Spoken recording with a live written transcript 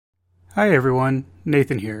Hi everyone,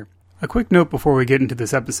 Nathan here. A quick note before we get into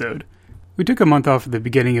this episode. We took a month off at the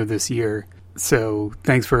beginning of this year, so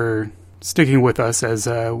thanks for sticking with us as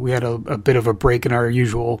we had a bit of a break in our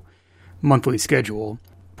usual monthly schedule.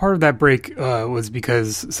 Part of that break was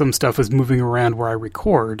because some stuff was moving around where I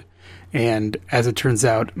record, and as it turns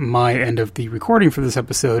out, my end of the recording for this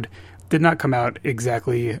episode did not come out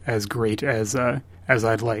exactly as great as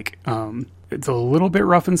I'd like. It's a little bit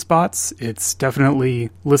rough in spots. It's definitely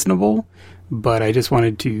listenable, but I just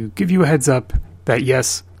wanted to give you a heads up that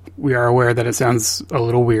yes, we are aware that it sounds a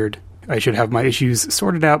little weird. I should have my issues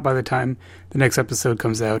sorted out by the time the next episode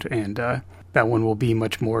comes out, and that one will be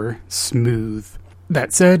much more smooth.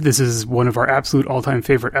 That said, this is one of our absolute all-time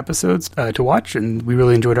favorite episodes to watch, and we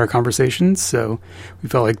really enjoyed our conversations, so we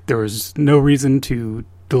felt like there was no reason to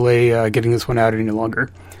delay getting this one out any longer.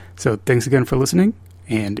 So thanks again for listening,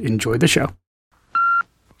 and enjoy the show.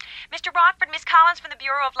 Mr. Rockford, Miss Collins from the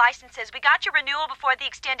Bureau of Licenses. We got your renewal before the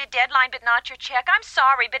extended deadline, but not your check. I'm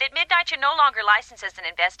sorry, but at midnight you're no longer licensed as an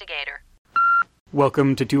investigator.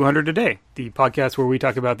 Welcome to 200 a Day, the podcast where we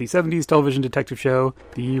talk about the 70s television detective show,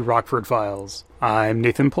 The Rockford Files. I'm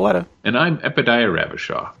Nathan Paletta. And I'm Epediah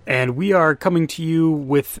Ravachol. And we are coming to you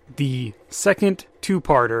with the second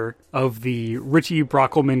two-parter of the Richie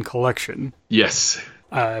Brockelman collection. Yes.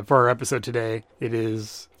 For our episode today, it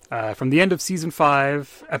is from the end of Season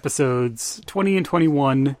 5, episodes 20 and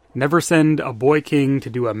 21, Never Send a Boy King to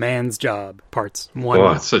Do a Man's Job, parts 1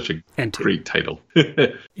 Oh, it's such a and 2. Great title.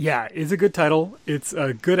 Yeah, it's a good title. It's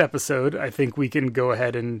a good episode. I think we can go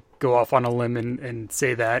ahead and go off on a limb and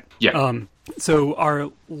say that. Yeah. So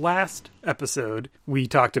our last episode, we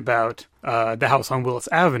talked about The House on Willis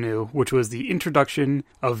Avenue, which was the introduction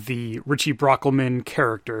of the Richie Brockelman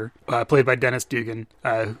character, played by Dennis Dugan,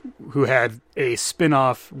 who had a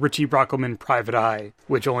spin-off Richie Brockelman Private Eye,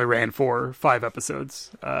 which only ran for 5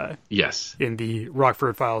 episodes. Yes. In the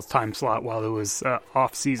Rockford Files time slot while it was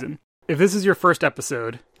off-season. If this is your first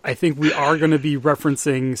episode, I think we are going to be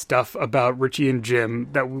referencing stuff about Richie and Jim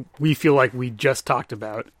that we feel like we just talked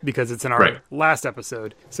about because it's in our last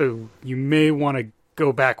episode. So you may want to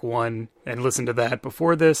go back one and listen to that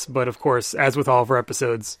before this. But of course, as with all of our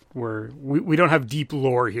episodes, we don't have deep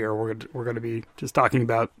lore here. We're going to be just talking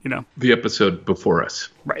about, the episode before us.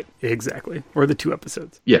 Right, exactly. Or the 2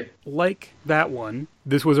 episodes. Yeah. Like that one,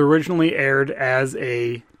 this was originally aired as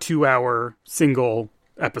a 2-hour single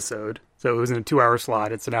episode. So it was in a 2-hour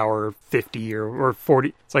slot. It's an hour 50 or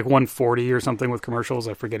 40. It's like 140 or something with commercials.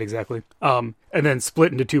 I forget exactly. And then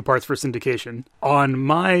split into 2 parts for syndication. On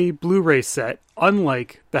my Blu-ray set,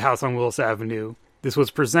 unlike The House on Willis Avenue, this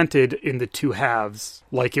was presented in the 2 halves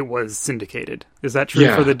like it was syndicated. Is that true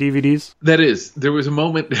for the DVDs? That is. There was a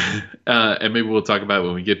moment, and maybe we'll talk about it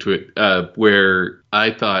when we get to it, where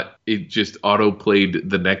I thought it just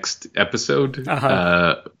auto-played the next episode.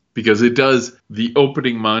 Because it does the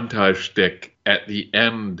opening montage stick at the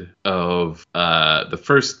end of the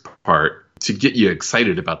first part to get you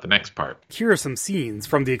excited about the next part. Here are some scenes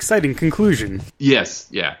from the exciting conclusion. Yes,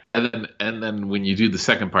 yeah. And then when you do the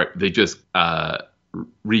second part, they just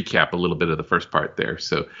recap a little bit of the first part there.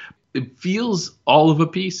 So it feels all of a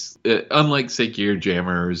piece, unlike, say, Gear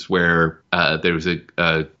Jammers, where there was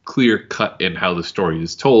a clear cut in how the story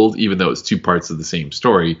is told, even though it's 2 parts of the same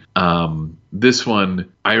story. This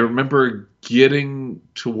one, I remember getting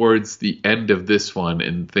towards the end of this one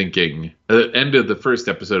and thinking, end of the first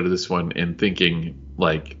episode of this one and thinking,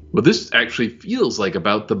 like, well, this actually feels like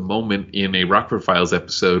about the moment in a Rockford Files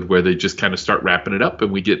episode where they just kind of start wrapping it up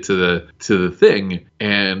and we get to the thing,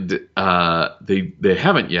 and they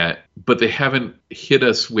haven't yet, but they haven't hit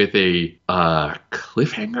us with a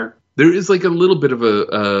cliffhanger. There is like a little bit of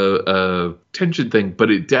a tension thing, but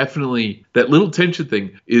it definitely, that little tension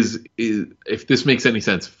thing is, if this makes any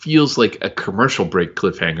sense, feels like a commercial break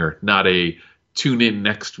cliffhanger, not a tune in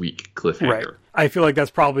next week cliffhanger. Right. I feel like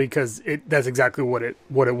that's probably because that's exactly what it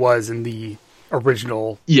was in the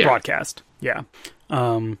original broadcast. Yeah.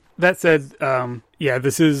 That said,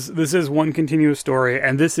 this is one continuous story,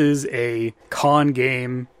 and this is a con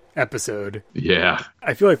game episode. Yeah.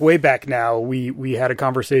 I feel like way back now, we had a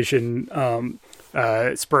conversation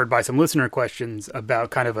spurred by some listener questions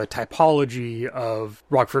about kind of a typology of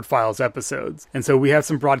Rockford Files episodes. And so we have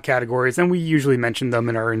some broad categories, and we usually mention them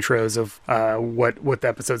in our intros of what the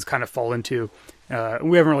episodes kind of fall into.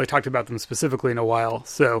 We haven't really talked about them specifically in a while.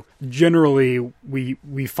 So generally,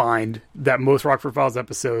 we find that most Rockford Files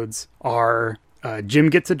episodes are Jim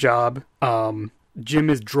gets a job, Jim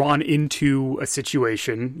is drawn into a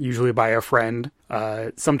situation, usually by a friend.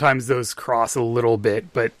 Sometimes those cross a little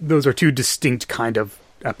bit, but those are 2 distinct kind of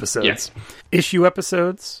episodes. Issue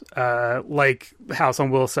episodes, like House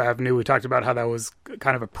on Willis Avenue, we talked about how that was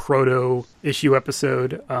kind of a proto-issue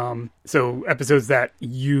episode. So episodes that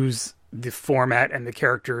use the format and the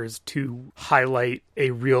characters to highlight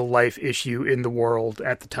a real-life issue in the world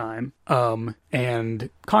at the time. And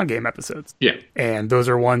con game episodes. Yeah. And those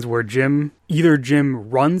are ones where either Jim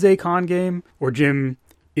runs a con game or Jim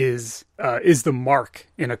is the mark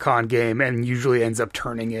in a con game and usually ends up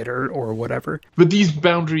turning it or whatever. But these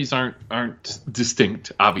boundaries aren't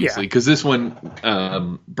distinct, obviously, because this one,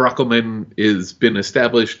 Brockelman has been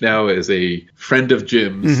established now as a friend of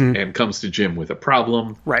Jim's and comes to Jim with a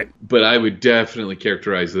problem. Right. But I would definitely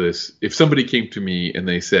characterize this. If somebody came to me and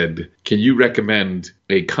they said, can you recommend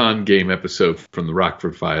a con game episode from the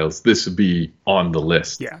Rockford Files? This would be on the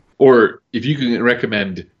list. Yeah. Or if you can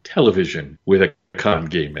recommend television with a con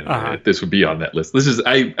game in it, this would be on that list.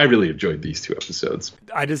 I really enjoyed these two episodes.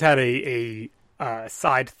 I just had a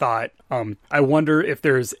side thought. I wonder if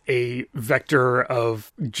there's a vector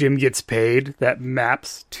of Jim gets paid that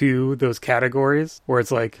maps to those categories where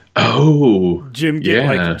it's like,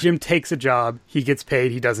 Jim takes a job, he gets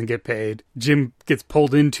paid, he doesn't get paid. Jim gets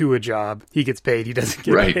pulled into a job, he gets paid, he doesn't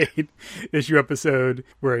get paid. Issue episode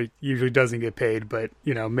where he usually doesn't get paid, but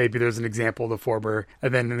maybe there's an example of the former.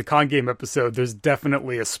 And then in the con game episode, there's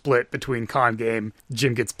definitely a split between con game,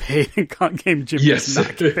 Jim gets paid, and con game, Jim does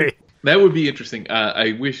not get paid. That would be interesting.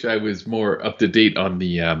 I wish I was more up to date on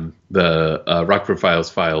the Rockford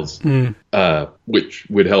files, which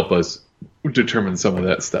would help us determine some of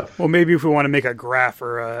that stuff. Well, maybe if we want to make a graph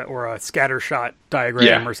or a scatter shot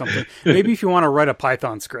diagram or something. Maybe if you want to write a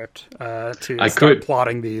Python script to start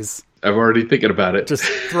plotting these. I'm already thinking about it. Just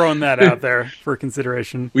throwing that out there for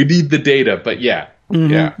consideration. We need the data, but yeah.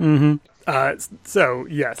 So,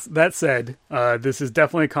 yes, that said, this is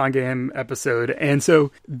definitely a con game episode. And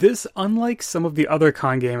so this, unlike some of the other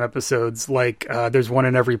con game episodes, like there's one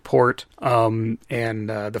in every port and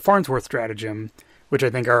the Farnsworth Stratagem, which I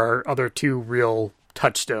think are our other two real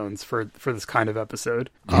touchstones for this kind of episode.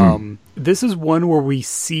 This is one where we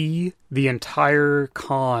see the entire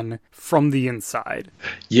con from the inside.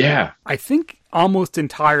 Yeah. I think almost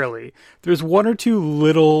entirely. There's one or two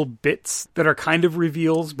little bits that are kind of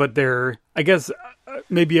reveals, but they're, I guess,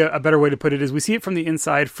 maybe a better way to put it is we see it from the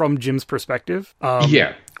inside from Jim's perspective.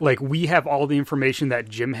 Like, we have all the information that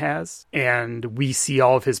Jim has, and we see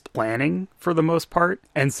all of his planning for the most part.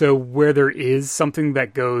 And so where there is something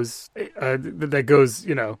that goes,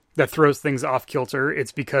 that throws things off kilter,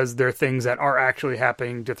 it's because they're things that are actually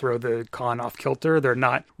happening to throw the con off kilter. They're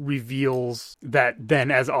not reveals that then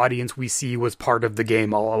as audience we see was part of the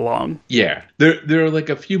game all along. Yeah. There are like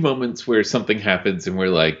a few moments where something happens and we're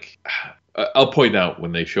like, I'll point out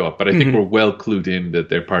when they show up, but I think we're well clued in that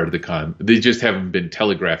they're part of the con. They just haven't been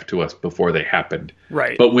telegraphed to us before they happened.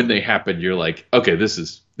 Right. But when they happen, you're like, okay, this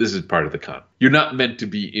is part of the con. You're not meant to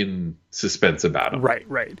be in suspense about them.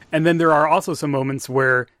 Right. And then there are also some moments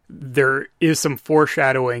where there is some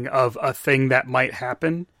foreshadowing of a thing that might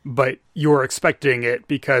happen, but you're expecting it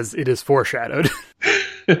because it is foreshadowed.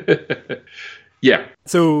 Yeah.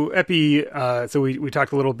 So, Epi, we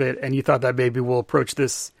talked a little bit, and you thought that maybe we'll approach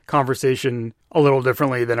this conversation a little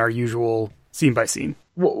differently than our usual scene by scene.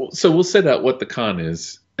 Well, so we'll set out what the con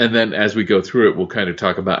is, and then as we go through it, we'll kind of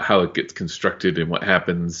talk about how it gets constructed and what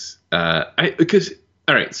happens. All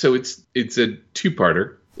right, so it's a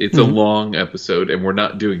two-parter. It's a long episode, and we're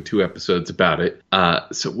not doing two episodes about it.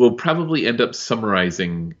 So we'll probably end up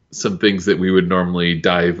summarizing some things that we would normally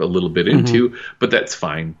dive a little bit into, but that's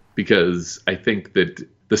fine. Because I think that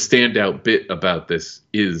the standout bit about this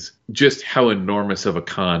is just how enormous of a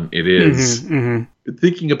con it is.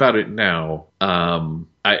 Thinking about it now,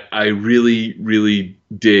 I really, really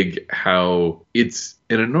dig how it's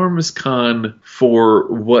an enormous con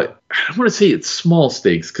for what, I don't want to say it's small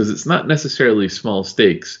stakes, because it's not necessarily small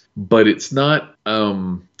stakes, but it's not,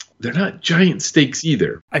 they're not giant stakes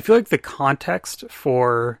either. I feel like the context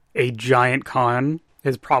for a giant con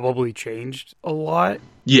has probably changed a lot.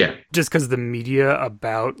 Yeah. Just because the media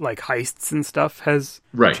about like heists and stuff has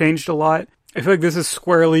right. changed a lot. I feel like this is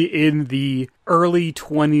squarely in the early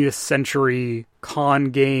 20th century con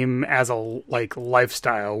game as a like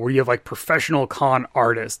lifestyle, where you have like professional con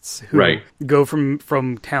artists who right. go from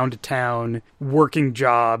town to town, working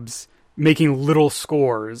jobs, making little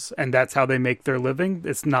scores, and that's how they make their living.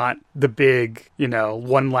 It's not the big,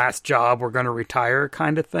 one last job, we're going to retire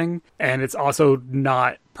kind of thing. And it's also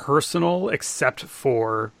not personal except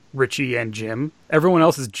for Richie and Jim. Everyone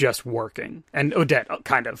else is just working. And Odette,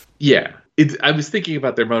 kind of. Yeah. I was thinking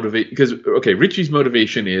about their motivation because, okay, Richie's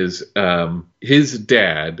motivation is his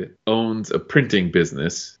dad owns a printing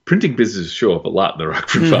business. Printing businesses show up a lot in the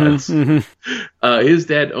Rockford Files. His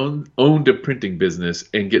dad owned a printing business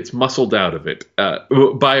and gets muscled out of it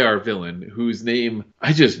by our villain, whose name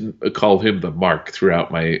I just called him the Mark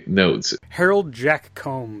throughout my notes. Harold Jack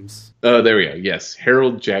Combs. There we go. Yes,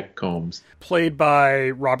 Harold Jack Combs. Played by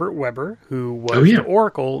Robert Webber, who was the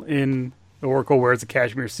Oracle in The Oracle Wears a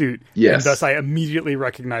Cashmere Suit. Yes. And thus I immediately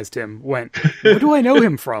recognized him, went, what do I know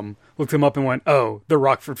him from? Looked him up and went, oh, The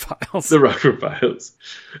Rockford Files. The Rockford Files.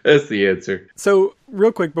 That's the answer. So,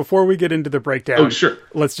 real quick, before we get into the breakdown, sure.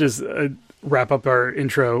 Let's just wrap up our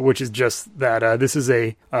intro, which is just that this is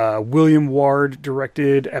a William Ward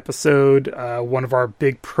directed episode, one of our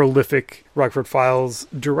big prolific Rockford Files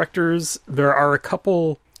directors. There are a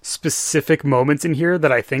couple specific moments in here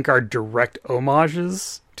that I think are direct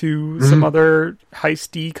homages to some other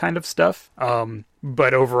heisty kind of stuff.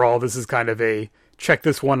 But overall, this is kind of a check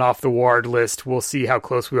this one off the Ward list. We'll see how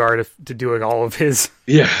close we are to doing all of his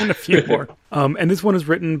in a few more. And this one is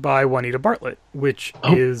written by Juanita Bartlett, which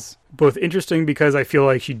is both interesting because I feel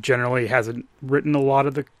like she generally hasn't written a lot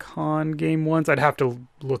of the con game ones. I'd have to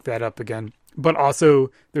look that up again. But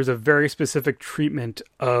also, there's a very specific treatment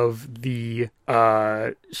of the,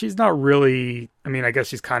 she's not really, I mean, I guess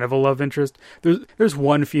she's kind of a love interest. There's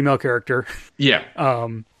one female character. Yeah.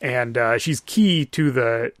 And she's key to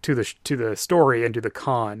the story and to the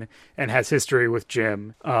con and has history with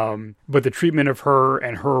Jim. But the treatment of her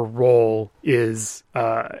and her role is,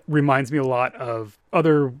 reminds me a lot of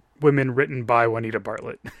other women written by Juanita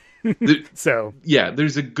Bartlett. So yeah,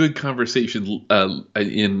 there's a good conversation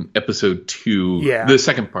in episode 2, Yeah. the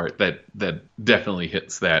second part that definitely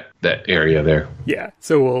hits that area there. Yeah,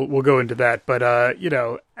 so we'll go into that, but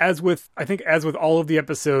as with all of the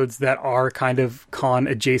episodes that are kind of con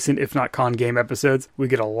adjacent, if not con game episodes, we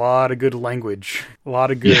get a lot of good language, a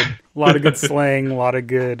lot of good slang, a lot of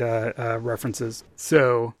good references.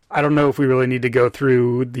 So I don't know if we really need to go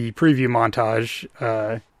through the preview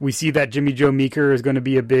montage. We see that Jimmy Joe Meeker is going to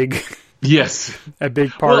be a big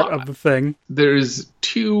part of the thing. There's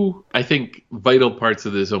 2, I think, vital parts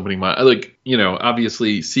of this opening montage.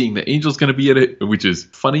 Obviously seeing that Angel's going to be in it, which is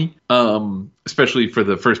funny, especially for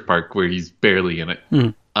the first part where he's barely in it.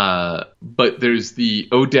 But there's the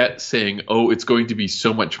Odette saying, "Oh, it's going to be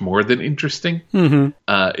so much more than interesting,"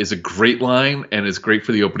 is a great line, and it's great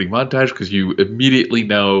for the opening montage because you immediately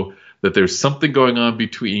know that there's something going on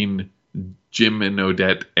between Jim and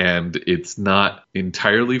Odette, and it's not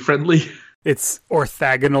entirely friendly. It's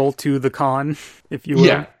orthogonal to the con, if you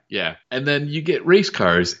will. Yeah. And then you get race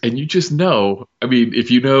cars, and you just know, I mean,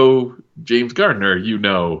 if you know James Gardner, you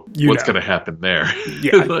know what's going to happen there.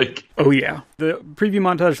 Yeah. Oh, yeah. The preview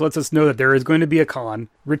montage lets us know that there is going to be a con.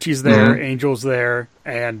 Richie's there, Angel's there,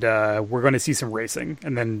 and we're going to see some racing.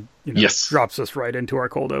 And then, drops us right into our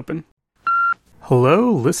cold open.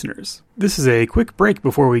 Hello, listeners. This is a quick break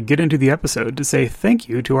before we get into the episode to say thank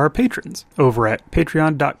you to our patrons over at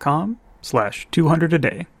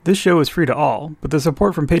patreon.com/200aday. This show is free to all, but the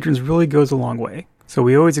support from patrons really goes a long way. So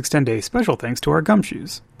we always extend a special thanks to our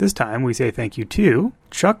gumshoes. This time we say thank you to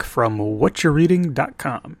Chuck from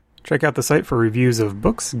whatyoureading.com. Check out the site for reviews of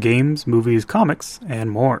books, games, movies, comics, and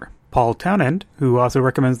more. Paul Townend, who also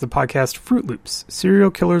recommends the podcast Fruit Loops, Serial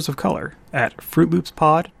Killers of Color, at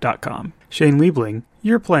fruitloopspod.com. Shane Liebling,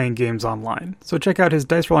 you're playing games online, so check out his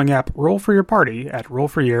dice rolling app Roll for Your Party at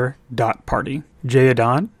rollforyour.party. Jay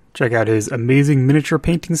Adon, check out his amazing miniature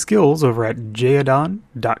painting skills over at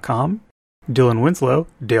jayadon.com. Dylan Winslow,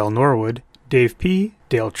 Dale Norwood, Dave P.,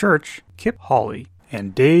 Dale Church, Kip Hawley,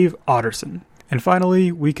 and Dave Otterson. And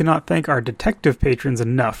finally, we cannot thank our detective patrons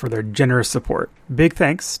enough for their generous support. Big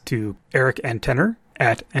thanks to Eric Antenner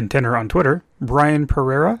at Antenner on Twitter, Brian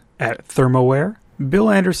Pereira at Thermoware,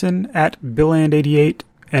 Bill Anderson at BillAnd88,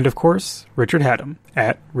 and of course, Richard Haddam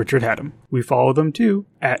at Richard Haddam. We follow them too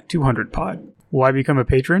at 200pod. Why become a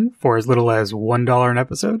patron for as little as $1 an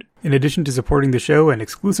episode? In addition to supporting the show and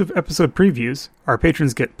exclusive episode previews, our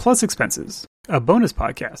patrons get Plus Expenses, a bonus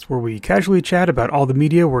podcast where we casually chat about all the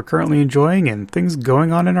media we're currently enjoying and things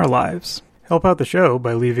going on in our lives. Help out the show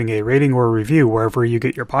by leaving a rating or review wherever you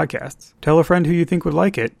get your podcasts. Tell a friend who you think would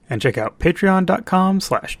like it, and check out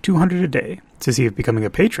patreon.com/200aday to see if becoming a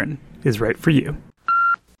patron is right for you.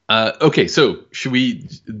 Okay, so should we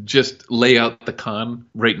just lay out the con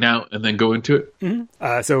right now and then go into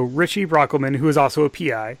it? So Richie Brockelman, who is also a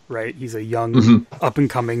PI, right? He's a young,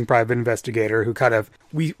 up-and-coming private investigator who kind of...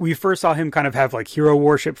 We first saw him kind of have like hero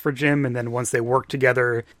worship for Jim, and then once they worked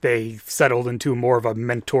together, they settled into more of a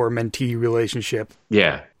mentor-mentee relationship.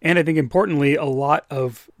 Yeah. And I think importantly, a lot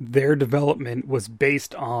of their development was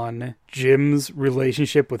based on Jim's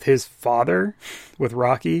relationship with his father, with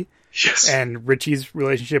Rocky. Yes. And Richie's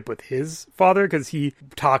relationship with his father, because he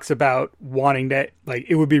talks about wanting to, like,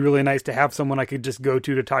 it would be really nice to have someone I could just go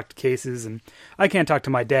to talk to cases, and I can't talk to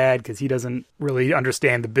my dad because he doesn't really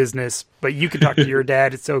understand the business, but you can talk to your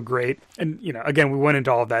dad, it's so great. And, you know, again, we went into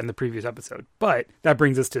all of that in the previous episode, but that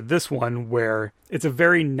brings us to this one where it's a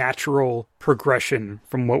very natural progression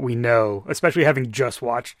from what we know, especially having just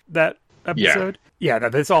watched that episode. Yeah,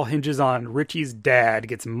 that this all hinges on Richie's dad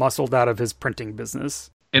gets muscled out of his printing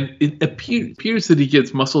business. And it appears that he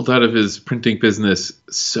gets muscled out of his printing business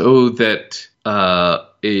so that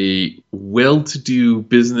a well-to-do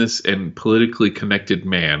business and politically connected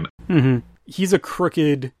man. He's a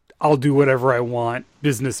crooked, I'll do whatever I want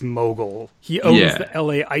business mogul. He owns the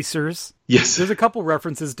LA Icers. Yes. There's a couple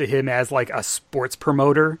references to him as like a sports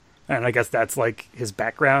promoter. And I guess that's like his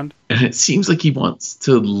background. And it seems like he wants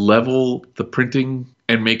to level the printing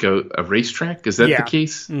and make a racetrack. Is that the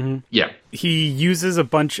case? Yeah. He uses a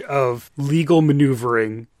bunch of legal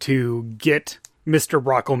maneuvering to get Mr.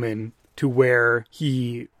 Brockelman to where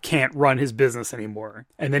he can't run his business anymore.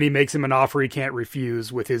 And then he makes him an offer he can't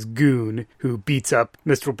refuse with his goon, who beats up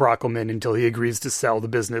Mr. Brockelman until he agrees to sell the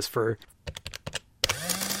business for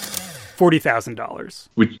 $40,000.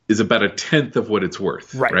 Which is about a tenth of what it's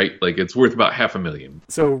worth, right? Like, it's worth about $500,000.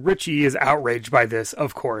 So Richie is outraged by this,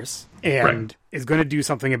 of course, and is going to do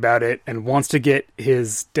something about it and wants to get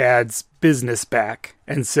his dad's business back.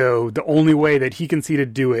 And so the only way that he can see to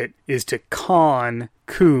do it is to con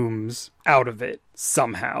Coombs out of it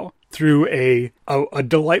somehow through a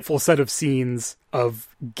delightful set of scenes of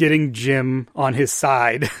getting Jim on his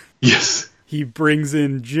side. Yes. He brings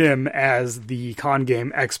in Jim as the con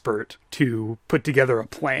game expert to put together a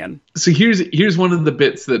plan. So here's one of the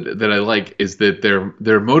bits that I like is that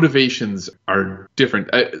their motivations are different.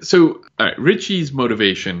 So Richie's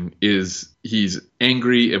motivation is he's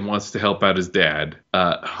angry and wants to help out his dad.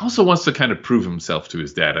 Also wants to kind of prove himself to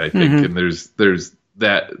his dad, I think. And there's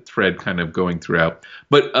that thread kind of going throughout.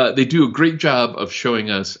 But they do a great job of showing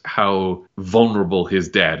us how vulnerable his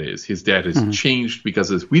dad is. His dad has changed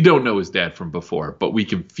because we don't know his dad from before, but we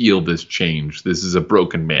can feel this change. This is a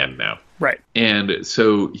broken man now. Right. And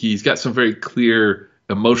so he's got some very clear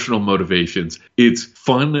emotional motivations. It's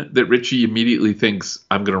fun that Richie immediately thinks,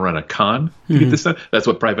 I'm going to run a con to get this done. That's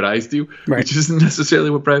what private eyes do, which isn't necessarily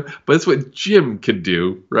what but that's what Jim can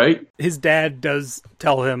do, right? His dad does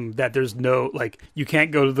tell him that there's no, like, you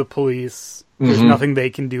can't go to the police. There's nothing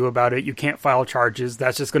they can do about it. You can't file charges.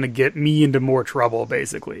 That's just going to get me into more trouble,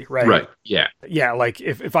 basically, right? Right, yeah. Yeah, like,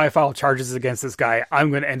 if I file charges against this guy,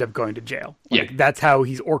 I'm going to end up going to jail. Like, that's how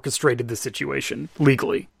he's orchestrated the situation,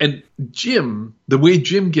 legally. And Jim, the way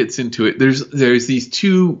Jim gets into it, there's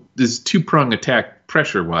this two-prong attack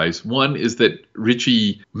pressure-wise. One is that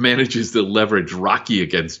Richie manages to leverage Rocky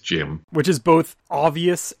against Jim. Which is both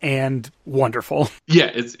obvious and wonderful.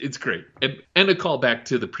 Yeah, it's great. And a callback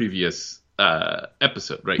to the previous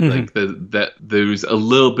episode, right? Like that there's a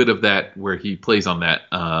little bit of that where he plays on that,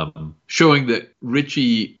 showing that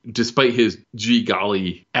Richie, despite his gee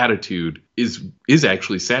golly attitude, is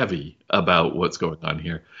actually savvy about what's going on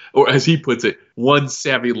here. Or as he puts it, one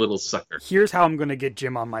savvy little sucker. Here's how I'm going to get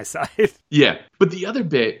Jim on my side. Yeah. But the other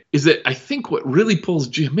bit is that I think what really pulls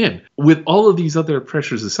Jim in, with all of these other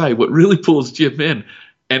pressures aside, what really pulls Jim in,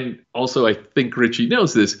 and also I think Richie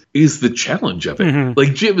knows this, is the challenge of it.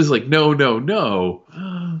 Like, Jim is like, no.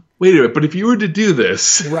 Wait a minute, but if you were to do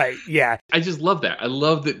this. Right, yeah. I just love that. I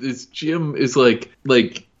love that this Jim is like,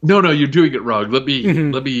 no, you're doing it wrong. Let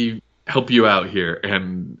me help you out here.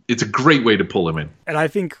 And it's a great way to pull him in. And I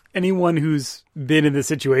think anyone who's been in this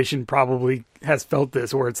situation probably has felt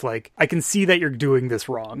this, where it's like, I can see that you're doing this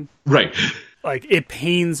wrong. Right. Like, it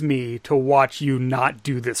pains me to watch you not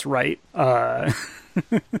do this right. And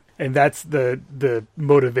that's the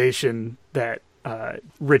motivation that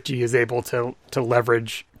Richie is able to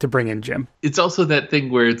leverage to bring in Jim. It's also that thing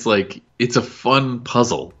where it's like, it's a fun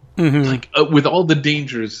puzzle. Like, with all the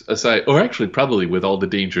dangers aside, or actually probably with all the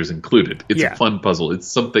dangers included, it's a fun puzzle. It's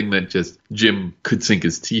something that just Jim could sink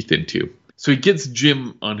his teeth into. So he gets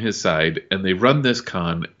Jim on his side, and they run this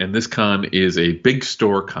con, and this con is a big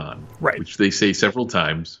store con, right? Which they say several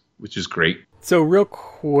times, which is great. So real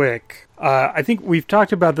quick, I think we've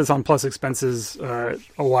talked about this on Plus Expenses a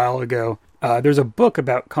while ago. There's a book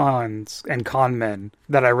about cons and con men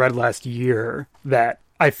that I read last year that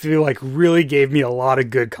I feel like really gave me a lot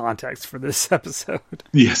of good context for this episode.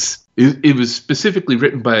 Yes. It was specifically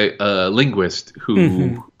written by a linguist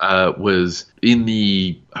who was in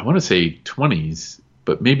the, I want to say 20s,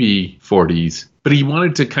 but maybe 40s. But he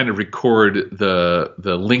wanted to kind of record the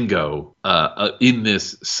lingo in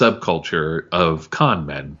this subculture of con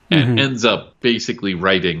men, and ends up basically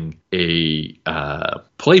writing a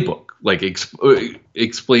playbook, like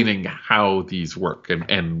explaining how these work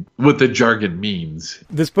and what the jargon means.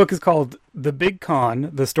 This book is called The Big Con,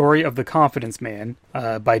 The Story of the Confidence Man,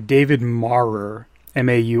 by David Maurer,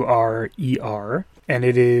 Maurer. And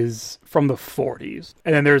it is from the 40s.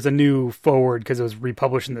 And then there's a new forward, because it was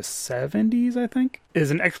republished in the 70s, I think. It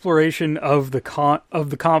is an exploration of the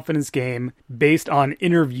confidence game based on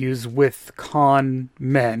interviews with con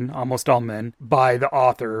men, almost all men, by the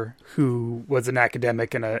author, who was an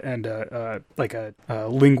academic and a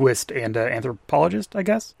linguist and an anthropologist, I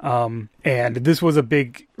guess. And this was a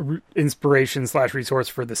big inspiration / resource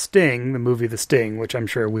for The Sting, the movie The Sting, which I'm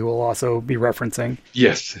sure we will also be referencing.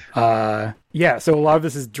 Yes. Yeah, so a lot of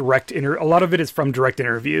this is a lot of it is from direct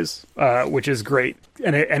interviews, which is great,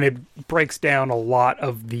 and it breaks down a lot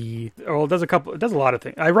of it does a lot of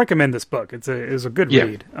things. I recommend this book. It's a good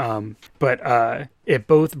read. But it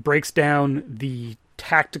both breaks down the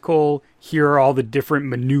tactical, here are all the different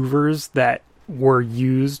maneuvers that were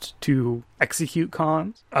used to execute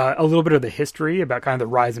cons, a little bit of the history about kind of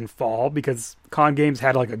the rise and fall, because con games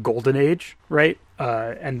had like a golden age, right?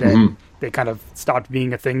 And then they kind of stopped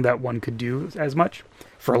being a thing that one could do as much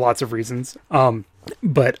for lots of reasons.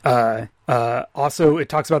 But also it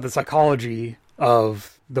talks about the psychology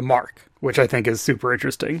of the mark, which I think is super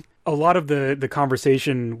interesting. A lot of the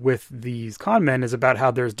conversation with these con men is about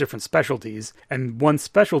how there's different specialties, and one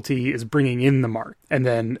specialty is bringing in the mark, and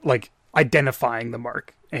then like identifying the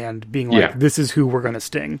mark and being like, this is who we're going to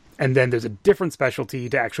sting. And then there's a different specialty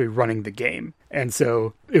to actually running the game. And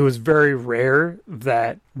so it was very rare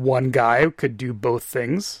that one guy could do both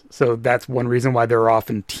things. So that's one reason why there are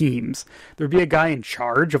often teams. There'd be a guy in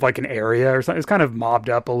charge of like an area or something. It's kind of mobbed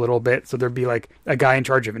up a little bit. So there'd be like a guy in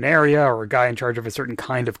charge of an area or a guy in charge of a certain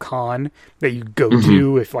kind of con that you go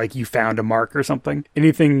to if like you found a mark or something.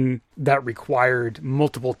 Anything that required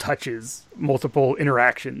multiple touches, multiple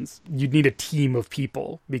interactions, you'd need a team of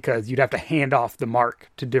people, because you'd have to hand off the mark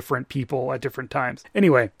to different people at different times.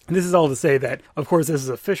 Anyway, this is all to say that, of course, this is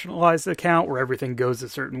a fictionalized account where everything goes a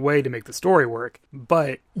certain way to make the story work,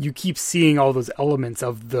 but you keep seeing all those elements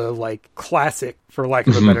of the, like, classic, for lack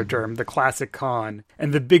of a better term, the classic con,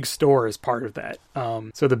 and the big store is part of that.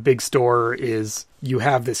 So the big store is, you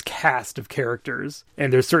have this cast of characters,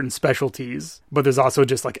 and there's certain specialties, but there's also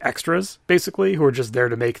just, like, extras, basically, who are just there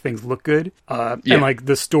to make things look good. And, like,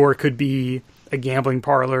 the store could be a gambling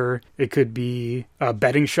parlor, it could be a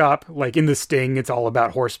betting shop. Like in The Sting, it's all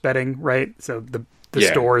about horse betting, right? So the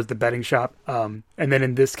store is the betting shop. And then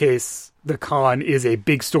in this case, the con is a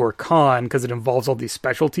big store con because it involves all these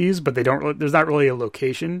specialties, but there's not really a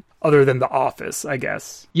location other than the office, I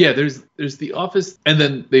guess. Yeah, there's the office, and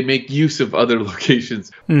then they make use of other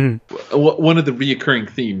locations. One of the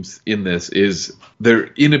reoccurring themes in this is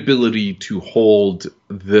their inability to hold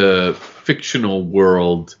the fictional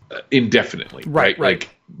world indefinitely. Right. Like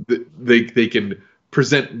they can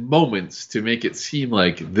present moments to make it seem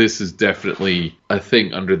like this is definitely a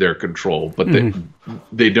thing under their control, but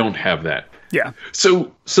they don't have that. Yeah.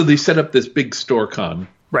 So they set up this big store con.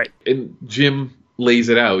 Right. And Jim lays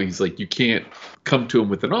it out. He's like, you can't come to him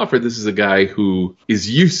with an offer. This is a guy who is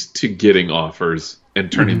used to getting offers and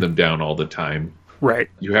turning them down all the time. Right.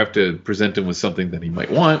 You have to present him with something that he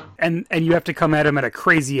might want. And you have to come at him at a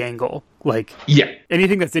crazy angle. Like,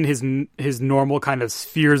 anything that's in his normal kind of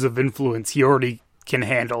spheres of influence, he already can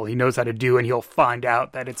handle. He knows how to do, and he'll find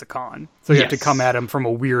out that it's a con. So you have to come at him from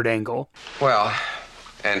a weird angle. Well,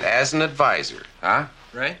 and as an advisor, huh?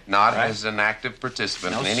 Right. Not as an active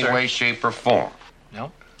participant in any way, shape, or form.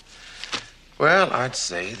 No. Well, I'd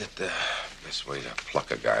say that the best way to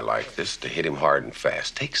pluck a guy like this is to hit him hard and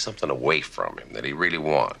fast. Take something away from him that he really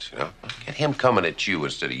wants, you know? Get him coming at you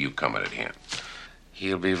instead of you coming at him.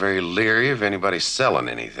 He'll be very leery of anybody selling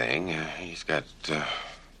anything. He's got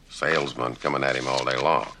salesmen coming at him all day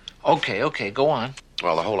long. Okay, go on.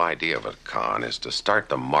 Well, the whole idea of a con is to start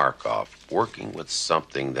the mark off working with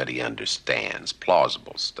something that he understands,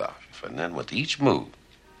 plausible stuff. And then with each move,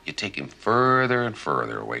 you take him further and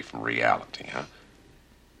further away from reality, huh?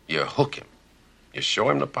 You hook him. You show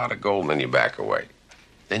him the pot of gold, and then you back away.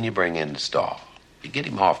 Then you bring in the stall. You get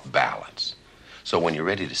him off balance. So when you're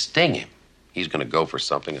ready to sting him, he's going to go for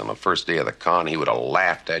something on the first day of the con he would have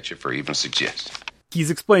laughed at you for even suggesting. He's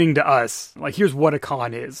explaining to us, like, here's what a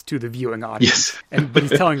con is to the viewing audience. Yes. But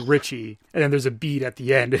he's telling Richie, and then there's a beat at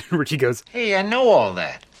the end, and Richie goes, Hey, I know all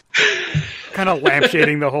that. kind of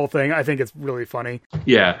lampshading the whole thing. I think it's really funny.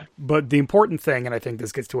 Yeah. But the important thing, and I think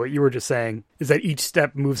this gets to what you were just saying, is that each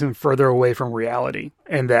step moves him further away from reality.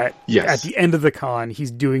 And that at the end of the con,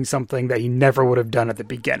 he's doing something that he never would have done at the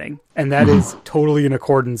beginning. And that is totally in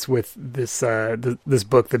accordance with this this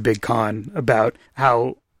book, The Big Con, about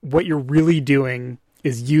how what you're really doing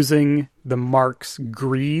is using the mark's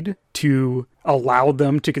greed to allow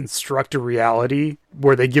them to construct a reality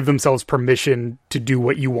where they give themselves permission to do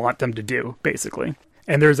what you want them to do, basically.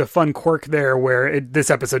 And there's a fun quirk there where this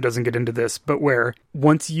episode doesn't get into this, but where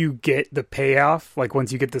once you get the payoff, like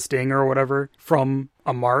once you get the sting or whatever from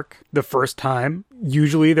a mark the first time,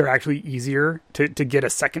 usually they're actually easier to get a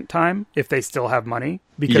second time if they still have money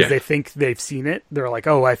because they think they've seen it. They're like,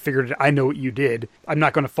 oh, I figured it. I know what you did. I'm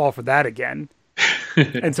not going to fall for that again.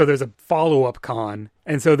 And so there's a follow-up con.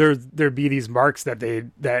 And so there'd be these marks that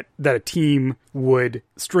a team would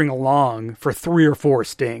string along for 3 or 4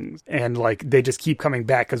 stings. And like they just keep coming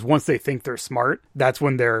back because once they think they're smart, that's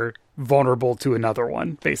when they're vulnerable to another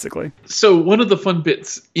one, basically. So one of the fun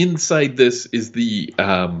bits inside this is the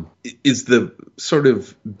sort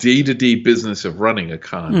of day-to-day business of running a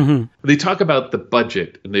con. Mm-hmm. They talk about the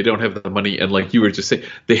budget and they don't have the money. And like you were just saying,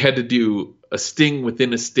 they had to do a sting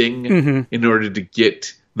within a sting in order to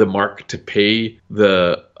get the mark to pay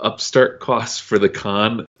the upstart costs for the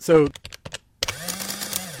con. So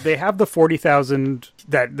they have the $40,000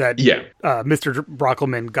 that Mr.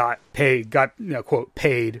 Brockelman got quote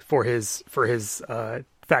paid for his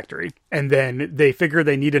factory, and then they figure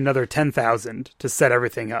they need another $10,000 to set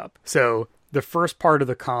everything up. So the first part of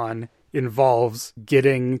the con involves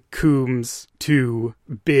getting Coombs to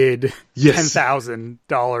bid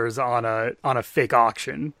 $10,000 on a fake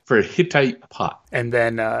auction for a Hittite pot, and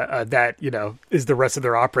then that is the rest of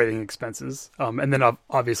their operating expenses. And then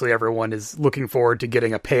obviously everyone is looking forward to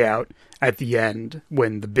getting a payout at the end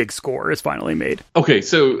when the big score is finally made. Okay,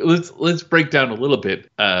 so let's break down a little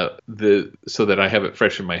bit so that I have it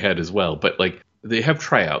fresh in my head as well. But like they have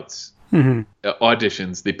tryouts.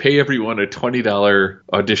 Auditions. They pay everyone a $20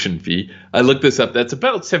 audition fee. I looked this up. That's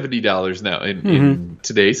about $70 now in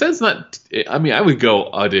today. So that's not. I mean, I would go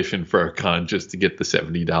audition for a con just to get the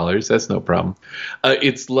 $70. That's no problem.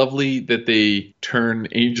 It's lovely that they turn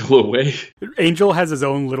Angel away. Angel has his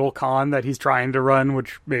own little con that he's trying to run,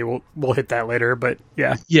 which maybe we'll hit that later. But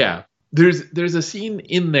yeah. There's a scene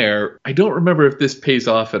in there. I don't remember if this pays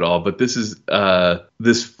off at all, but this is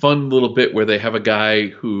this fun little bit where they have a guy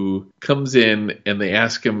who comes in and they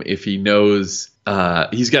ask him if he knows.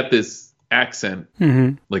 He's got this accent,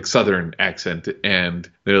 like Southern accent,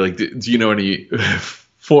 and they're like, "Do you know any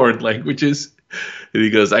foreign languages?" And he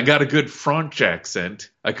goes, "I got a good French accent.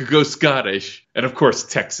 I could go Scottish, and of course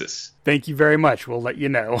Texas." Thank you very much. We'll let you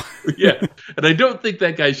know. Yeah, and I don't think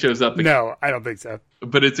that guy shows up again. No, I don't think so.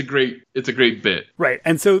 But it's a great bit. Right,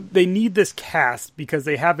 and so they need this cast because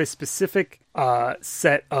they have a specific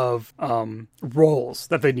set of roles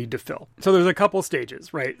that they need to fill. So there's a couple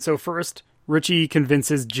stages, right? So first, Richie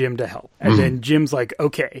convinces Jim to help. And then Jim's like,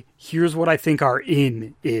 okay, here's what I think our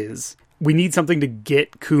in is. We need something to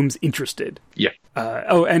get Coombs interested. Yeah.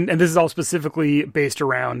 And this is all specifically based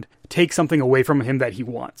around take something away from him that he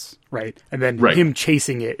wants, right? And then him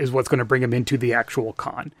chasing it is what's going to bring him into the actual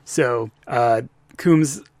con. So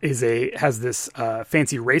Coombs has this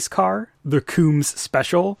fancy race car, the Coombs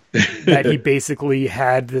Special, that he basically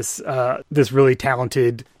had this really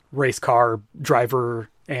talented race car driver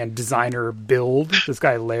and designer build, this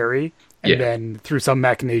guy Larry. And then through some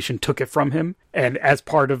machination took it from him. And as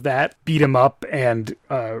part of that, beat him up and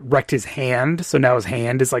wrecked his hand. So now his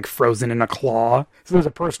hand is like frozen in a claw. So there's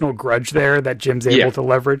a personal grudge there that Jim's able to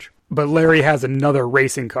leverage. But Larry has another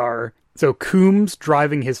racing car. So Coombs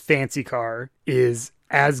driving his fancy car is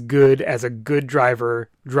as good as a good driver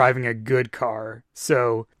driving a good car.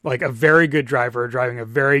 So, like, a very good driver driving a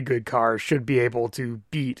very good car should be able to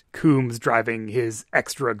beat Coombs driving his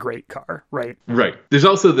extra great car, right? Right. There's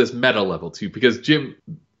also this meta level, too, because Jim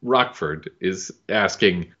Rockford is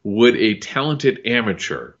asking, would a talented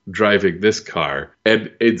amateur driving this car,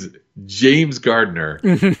 and it's James Gardner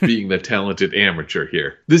being the talented amateur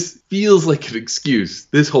here. This feels like an excuse.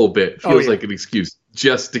 This whole bit feels like an excuse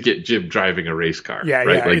just to get Jim driving a race car. Yeah,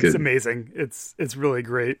 right? It's amazing. It's really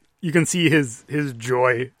great. You can see his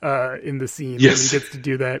joy in the scene Yes. when he gets to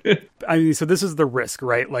do that. I mean, so this is the risk,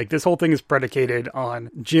 right? Like, this whole thing is predicated on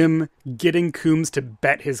Jim getting Coombs to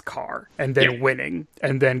bet his car and then winning,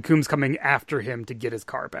 and then Coombs coming after him to get his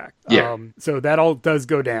car back. Yeah. So that all does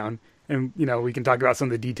go down. And, you know, we can talk about some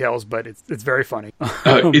of the details, but it's very funny.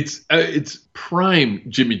 It's prime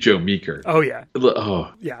Jimmy Joe Meeker. Oh, yeah.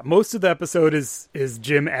 Oh, Yeah, most of the episode is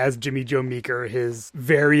Jim as Jimmy Joe Meeker, his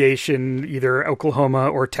variation, either Oklahoma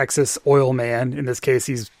or Texas oil man. In this case,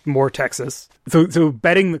 he's more Texas. So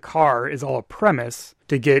betting the car is all a premise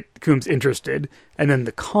to get Coombs interested. And then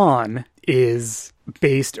the con is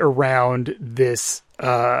based around this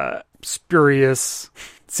spurious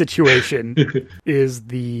situation is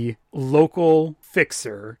the local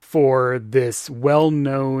fixer for this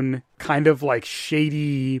well-known kind of like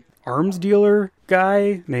shady arms dealer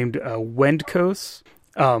guy named Wendkos,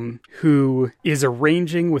 who is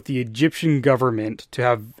arranging with the Egyptian government to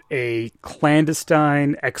have a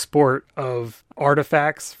clandestine export of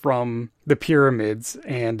artifacts from the pyramids,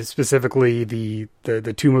 and specifically the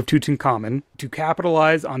tomb of Tutankhamun, to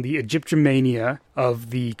capitalize on the Egyptomania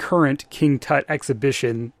of the current King Tut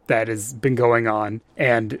exhibition that has been going on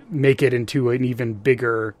and make it into an even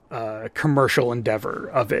bigger commercial endeavor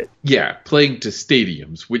of it. yeah, playing to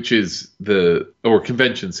stadiums, or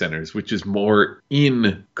convention centers, which is more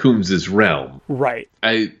in Coombs's realm. Right.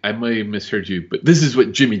 I might have misheard you, but this is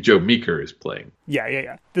what Jimmy Joe Meeker is playing.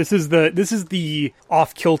 Yeah. This is the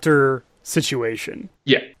off-kilter situation.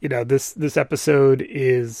 Yeah. You know, this episode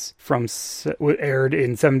is aired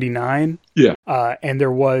in 1979. Yeah. And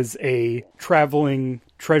there was a traveling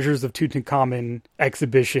Treasures of Tutankhamun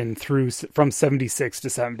exhibition from 1976 to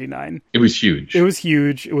 1979. It was huge. It was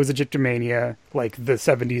huge. It was Egyptomania, like the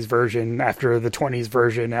 70s version after the 20s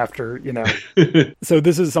version after, you know. So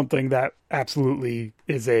this is something that absolutely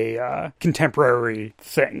is a contemporary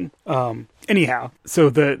thing. Anyhow,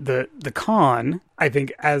 so the con, I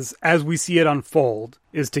think, as we see it unfold,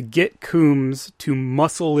 is to get Coombs to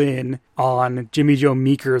muscle in on Jimmy Joe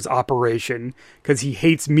Meeker's operation because he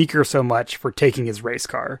hates Meeker so much for taking his race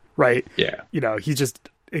car, right? Yeah. You know, he's just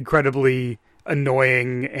incredibly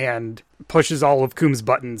annoying and pushes all of Coombs'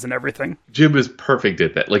 buttons and everything. Jim is perfect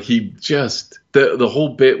at that. Like, he just the whole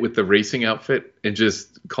bit with the racing outfit and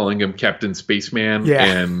just calling him Captain Spaceman. Yeah.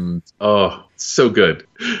 And so good.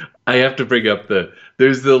 I have to bring up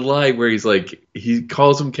there's the line where he's like, he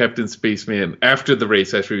calls him Captain Spaceman after the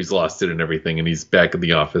race, after he's lost it and everything, and he's back in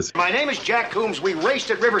the office. My name is Jack Coombs. We raced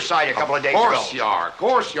at Riverside a couple of days ago. Of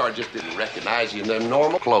course you are. Just didn't recognize you in their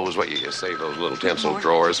normal clothes. What, you save those little tinsel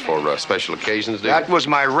drawers for special occasions, did you? That was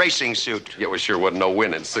my racing suit. Yeah, well, sure wasn't no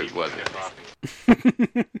winning suit, was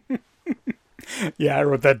it? Yeah, I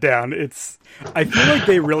wrote that down. I feel like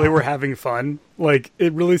they really were having fun. Like,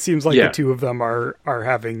 it really seems like the two of them are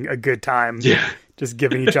having a good time. Yeah. Just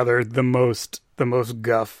giving each other the most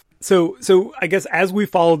guff. So I guess as we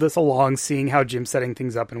follow this along, seeing how Jim's setting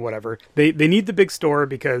things up and whatever, they need the big store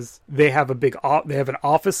because they have an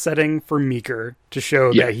office setting for Meeker to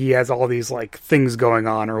show that he has all these like things going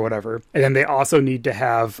on or whatever. And then they also need to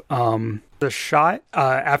have the shot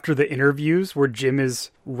after the interviews where Jim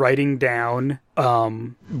is writing down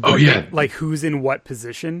like who's in what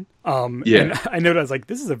position. And I noticed, I was like,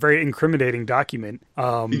 this is a very incriminating document.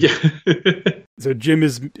 So Jim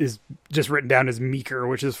is just written down as Meeker,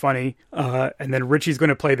 which is funny. And then Richie's going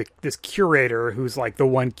to play this curator who's like the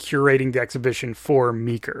one curating the exhibition for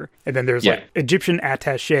Meeker. And then there's like Egyptian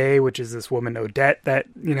attaché, which is this woman Odette that,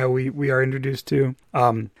 you know, we are introduced to.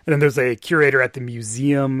 And then there's a curator at the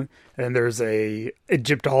museum, and there's a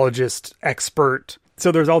Egyptologist expert.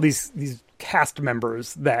 So there's all these cast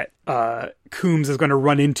members that Coombs is going to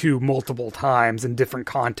run into multiple times in different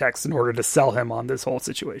contexts in order to sell him on this whole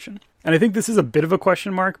situation. And I think this is a bit of a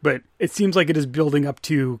question mark, but it seems like it is building up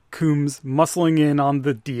to Coombs muscling in on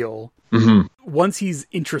the deal. Mm-hmm. Once he's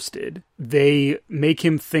interested, they make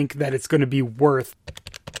him think that it's going to be worth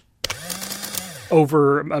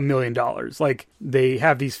over $1 million. Like, they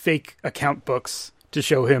have these fake account books to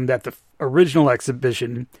show him that the original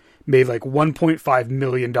exhibition made like $1.5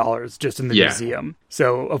 million just in the museum.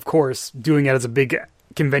 So, of course, doing it as a big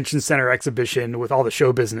convention center exhibition with all the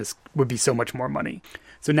show business would be so much more money.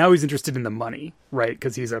 So now he's interested in the money, right?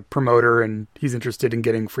 Because he's a promoter and he's interested in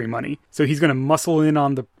getting free money. So he's going to muscle in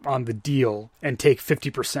on the deal and take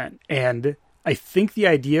 50%. And I think the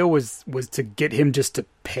idea was to get him just to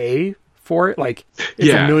pay for it. Like, it's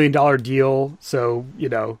 $1 million deal, so, you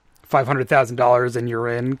know, $500,000 and you're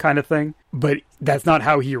in kind of thing. But that's not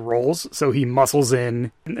how he rolls. So he muscles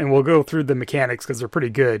in, and we'll go through the mechanics because they're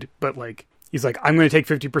pretty good. But like, He's like, I'm going to take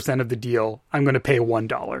 50% of the deal. I'm going to pay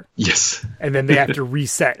 $1. Yes. And then they have to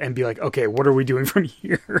reset and be like, okay, what are we doing from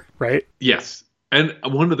here? Right? Yes. And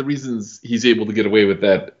one of the reasons he's able to get away with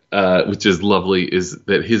that, which is lovely, is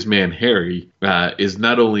that his man Harry is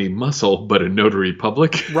not only muscle, but a notary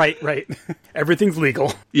public. Right. Everything's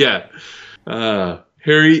legal. Yeah.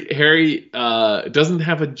 Harry doesnn't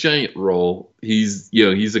have a giant role. He's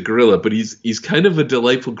a gorilla, but he's kind of a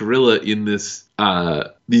delightful gorilla in this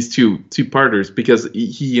these two-parters, because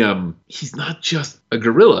he's not just a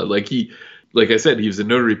gorilla. Like I said, he was a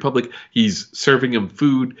notary public. He's serving him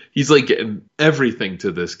food. He's like getting everything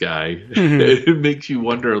to this guy. Mm-hmm. It makes you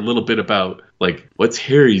wonder a little bit about, like, what's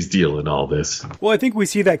Harry's deal in all this? Well, I think we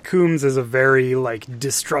see that Coombs is a very, like,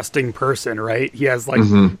 distrusting person, right? He has, like,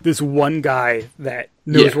 this one guy that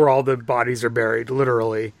knows where all the bodies are buried,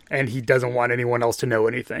 literally, and he doesn't want anyone else to know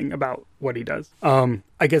anything about what he does.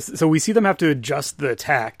 I guess, so we see them have to adjust the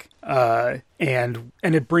attack, and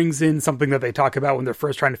it brings in something that they talk about when they're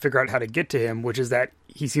first trying to figure out how to get to him, which is that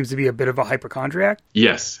he seems to be a bit of a hypochondriac.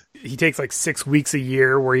 Yes. He takes like 6 weeks a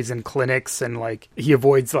year where he's in clinics, and like he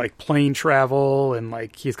avoids like plane travel, and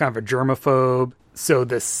like he's kind of a germaphobe. So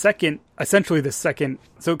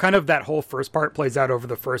so kind of that whole first part plays out over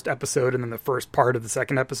the first episode, and then the first part of the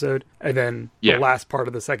second episode, and then the last part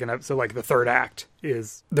of the second episode, like the third act,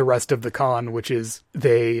 is the rest of the con, which is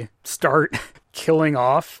they start killing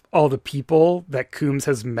off all the people that Coombs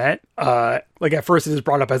has met. Like at first it is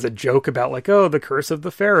brought up as a joke about like, oh, the curse of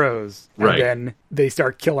the pharaohs. Right. And then they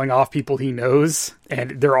start killing off people he knows,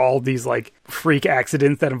 and they're all these like freak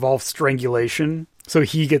accidents that involve strangulation. So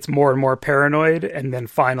he gets more and more paranoid, and then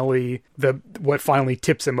finally, what finally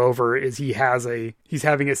tips him over is he's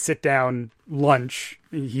having a sit-down lunch.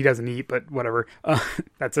 He doesn't eat, but whatever.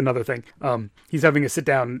 That's another thing. He's having a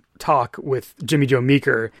sit-down talk with Jimmy Joe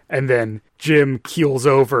Meeker, and then Jim keels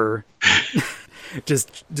over,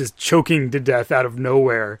 just choking to death out of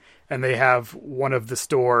nowhere. And they have one of the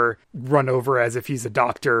store run over as if he's a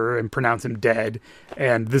doctor and pronounce him dead.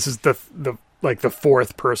 And this is the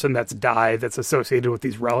fourth person that's died that's associated with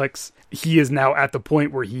these relics. He is now at the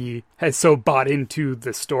point where he has so bought into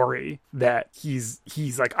the story that he's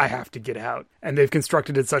like, I have to get out. And they've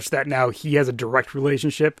constructed it such that now he has a direct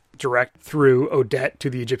relationship through Odette to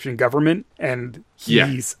the Egyptian government. And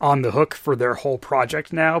he's on the hook for their whole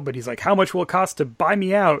project now. But he's like, how much will it cost to buy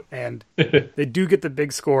me out? And they do get the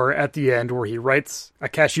big score at the end where he writes a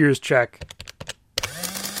cashier's check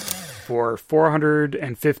for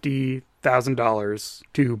 $450,000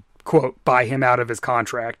 to, quote, buy him out of his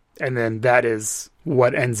contract. And then that is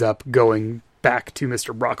what ends up going back to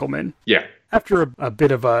Mr. Brockelman. Yeah. After a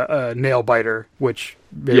bit of a nail biter, which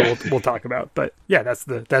maybe we'll talk about. But yeah, that's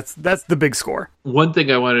the big score. One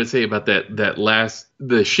thing I wanted to say about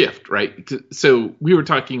the shift, right? So we were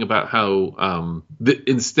talking about how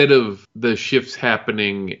instead of the shifts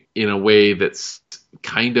happening in a way that's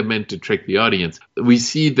kind of meant to trick the audience, we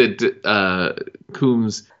see that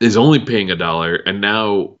Coombs is only paying $1, and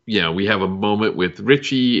now we have a moment with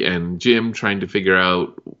Richie and Jim trying to figure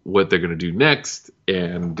out what they're going to do next,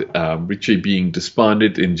 and Richie being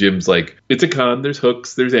despondent, and Jim's like, it's a con, there's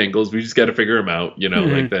hooks, there's angles, we just got to figure them out,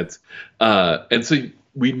 like that's and so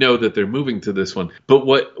we know that they're moving to this one. But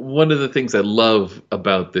one of the things I love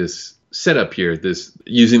about this setup here, this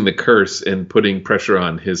using the curse and putting pressure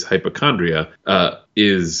on his hypochondria,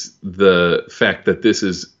 is the fact that this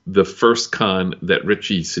is the first con that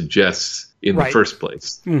Richie suggests in the first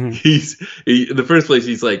place. Mm-hmm. In the first place,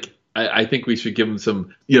 he's like, I think we should give him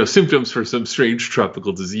some, symptoms for some strange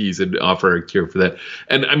tropical disease and offer a cure for that.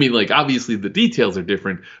 And I mean, like, obviously the details are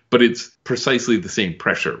different, but it's precisely the same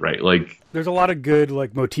pressure, right? Like, there's a lot of good,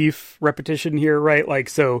 like, motif repetition here, right? Like,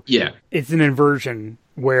 so it's an inversion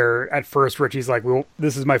where at first Richie's like, well,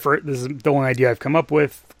 this is the only idea I've come up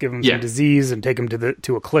with. Give him some disease and take him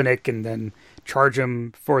to a clinic and then charge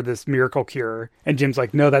him for this miracle cure. And Jim's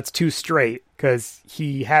like, no, that's too straight because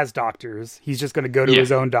he has doctors. He's just going to go to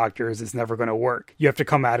his own doctors. It's never going to work. You have to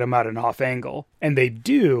come at him at an off angle. And they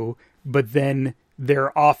do, but then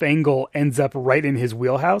their off angle ends up right in his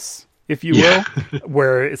wheelhouse, if you will,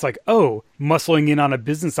 where it's like, oh, muscling in on a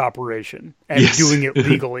business operation and doing it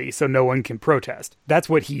legally so no one can protest. That's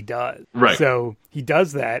what he does. Right. So he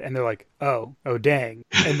does that and they're like, oh dang.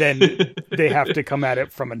 And then they have to come at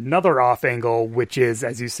it from another off angle, which is,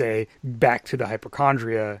 as you say, back to the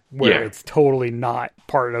hypochondria, where it's totally not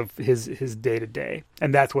part of his day-to-day.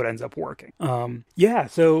 And that's what ends up working.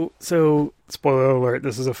 So spoiler alert,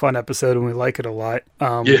 this is a fun episode and we like it a lot.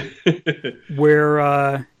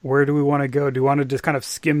 Where do we want to go? Do we want to just kind of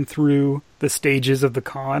skim through the stages of the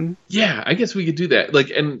con? Yeah, I guess we could do that. Like,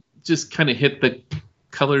 and just kind of hit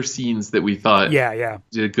color scenes that we thought Yeah.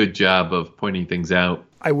 did a good job of pointing things out.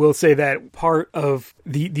 I will say that part of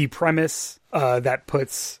the premise that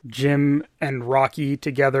puts Jim and Rocky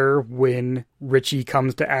together when Richie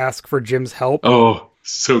comes to ask for Jim's help Oh,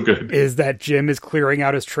 so good. is that Jim is clearing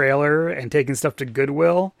out his trailer and taking stuff to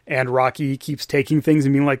Goodwill, and Rocky keeps taking things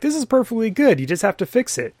and being like, this is perfectly good, you just have to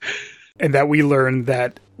fix it. And that we learn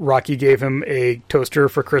that Rocky gave him a toaster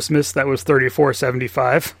for Christmas that was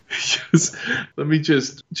 $34.75. Let me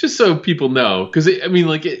just so people know, because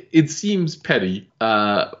it seems petty,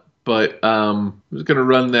 but I'm just going to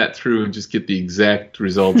run that through and just get the exact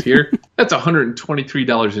result here. That's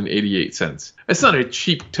 $123.88. That's not a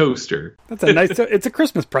cheap toaster. That's a nice, it's a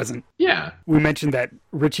Christmas present. Yeah. We mentioned that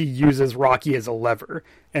Richie uses Rocky as a lever.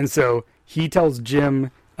 And so he tells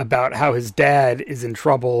Jim about how his dad is in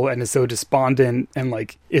trouble and is so despondent and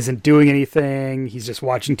like isn't doing anything. He's just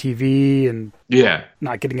watching TV and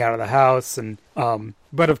not getting out of the house. And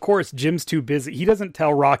but of course, Jim's too busy. He doesn't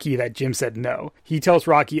tell Rocky that Jim said no. He tells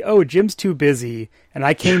Rocky, oh, Jim's too busy and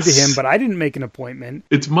I came to him, but I didn't make an appointment.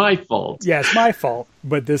 It's my fault. Yeah, it's my fault.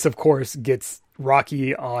 But this, of course, gets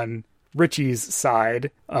Rocky on Richie's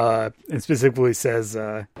side, and specifically says,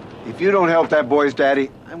 If you don't help that boy's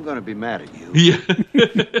daddy, I'm going to be mad at you.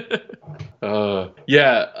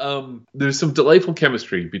 Yeah. There's some delightful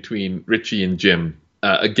chemistry between Richie and Jim.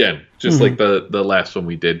 Again, just like the last one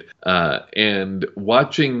we did. And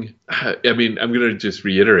watching, I'm going to just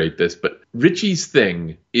reiterate this, but Richie's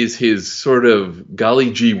thing is his sort of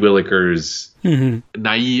golly gee willikers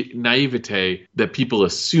naivete that people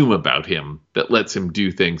assume about him that lets him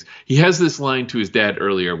do things. He has this line to his dad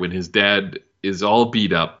earlier when his dad is all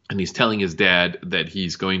beat up and he's telling his dad that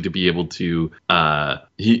he's going to be able to,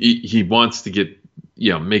 he wants to get,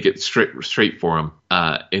 make it straight for him.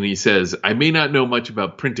 And he says, I may not know much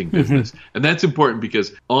about printing business. And that's important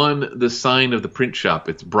because on the sign of the print shop,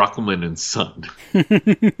 it's Brockelman and Son. I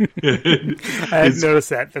hadn't noticed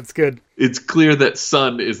that. That's good. It's clear that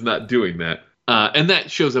Son is not doing that. And that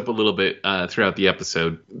shows up a little bit throughout the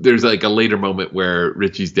episode. There's like a later moment where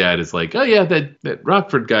Richie's dad is like, oh yeah, that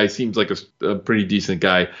Rockford guy seems like a pretty decent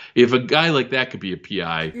guy. If a guy like that could be a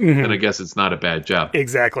PI, then I guess it's not a bad job.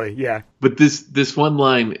 Exactly, yeah. But this one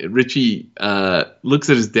line, Richie looks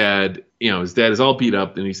at his dad, his dad is all beat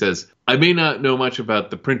up, and he says, I may not know much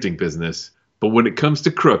about the printing business, but when it comes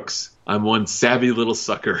to crooks, I'm one savvy little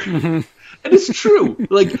sucker. And it's true.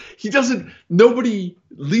 Like, nobody,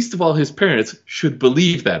 least of all his parents, should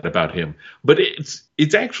believe that about him. But it's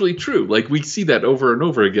actually true. Like, we see that over and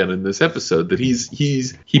over again in this episode, that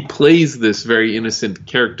he plays this very innocent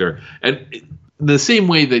character. And the same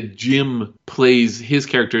way that Jim plays his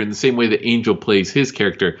character, in the same way that Angel plays his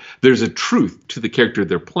character, there's a truth to the character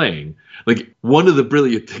they're playing. Like, one of the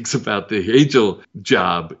brilliant things about the Angel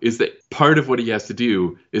job is that part of what he has to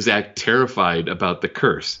do is act terrified about the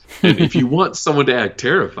curse. And if you want someone to act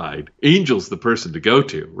terrified, Angel's the person to go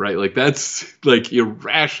to, right? Like, that's like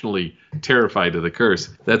irrationally terrified of the curse.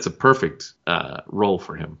 That's a perfect role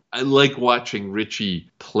for him. I like watching Richie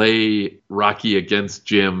play Rocky against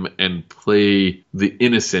Jim and play the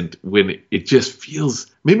innocent when it just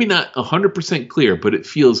feels maybe not 100% clear, but it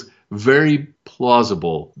feels very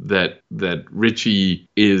plausible that Richie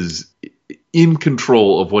is in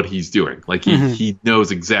control of what he's doing. Like he knows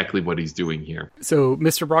exactly what he's doing here. So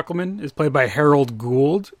Mr. Brockelman is played by Harold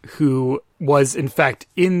Gould, who was in fact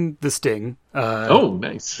in The Sting. Oh,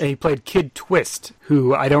 nice. And he played Kid Twist,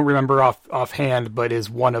 who I don't remember offhand, but is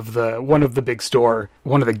one of the big store,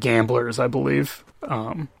 one of the gamblers, I believe.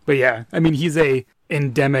 But yeah, I mean, he's a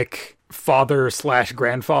endemic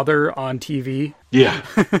father/grandfather on TV. Yeah.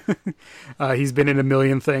 He's been in a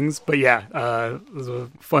million things, but yeah, there's a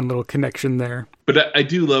fun little connection there. But I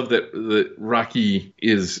do love that Rocky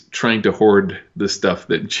is trying to hoard the stuff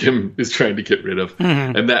that Jim is trying to get rid of,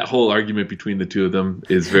 and that whole argument between the two of them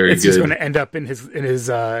is very good. It's just going to end up in his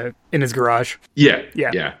garage.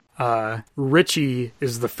 Yeah. Richie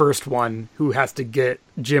is the first one who has to get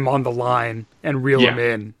Jim on the line and reel him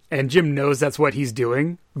in, and Jim knows that's what he's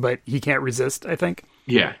doing, but he can't resist, I think.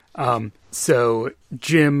 Yeah. So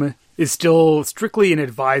Jim is still strictly an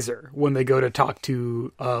advisor when they go to talk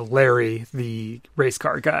to Larry, the race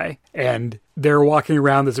car guy. And they're walking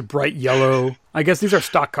around. There's a bright yellow. I guess these are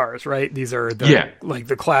stock cars, right? These are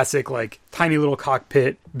the classic, like, tiny little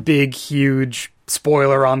cockpit, big, huge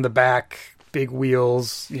spoiler on the back, big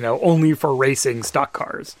wheels, only for racing stock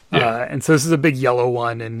cars. Yeah. And so this is a big yellow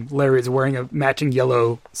one, and Larry's wearing a matching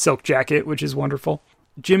yellow silk jacket, which is wonderful.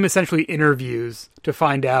 Jim essentially interviews to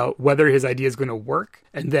find out whether his idea is going to work,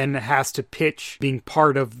 and then has to pitch being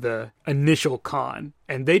part of the initial con.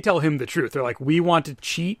 And they tell him the truth. They're like, we want to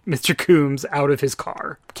cheat Mr. Coombs out of his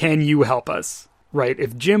car. Can you help us? Right,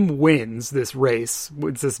 if Jim wins this race,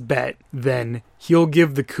 wins this bet, then he'll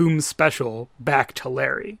give the Coombs special back to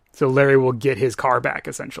Larry. So Larry will get his car back,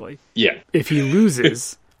 essentially. Yeah. If he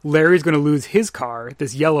loses, Larry's going to lose his car,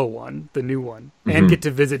 this yellow one, the new one, and get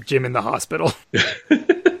to visit Jim in the hospital.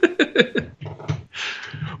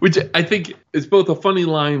 Which I think is both a funny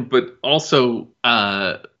line, but also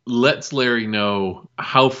lets Larry know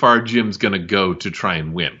how far Jim's going to go to try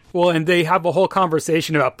and win. Well, and they have a whole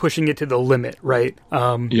conversation about pushing it to the limit, right?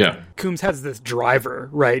 Yeah. Coombs has this driver,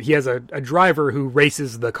 right? He has a driver who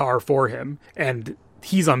races the car for him, and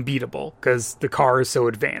he's unbeatable because the car is so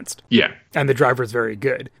advanced. Yeah. And the driver's very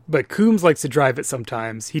good. But Coombs likes to drive it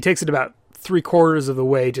sometimes. He takes it about 3/4 of the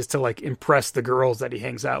way just to like impress the girls that he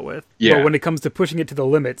hangs out with. Yeah. But when it comes to pushing it to the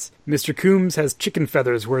limits, Mr. Coombs has chicken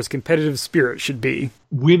feathers where his competitive spirit should be.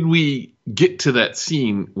 When we get to that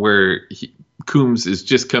scene where Coombs is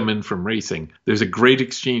just come in from racing, there's a great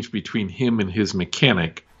exchange between him and his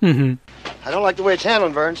mechanic. I don't like the way it's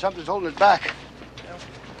handling, Vern. Something's holding it back.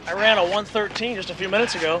 I ran a 113 just a few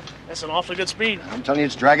minutes ago. That's an awfully good speed. I'm telling you,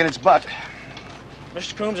 it's dragging its butt.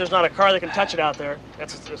 Mr. Coombs, there's not a car that can touch it out there.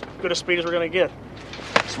 That's as good a speed as we're going to get.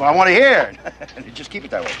 That's what I want to hear. Just keep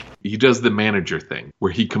it that way. He does the manager thing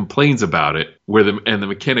where he complains about it, and the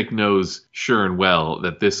mechanic knows sure and well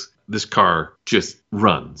that this car just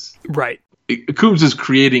runs. Right. Coombs is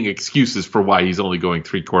creating excuses for why he's only going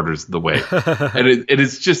 3/4 of the way. And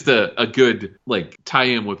it's just a good like tie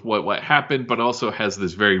in with what happened, but also has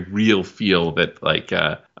this very real feel that like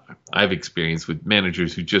I've experienced with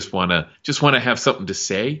managers who just want to have something to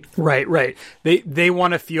say. Right. They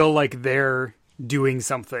want to feel like they're doing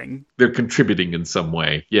something. They're contributing in some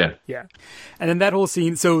way. Yeah. Yeah. And then that whole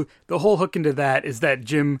scene, so the whole hook into that is that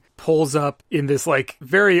Jim pulls up in this like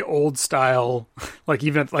very old style, like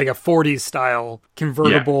even like a 40s style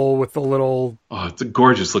convertible with the little... Oh, it's a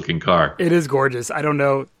gorgeous looking car. It is gorgeous. I don't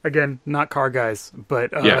know. Again, not car guys, but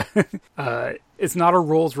it's not a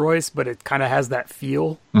Rolls Royce, but it kind of has that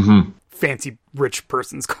feel. Fancy rich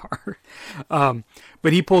person's car.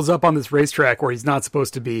 But he pulls up on this racetrack where he's not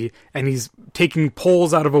supposed to be, and he's taking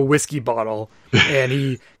pulls out of a whiskey bottle, and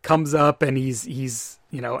he comes up and he's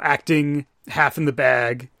acting half in the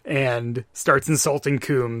bag and starts insulting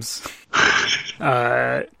Coombs.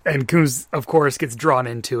 And Coombs, of course, gets drawn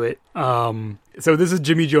into it. So this is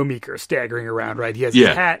Jimmy Joe Meeker staggering around, right? He has his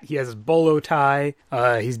hat, he has his bolo tie,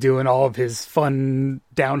 he's doing all of his fun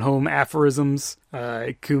down-home aphorisms.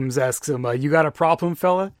 Coombs asks him, you got a problem,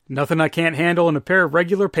 fella? Nothing I can't handle in a pair of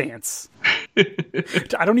regular pants.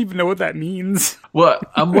 I don't even know what that means. Well,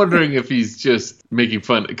 I'm wondering if he's just making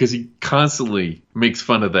fun, because he constantly makes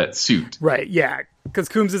fun of that suit. Right, yeah. Because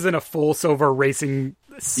Coombs is in a full silver racing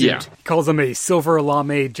suit. Yeah. Calls him a silver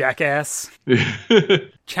lame jackass.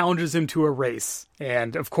 Challenges him to a race.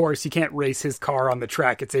 And, of course, he can't race his car on the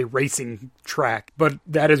track. It's a racing track. But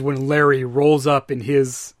that is when Larry rolls up in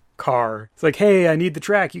his car. It's like, hey, I need the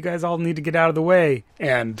track. You guys all need to get out of the way.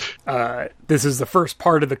 And this is the first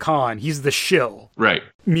part of the con. He's the shill. Right.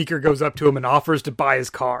 Meeker goes up to him and offers to buy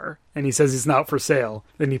his car. And he says it's not for sale.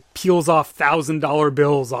 Then he peels off $1,000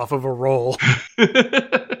 bills off of a roll.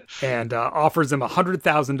 And offers him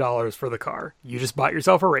 $100,000 for the car. You just bought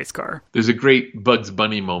yourself a race car. There's a great Bugs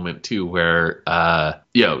Bunny moment, too, where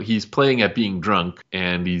he's playing at being drunk,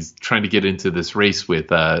 and he's trying to get into this race with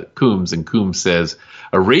Coombs, and Coombs says,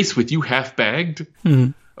 a race with you half-bagged?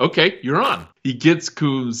 Mm-hmm. Okay, you're on. He gets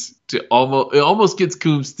Coombs to almost gets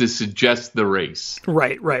Coombs to suggest the race.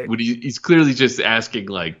 Right. When he's clearly just asking,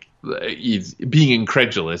 like, he's being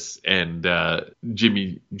incredulous, and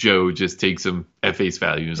Jimmy Joe just takes him at face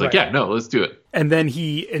value. He's like, yeah, no, let's do it. And then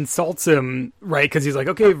he insults him, right? Because he's like,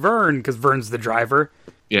 okay, Vern, because Vern's the driver.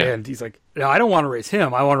 Yeah. And he's like, no, I don't want to race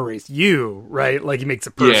him. I want to race you, right? Like, he makes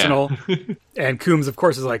it personal. Yeah. And Coombs, of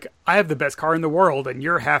course, is like, I have the best car in the world, and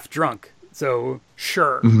you're half drunk. So,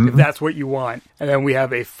 sure, if that's what you want. And then we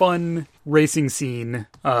have a fun racing scene,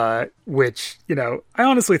 which, I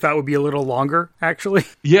honestly thought would be a little longer, actually.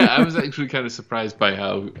 Yeah, I was actually kind of surprised by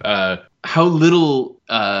how little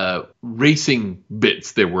racing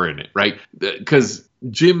bits there were in it, right? Because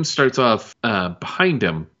Jim starts off behind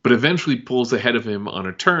him, but eventually pulls ahead of him on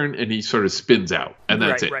a turn, and he sort of spins out, and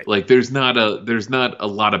that's it. Right. Like there's not a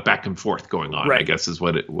lot of back and forth going on. I guess is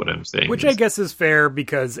what I'm saying. Which I guess is fair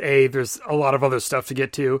because there's a lot of other stuff to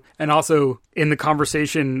get to, and also in the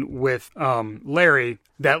conversation with Larry,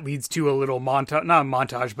 that leads to a little montage, not a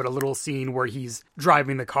montage, but a little scene where he's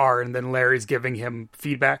driving the car, and then Larry's giving him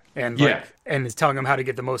feedback and and is telling him how to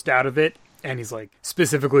get the most out of it. And he's like,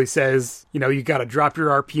 specifically says, you got to drop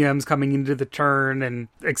your RPMs coming into the turn and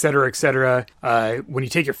et cetera, et cetera. When you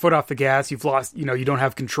take your foot off the gas, you've lost, you don't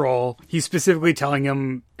have control. He's specifically telling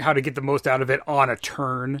him how to get the most out of it on a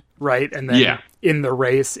turn, right? And then in the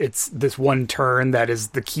race, it's this one turn that is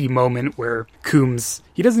the key moment where Coombs,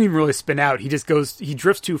 he doesn't even really spin out. He just he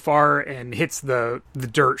drifts too far and hits the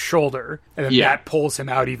dirt shoulder. And then that pulls him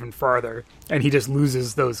out even farther. And he just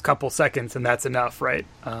loses those couple seconds, and that's enough, right,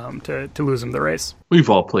 to lose him the race. We've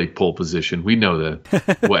all played pole position. We know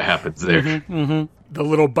what happens there. The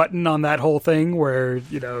little button on that whole thing where,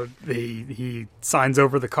 he signs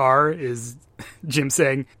over the car is Jim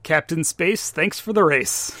saying, "Captain Space, thanks for the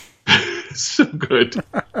race." So good.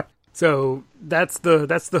 So that's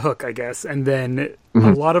the hook, I guess. And then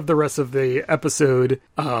a lot of the rest of the episode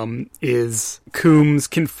is Coombs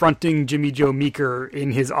confronting Jimmy Joe Meeker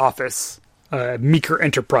in his office. Meeker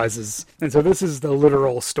Enterprises. And so this is the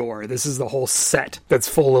literal store. This is the whole set that's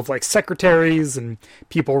full of like secretaries and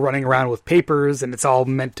people running around with papers, and it's all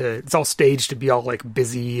staged to be all like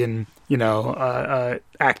busy and,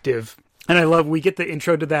 active. And I love, we get the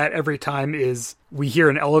intro to that every time is we hear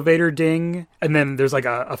an elevator ding, and then there's like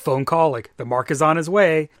a phone call, like the Mark is on his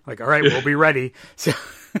way. Like, all right, we'll be ready. So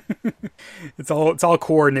it's all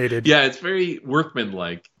coordinated. Yeah, it's very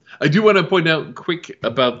workmanlike. I do want to point out quick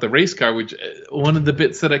about the race car, which one of the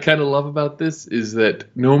bits that I kind of love about this is that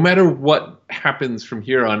no matter what happens from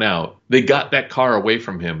here on out, they got that car away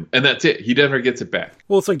from him, and that's it. He never gets it back.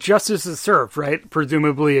 Well, it's like justice is served, right?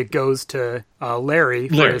 Presumably it goes to Larry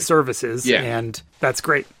for his services, and that's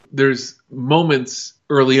great. There's moments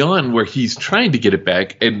early on where he's trying to get it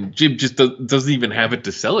back, and Jim just doesn't even have it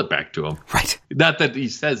to sell it back to him. Right. Not that he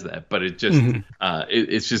says that, but it just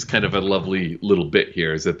it's just kind of a lovely little bit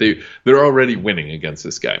here is that they're already winning against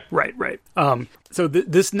this guy. Right. So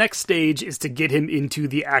this next stage is to get him into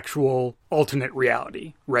the actual alternate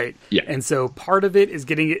reality, right? Yeah. And so part of it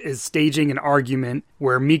is staging an argument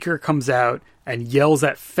where Meeker comes out and yells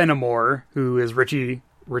at Fenimore, who is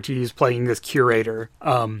Richie's playing this curator,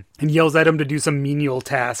 and yells at him to do some menial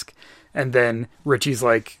task. And then Richie's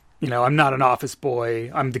like, I'm not an office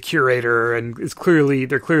boy, I'm the curator, and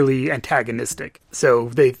they're clearly antagonistic. So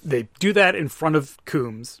they do that in front of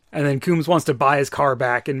Coombs, and then Coombs wants to buy his car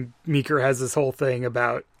back, and Meeker has this whole thing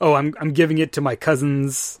about, I'm giving it to my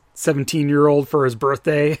cousin's 17-year-old for his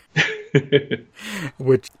birthday.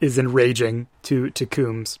 Which is enraging to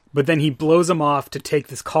Coombs. But then he blows him off to take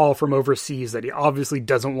this call from overseas that he obviously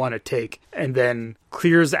doesn't want to take, and then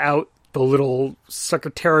clears out the little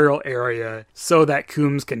secretarial area so that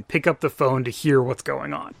Coombs can pick up the phone to hear what's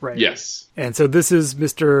going on, right? Yes. And so this is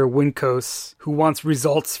Mr. Winkos, who wants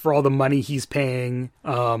results for all the money he's paying.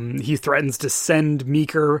 He threatens to send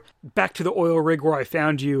Meeker back to the oil rig where I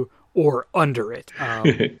found you, or under it,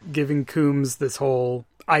 giving Coombs this whole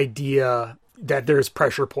idea that there's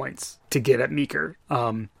pressure points to get at Meeker.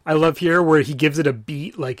 I love here where he gives it a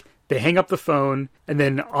beat, like they hang up the phone, and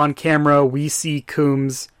then on camera we see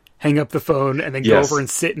Coombs hang up the phone and then go over and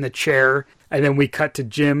sit in the chair, and then we cut to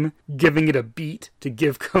Jim giving it a beat to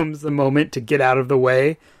give Coombs the moment to get out of the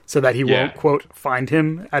way so that he won't, quote, find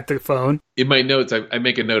him at the phone. In my notes, I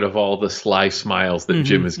make a note of all the sly smiles that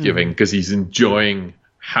Jim is giving because he's enjoying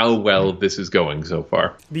how well this is going so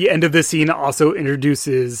far. The end of the scene also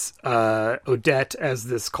introduces Odette as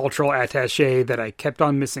this cultural attaché that I kept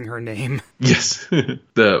on missing her name. Yes.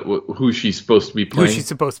 Who she's supposed to be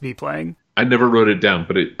playing. I never wrote it down,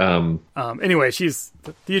 but it... Anyway, she's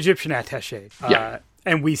the Egyptian attaché.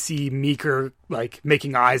 And we see Meeker, like,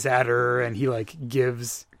 making eyes at her, and he, like,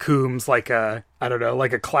 gives Coombs, like, a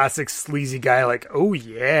classic sleazy guy, like, oh,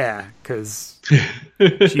 yeah, because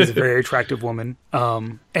she's a very attractive woman.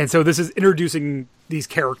 And so this is introducing these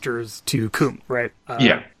characters to Coombs, right?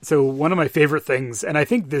 So one of my favorite things, and I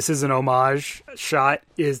think this is an homage shot,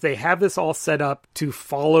 is they have this all set up to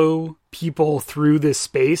follow people through this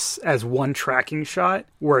space as one tracking shot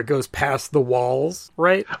where it goes past the walls,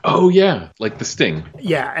 right? Oh, yeah. Like The Sting.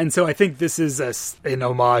 Yeah, and so I think this is an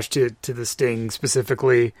homage to The Sting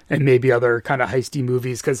specifically, and maybe other kind of heisty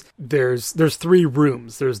movies, because there's three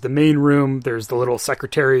rooms. There's the main room, there's the little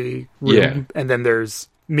secretary room, and then there's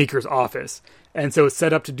Meeker's office. And so it's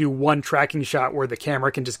set up to do one tracking shot where the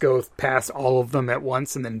camera can just go past all of them at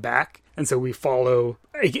once and then back. And so we follow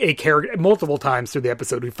a character multiple times through the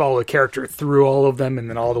episode. We follow a character through all of them and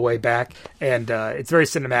then all the way back. And it's very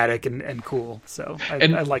cinematic and cool. So I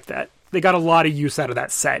like that. They got a lot of use out of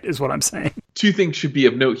that set is what I'm saying. Two things should be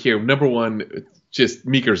of note here. Number one, just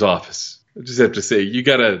Meeker's office. I just have to say, you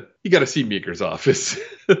gotta see Meeker's office.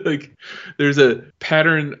 Like, there's a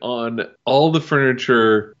pattern on all the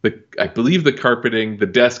furniture, I believe the carpeting, the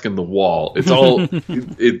desk, and the wall. It's all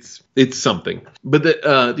it's something. But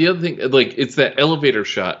the other thing, like, it's that elevator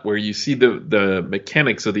shot where you see the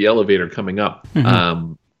mechanics of the elevator coming up.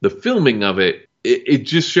 Mm-hmm. The filming of it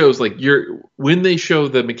just shows, like, when they show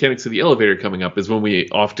the mechanics of the elevator coming up is when we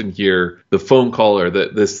often hear the phone call or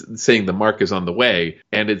this saying the mark is on the way,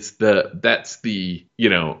 and that's the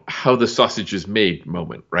how the sausage is made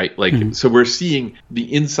moment, right? Like, So we're seeing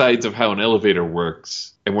the insides of how an elevator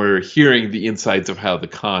works, and we're hearing the insides of how the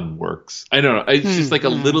con works. I don't know. It's just like a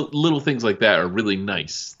little things like that are really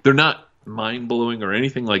nice. They're not mind-blowing or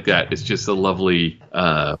anything like that. It's just a lovely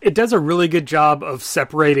it does a really good job of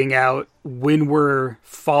separating out when we're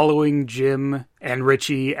following Jim and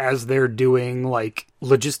Richie as they're doing like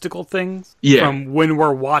logistical things from when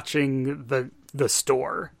we're watching the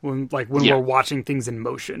store, when we're watching things in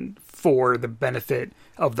motion for the benefit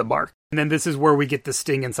of the mark. And then this is where we get the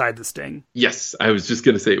sting inside the sting. Yes, I was just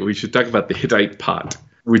going to say we should talk about the Hittite pot,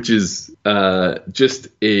 which is just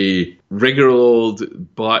a regular old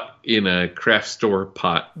bought in a craft store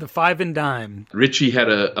pot. The 5 and dime. Richie had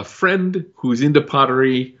a friend who's into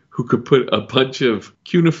pottery who could put a bunch of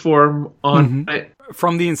cuneiform on.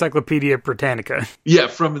 From the Encyclopedia Britannica. Yeah,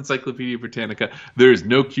 from Encyclopedia Britannica. There is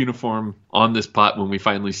no cuneiform on this pot when we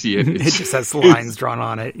finally see it. It just has lines drawn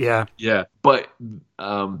on it, yeah. Yeah, but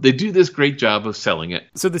they do this great job of selling it.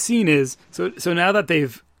 So the scene is, so now that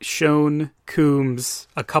they've shown Coombs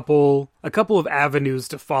a couple of avenues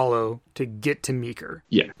to follow to get to Meeker.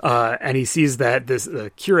 Yeah. And he sees that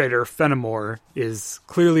the curator, Fenimore, is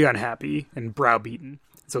clearly unhappy and browbeaten.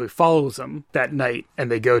 So he follows him that night, and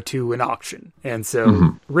they go to an auction. And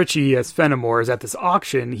so Richie, as Fenimore, is at this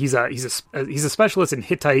auction. He's a specialist in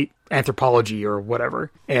Hittite anthropology or whatever.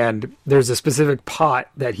 And there's a specific pot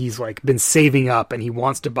that he's like been saving up, and he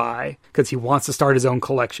wants to buy because he wants to start his own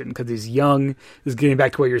collection because he's young. This is getting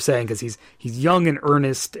back to what you're saying, because he's young and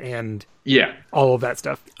earnest and all of that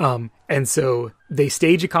stuff. And so they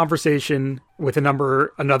stage a conversation with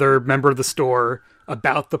another member of the store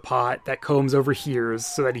about the pot that Combs overhears,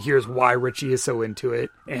 so that he hears why Richie is so into it.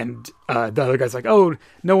 And the other guy's like, oh,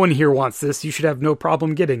 no one here wants this. You should have no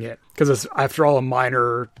problem getting it. Because it's, after all, a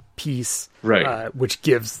minor piece, right? Which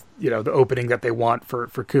gives, the opening that they want for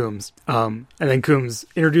Coombs. And then Coombs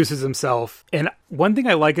introduces himself. And one thing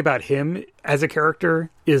I like about him as a character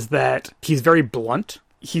is that he's very blunt.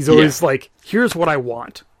 He's always like, here's what I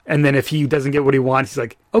want. And then if he doesn't get what he wants, he's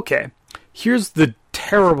like, okay, here's the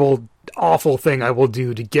terrible, awful thing I will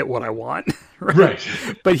do to get what I want. Right.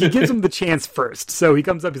 But he gives him the chance first. So he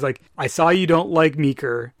comes up, he's like, I saw you don't like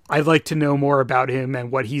Meeker. I'd like to know more about him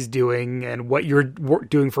and what he's doing and what you're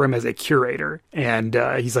doing for him as a curator. And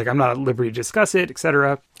he's like, I'm not at liberty to discuss it,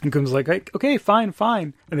 etc. And Coombs is like, okay, fine.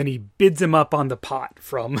 And then he bids him up on the pot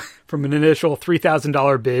from an initial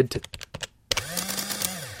 $3,000 bid to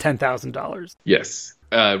 $10,000. Yes.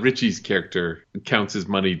 Richie's character counts his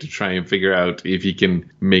money to try and figure out if he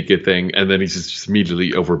can make a thing, and then he's just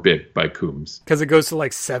immediately overbid by Coombs. Because it goes to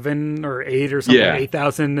like 7 or 8 or something,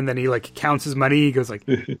 8,000, and then he like counts his money. He goes like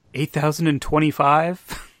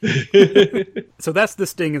 8,025. So that's the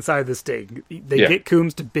sting inside the sting. They get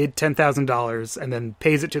Coombs to bid $10,000 and then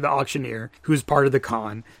pays it to the auctioneer, who's part of the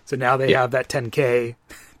con. So now they have that $10K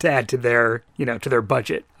to add to their, to their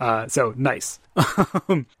budget. So nice.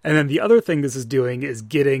 And then the other thing this is doing is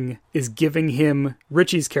giving him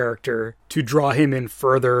Richie's character to draw him in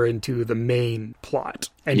further into the main plot.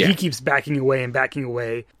 And he keeps backing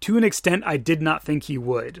away to an extent I did not think he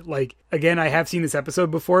would. Like, again, I have seen this episode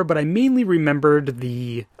before, but I mainly remembered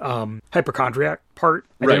the hypochondriac part.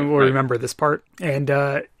 I didn't really remember this part. And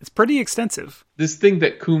it's pretty extensive. This thing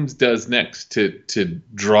that Coombs does next to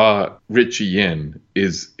draw Richie in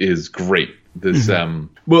is great. This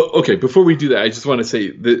well, okay, before we do that, I just want to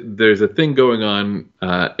say that there's a thing going on,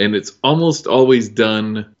 and it's almost always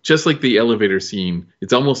done just like the elevator scene.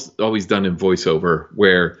 It's almost always done in voiceover,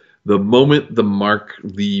 where the moment the mark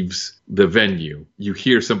leaves the venue, you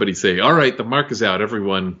hear somebody say, all right, the mark is out,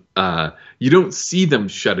 everyone. You don't see them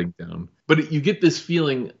shutting down, but you get this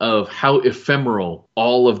feeling of how ephemeral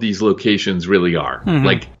all of these locations really are.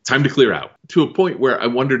 Like, time to clear out. to a point where I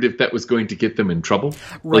wondered if that was going to get them in trouble.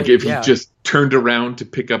 Right, like if yeah. he just turned around to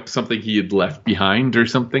pick up something he had left behind or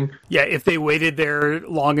something. Yeah, if they waited there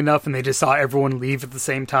long enough and they just saw everyone leave at the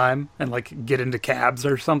same time and like get into cabs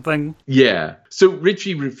or something. Yeah. So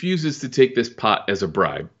Richie refuses to take this pot as a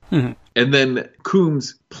bribe. Mm-hmm. And then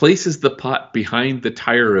Coombs places the pot behind the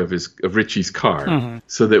tire of Richie's car Mm-hmm.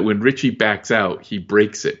 so that when Richie backs out, he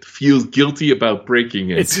breaks it. Feels guilty about breaking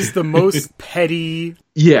it. It's just the most petty.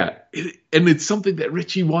 Yeah. And it's something that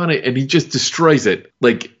Richie wanted, and he just destroys it.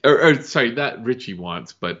 Like, or sorry, not Richie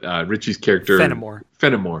wants, but Richie's character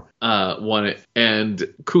Fenimore want it,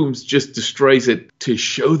 and Coombs just destroys it to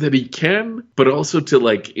show that he can, but also to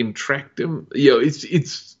like entract him. You know,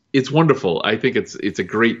 it's wonderful. I think it's a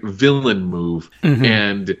great villain move,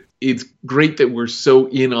 and it's great that we're so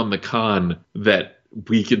in on the con that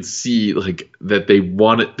we can see like that they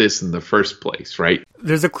wanted this in the first place, right?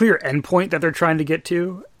 There's a clear endpoint that they're trying to get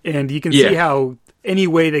to, and you can see how any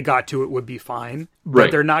way they got to it would be fine,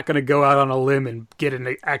 but they're not going to go out on a limb and get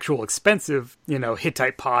an actual expensive,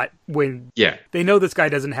 Hittite pot when they know this guy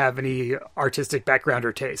doesn't have any artistic background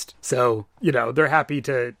or taste. So, they're happy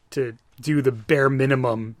to do the bare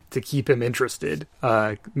minimum to keep him interested.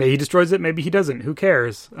 Maybe he destroys it, maybe he doesn't. Who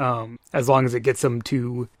cares? As long as it gets him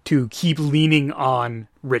to keep leaning on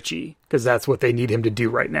Richie, because that's what they need him to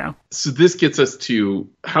do right now. So this gets us to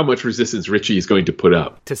how much resistance Richie is going to put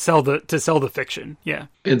up to sell the fiction. Yeah.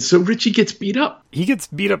 And so Richie gets beat up. He gets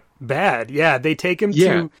beat up bad. Yeah. They take him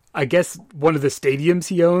to, I guess, one of the stadiums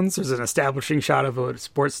he owns. There's an establishing shot of a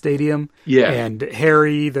sports stadium. Yeah. And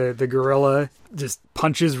Harry, the gorilla, just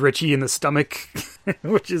punches Richie in the stomach,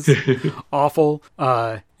 which is awful.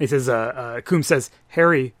 He says, Coombs says,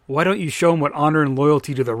 Harry, why don't you show him what honor and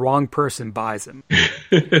loyalty to the wrong person buys him?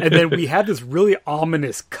 And then we have this really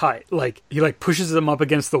ominous cut. Like, he pushes him up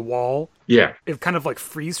against the wall. Yeah. It kind of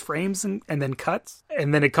freeze frames and then cuts.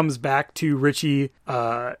 And then it comes back to Richie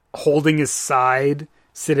holding his side,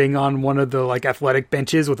 sitting on one of the athletic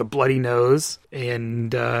benches with a bloody nose.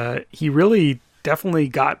 And he really definitely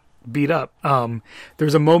got beat up.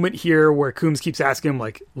 There's a moment here where Coombs keeps asking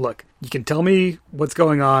him, look, you can tell me what's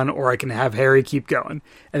going on, or I can have Harry keep going.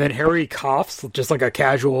 And then Harry coughs, just like a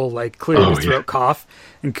casual, clear his throat cough.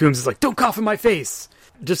 And Coombs is like, don't cough in my face.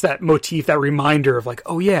 Just that motif, that reminder of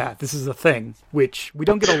oh yeah, this is a thing, which we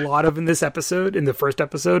don't get a lot of in this episode, in the first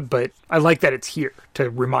episode, but I like that it's here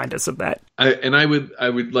to remind us of that. I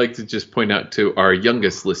would like to just point out to our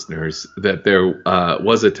youngest listeners that there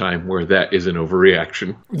was a time where that is an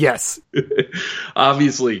overreaction. Yes.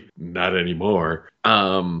 Obviously not anymore.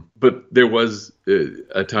 But there was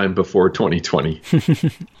a time before 2020.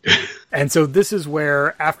 And so this is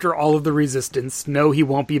where, after all of the resistance, no, he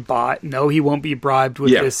won't be bought, no, he won't be bribed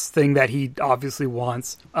with this thing that he obviously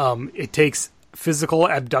wants. It takes physical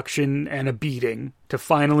abduction and a beating to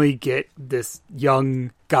finally get this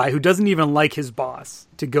young guy who doesn't even like his boss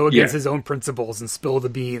to go against his own principles and spill the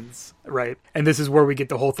beans, right? And this is where we get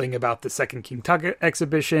the whole thing about the second King Tut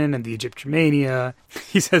exhibition and the Egyptomania.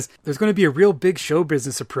 He says, there's going to be a real big show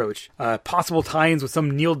business approach, possible tie-ins with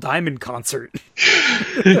some Neil Diamond concert.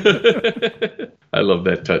 I love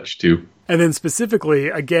that touch too. And then specifically,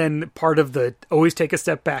 again, part of the always take a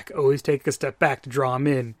step back to draw him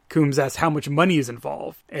in. Coombs asks how much money is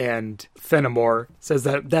involved. And Fenimore says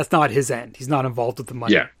that that's not his end. He's not involved with the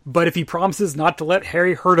money. Yeah. But if he promises not to let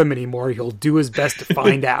Harry hurt him anymore, he'll do his best to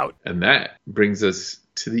find out. And that brings us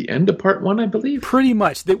to the end of part 1, I believe. Pretty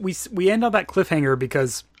much. That we end on that cliffhanger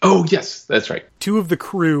because... Oh, yes, that's right. 2 of the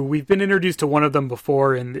crew, we've been introduced to one of them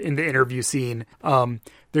before in the interview scene.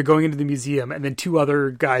 They're going into the museum, and then 2 other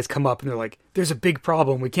guys come up, and they're like, there's a big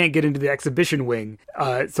problem. We can't get into the exhibition wing.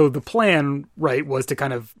 So the plan, right, was to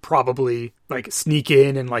kind of probably, sneak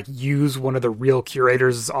in and, use one of the real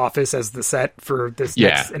curator's office as the set for this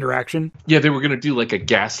next interaction. Yeah, they were going to do, a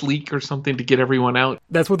gas leak or something to get everyone out.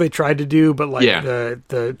 That's what they tried to do, but,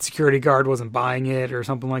 the security guard wasn't buying it or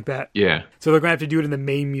something like that. Yeah. So they're going to have to do it in the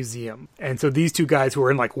main museum. And so these 2 guys who are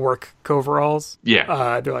in, work coveralls,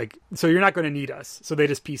 they're like, so you're not going to need us. So they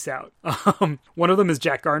just peace out. One of them is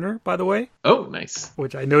Jack Garner, by the way. Oh, nice.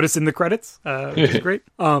 Which I noticed in the credits, which is great.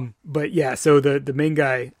 But yeah, so the main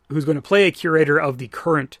guy who's going to play a curator of the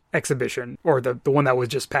current exhibition, or the one that was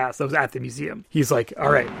just passed, that was at the museum. He's like,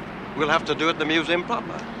 all right. We'll have to do it in the museum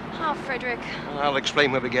proper. Oh, Frederick. I'll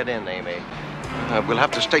explain when we get in, Amy. We'll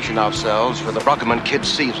have to station ourselves where the Brockerman kid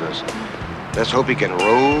sees us. Let's hope he can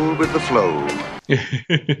roll with the flow.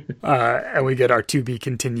 And we get our to be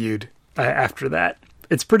continued after that.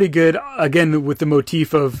 It's pretty good, again, with the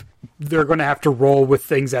motif of they're going to have to roll with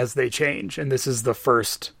things as they change. And this is the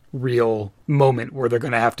first real moment where they're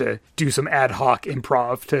going to have to do some ad hoc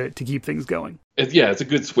improv to keep things going. It's a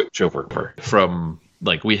good switch over from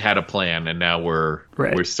like we had a plan and now we're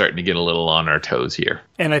starting to get a little on our toes here.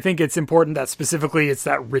 And I think it's important that specifically it's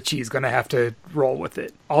that Richie's going to have to roll with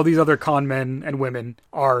it. All these other con men and women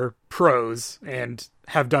are pros and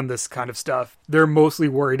have done this kind of stuff. They're mostly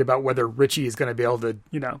worried about whether Richie is going to be able to,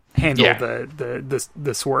 handle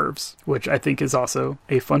the swerves, which I think is also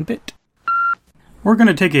a fun bit. We're going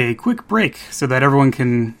to take a quick break so that everyone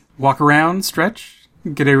can walk around, stretch,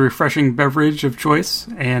 get a refreshing beverage of choice,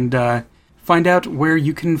 and find out where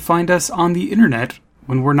you can find us on the internet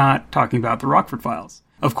when we're not talking about the Rockford Files.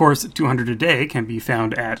 Of course, 200 a Day can be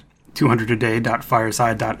found at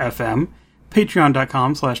 200aday.fireside.fm,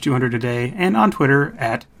 patreon.com/200aday, and on Twitter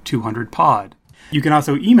at 200pod. You can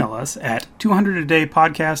also email us at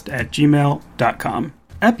 200adaypodcast@gmail.com.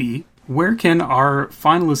 Epi, where can our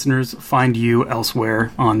fine listeners find you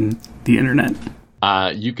elsewhere on the internet?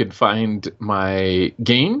 You can find my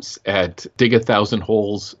games at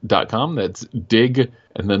dig1000holes.com. That's dig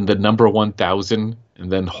and then the number 1000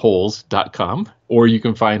 and then holes.com. Or you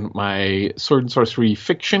can find my sword and sorcery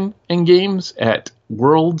fiction and games at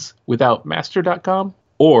worldswithoutmaster.com.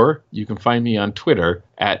 Or you can find me on Twitter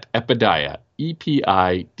at Epidiah,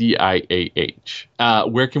 EPIDIAH.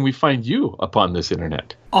 Where can we find you upon this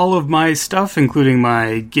internet? All of my stuff, including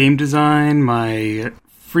my game design, my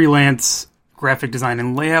freelance graphic design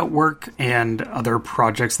and layout work, and other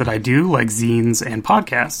projects that I do, like zines and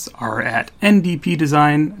podcasts, are at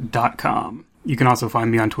ndpdesign.com. You can also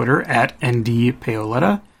find me on Twitter at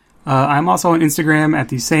ndpaoletta. I'm also on Instagram at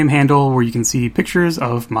the same handle, where you can see pictures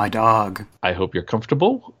of my dog. I hope you're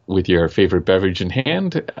comfortable with your favorite beverage in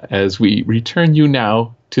hand as we return you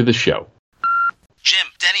now to the show. Jim,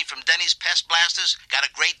 Denny from Denny's Pest Blasters got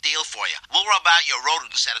a great deal for you. We'll rub out your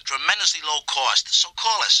rodents at a tremendously low cost, so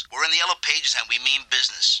call us. We're in the Yellow Pages and we mean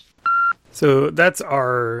business. So that's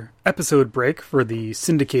our episode break for the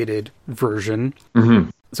syndicated version.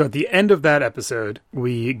 Mm-hmm. So at the end of that episode,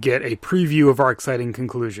 we get a preview of our exciting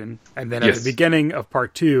conclusion. And then at the beginning of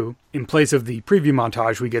part 2, in place of the preview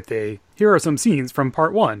montage, we get here are some scenes from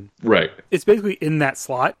part 1. Right. It's basically in that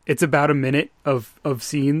slot. It's about a minute of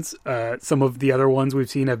scenes. Some of the other ones we've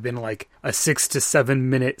seen have been like a 6 to 7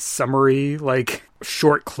 minute summary, like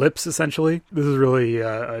short clips, essentially. This is really,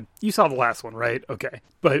 you saw the last one, right? Okay.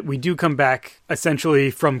 But we do come back essentially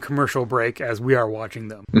from commercial break as we are watching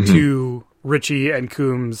them to Richie and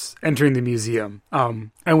Coombs entering the museum.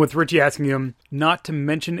 And with Richie asking him not to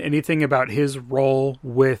mention anything about his role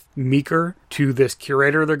with Meeker to this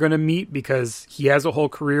curator they're going to meet, because he has a whole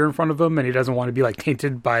career in front of him and he doesn't want to be like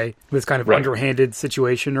tainted by this kind of underhanded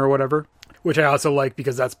situation or whatever. Which I also like,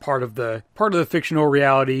 because that's part of the fictional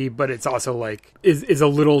reality, but it's also like is a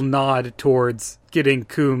little nod towards getting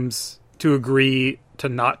Coombs to agree to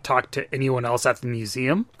not talk to anyone else at the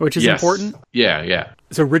museum, which is important. Yeah.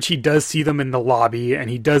 So Richie does see them in the lobby, and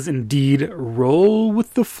he does indeed roll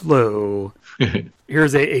with the flow.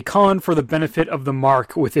 Here's a con for the benefit of the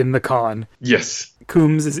mark within the con. Yes.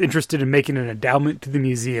 Coombs is interested in making an endowment to the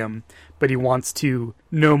museum, but he wants to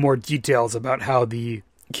know more details about how the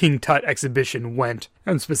King Tut exhibition went,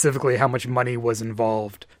 and specifically how much money was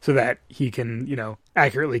involved, so that he can,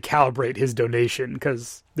 accurately calibrate his donation,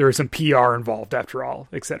 because there is some PR involved after all,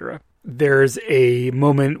 etc. There's a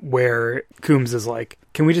moment where Coombs is like,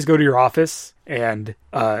 can we just go to your office? And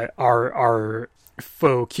our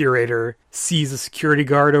faux curator sees a security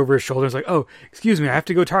guard over his shoulder. It's like, oh, excuse me, I have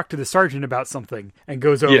to go talk to the sergeant about something, and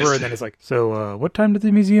goes over and then it's like, so what time did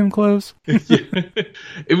the museum close?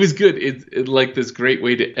 It was good. It like this great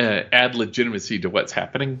way to add legitimacy to what's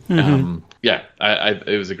happening.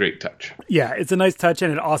 It was a great touch. Yeah, it's a nice touch,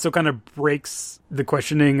 and it also kind of breaks the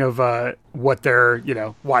questioning of what they're,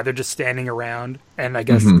 why they're just standing around, and I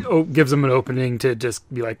guess gives them an opening to just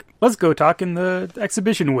be like, let's go talk in the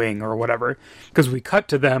exhibition wing or whatever, because we cut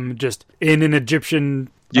to them just in an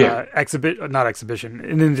Egyptian in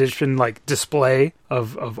an Egyptian like display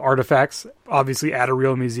of artifacts, obviously at a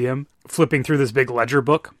real museum, flipping through this big ledger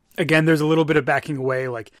book. Again, there's a little bit of backing away,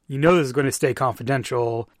 like, this is going to stay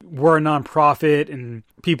confidential. We're a nonprofit, and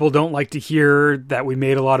people don't like to hear that we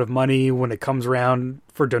made a lot of money when it comes around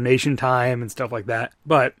for donation time and stuff like that.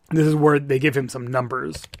 But this is where they give him some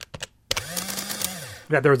numbers.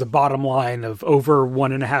 That there was a bottom line of over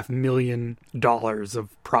 $1.5 million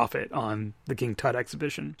of profit on the King Tut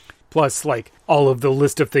exhibition. plus like all of the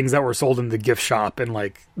list of things that were sold in the gift shop and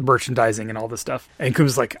like merchandising and all this stuff. And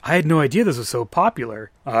Coombs like, I had no idea this was so popular.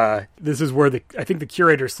 This is where I think the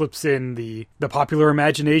curator slips in the popular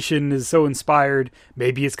imagination is so inspired.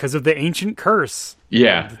 Maybe it's because of the ancient curse.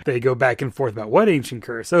 Yeah. They go back and forth about what ancient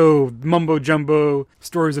curse. Oh, mumbo jumbo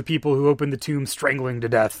stories of people who open the tomb strangling to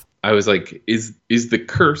death. I was like, is the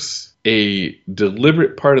curse a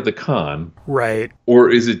deliberate part of the con? Right. Or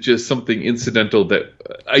is it just something incidental that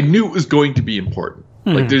I knew it was going to be important?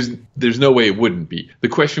 Like there's no way it wouldn't be. The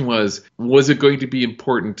question was it going to be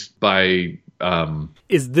important by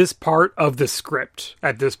is this part of the script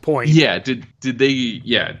at this point? Yeah, did they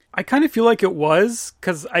yeah. I kind of feel like it was,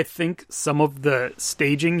 because I think some of the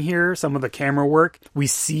staging here, some of the camera work, we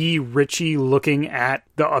see Richie looking at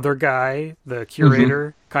the other guy, the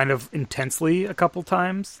curator, kind of intensely a couple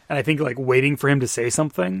times. And I think like waiting for him to say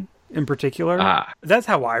something in particular. That's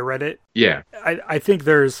how I read it. Yeah. I think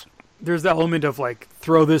there's the element of like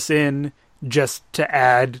throw this in just to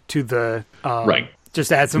add to the right.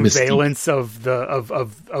 Just add some Mystique. valence of the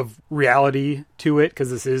of reality to it, because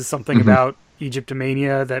this is something about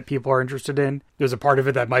Egyptomania that people are interested in. There's a part of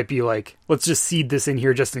it that might be like, let's just seed this in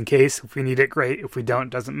here just in case. If we need it, great. If we don't,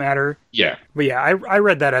 doesn't matter. Yeah. But yeah, I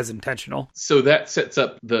read that as intentional. So that sets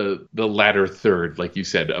up the latter third, like you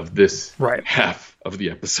said, of this Right. half of the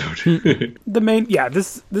episode. The main,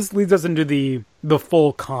 this leads us into the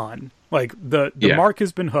full con. Like the mark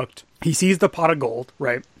has been hooked. He sees the pot of gold,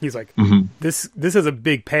 right? He's like, this is a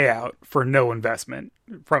big payout for no investment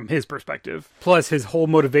from his perspective. Plus his whole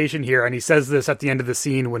motivation here, and he says this at the end of the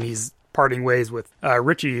scene when he's parting ways with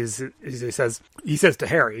Richie, is he says to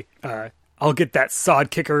Harry, I'll get that sod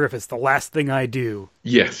kicker if it's the last thing I do.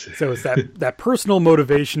 Yes. So it's that personal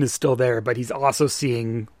motivation is still there, but he's also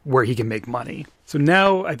seeing where he can make money. So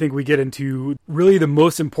now I think we get into really the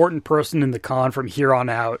most important person in the con from here on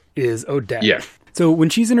out is Odette. Yeah. So when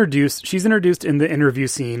she's introduced in the interview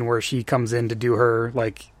scene where she comes in to do her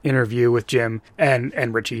like interview with Jim and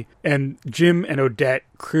Richie, and Jim and Odette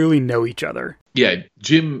clearly know each other. Yeah,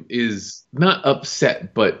 Jim is not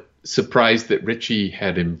upset, but surprised that Richie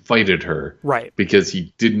had invited her. Right. Because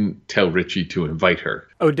he didn't tell Richie to invite her.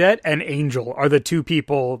 Odette and Angel are the two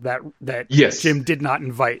people that Yes. Jim did not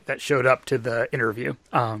invite that showed up to the interview.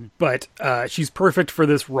 But she's perfect for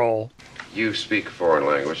this role. You speak a foreign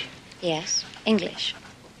language? Yes, English.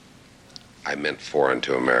 I meant foreign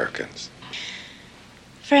to Americans.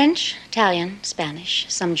 French, Italian, Spanish,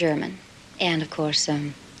 some German, and of course,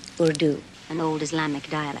 Urdu, an old Islamic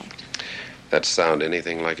dialect. That sound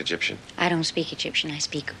anything like Egyptian? I don't speak Egyptian, I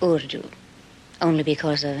speak Urdu, only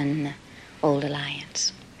because of an old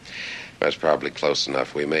alliance. That's probably close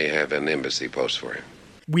enough. We may have an embassy post for him.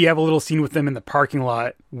 We have a little scene with them in the parking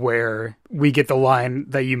lot where we get the line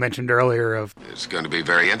that you mentioned earlier of, It's going to be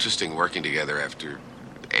very interesting working together after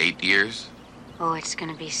 8 years. Oh, it's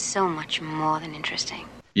going to be so much more than interesting.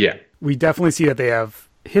 Yeah. we definitely see that they have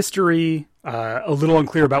history, a little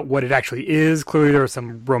unclear about what it actually is. Clearly there was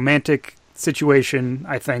some romantic situation,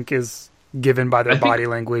 I think, is given by their body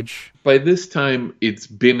language. By this time, it's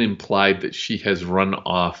been implied that she has run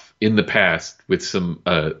off in the past with some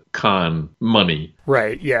con money.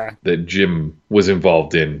 Right, yeah. That Jim was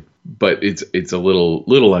involved in. But it's a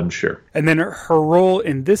little unsure. And then her role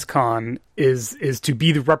in this con is to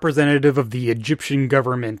be the representative of the Egyptian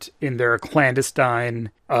government in their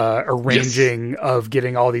clandestine arranging of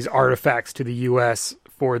getting all these artifacts to the U.S.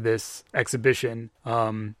 for this exhibition,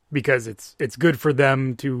 because it's good for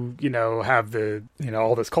them to, have the,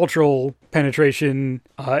 all this cultural penetration.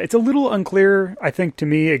 It's a little unclear, I think, to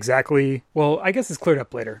me exactly. Well, I guess it's cleared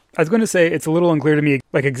up later. I was going to say it's a little unclear to me,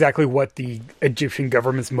 like exactly what the Egyptian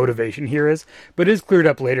government's motivation here is, but it is cleared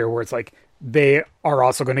up later where it's like they are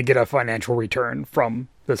also going to get a financial return from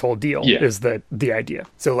this whole deal. Yeah. Is the idea.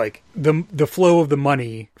 So like the flow of the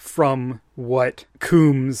money from what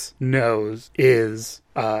Coombs knows is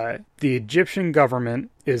the Egyptian government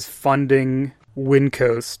is funding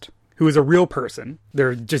Windcoast, who is a real person.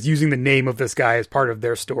 They're just using the name of this guy as part of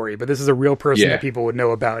their story, but this is a real person that people would know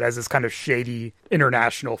about as this kind of shady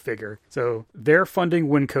international figure. So they're funding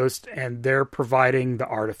Windcoast and they're providing the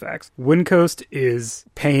artifacts. Windcoast is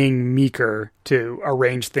paying Meeker to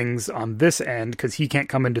arrange things on this end because he can't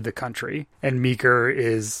come into the country. And Meeker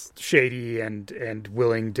is shady and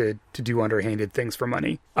willing to do underhanded things for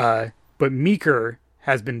money. But Meeker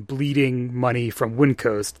has been bleeding money from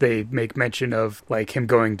Windcoast. They make mention of like him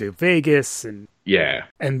going to Vegas and Yeah.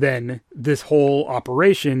 And then this whole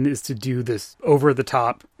operation is to do this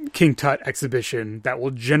over-the-top King Tut exhibition that will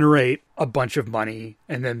generate a bunch of money,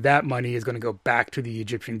 and then that money is going to go back to the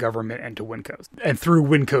Egyptian government and to Windcoast. And through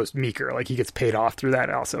Windcoast Meeker, like he gets paid off through that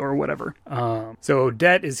also, or whatever. So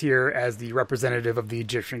Odette is here as the representative of the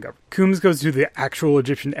Egyptian government. Coombs goes to the actual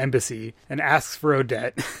Egyptian embassy and asks for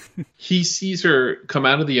Odette. He sees her come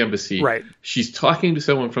out of the embassy. Right. She's talking to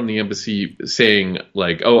someone from the embassy saying,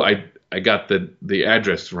 like, oh, I got the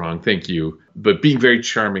address wrong, thank you, but being very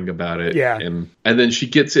charming about it. Yeah. And then she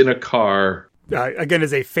gets in a car. Again,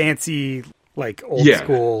 is a fancy, like, old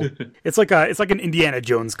school. It's like an Indiana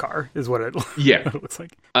Jones car, is what it looks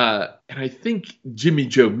like. And I think Jimmy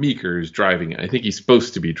Joe Meeker is driving it. I think he's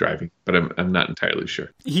supposed to be driving, but I'm not entirely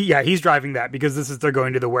sure. He's driving that because they're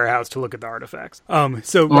going to the warehouse to look at the artifacts.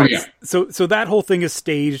 So that whole thing is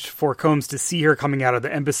staged for Combs to see her coming out of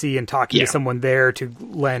the embassy and talking to someone there to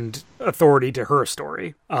lend authority to her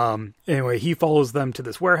story. Anyway, he follows them to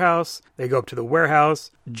this warehouse. They go up to the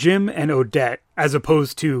warehouse. Jim and Odette, as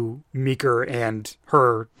opposed to Meeker and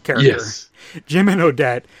her character. Yes. Jim and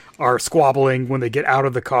Odette are squabbling when they get out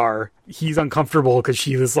of the car. He's uncomfortable because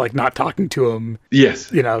she was like not talking to him.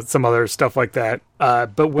 Yes. Some other stuff like that.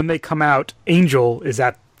 But when they come out, Angel is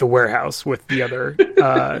at the warehouse with the other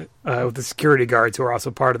with the security guards who are also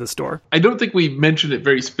part of the store. I don't think we mentioned it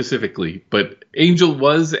very specifically, but Angel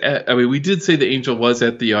was we did say that Angel was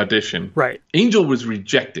at the audition. Right. Angel was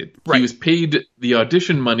rejected. Right. He was paid the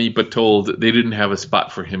audition money, but told they didn't have a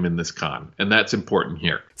spot for him in this con. And that's important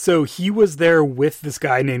here. So he was there with this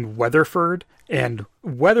guy named Weatherford, and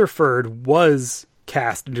Weatherford was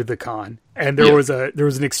cast into the con. And there was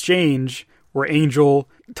an exchange where Angel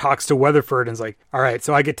talks to Weatherford and is like, all right,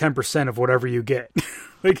 so I get 10% of whatever you get.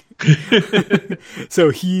 Like,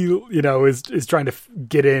 so he, is trying to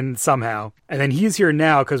get in somehow. And then he's here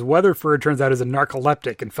now because Weatherford turns out is a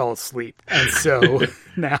narcoleptic and fell asleep. And so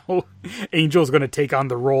now Angel's going to take on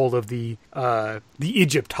the role of the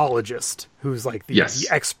Egyptologist, who's like the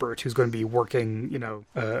expert who's going to be working,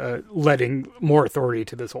 letting more authority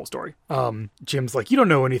to this whole story. Jim's like, you don't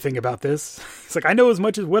know anything about this. He's like, I know as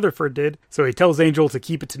much as Weatherford did. So he tells Angel to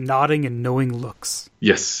keep it to nodding and knowing looks.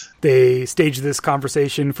 Yes. They stage this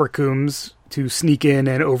conversation for Coombs to sneak in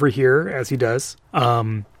and overhear, as he does.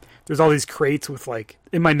 There's all these crates with, like,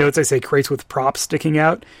 in my notes I say crates with props sticking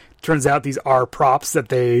out. Turns out these are props that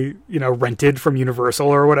they, rented from Universal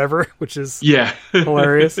or whatever, which is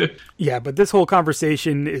hilarious. Yeah, but this whole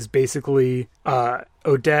conversation is basically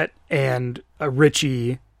Odette and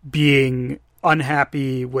Richie being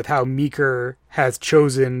unhappy with how Meeker has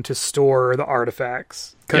chosen to store the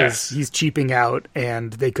artifacts because he's cheaping out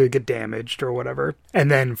and they could get damaged or whatever.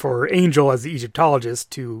 And then for Angel as the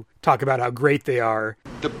Egyptologist to talk about how great they are.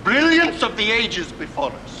 The brilliance of the ages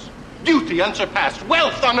before us. Beauty unsurpassed,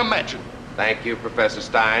 wealth unimagined. Thank you, Professor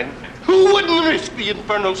Stein. Who wouldn't risk the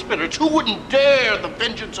infernal spirits? Who wouldn't dare the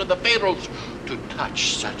vengeance of the pharaohs to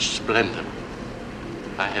touch such splendor?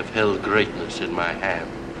 I have held greatness in my hand.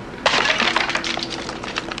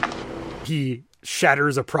 He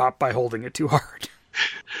shatters a prop by holding it too hard.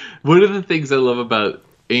 One of the things I love about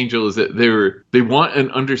Angel is that they want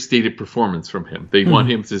an understated performance from him. They want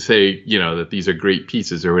him to say, that these are great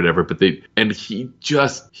pieces or whatever, but he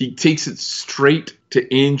takes it straight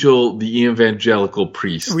to Angel, the evangelical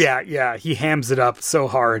priest. Yeah, he hams it up so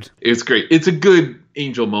hard. It's great. It's a good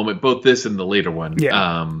Angel moment, both this and the later one.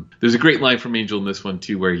 Yeah. There's a great line from Angel in this one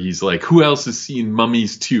too, where he's like, "Who else has seen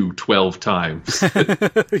Mummies 2 12 times?"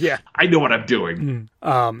 Yeah, I know what I'm doing.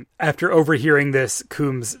 After overhearing this,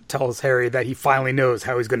 Coombs tells Harry that he finally knows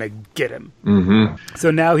how he's going to get him. Mm-hmm.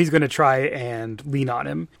 So now he's going to try and lean on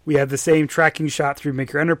him. We have the same tracking shot through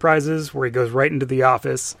Meeker Enterprises where he goes right into the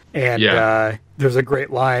office, and there's a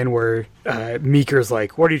great line where Meeker's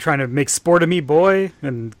like, "What are you trying to make sport of me, boy?"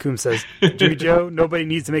 And Coombs says, "Jimmy Joe, nobody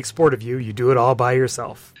needs to make sport of you. You do it all by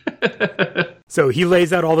yourself." So he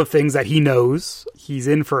lays out all the things that he knows. He's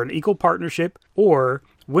in for an equal partnership, or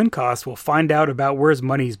Windcost will find out about where his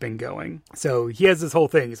money's been going. So he has this whole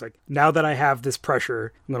thing. He's like, now that I have this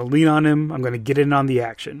pressure, I'm going to lean on him. I'm going to get in on the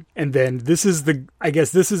action. And then this is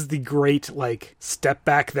the great, like, step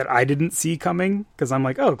back that I didn't see coming. Because I'm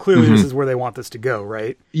like, oh, clearly this is where they want this to go,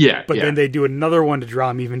 right? Yeah. But then they do another one to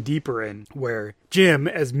draw him even deeper in, where Jim,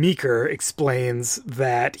 as Meeker, explains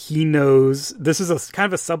that he knows this is a kind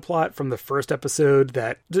of a subplot from the first episode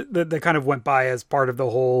that kind of went by as part of the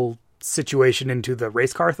whole situation into the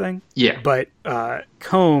race car thing. Yeah. But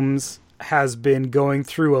Combs has been going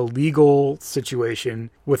through a legal situation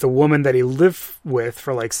with a woman that he lived with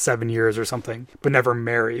for like 7 years or something, but never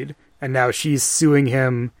married. And now she's suing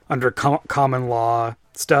him under common law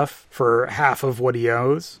stuff for half of what he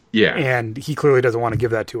owes. Yeah. And he clearly doesn't want to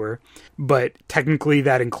give that to her. But technically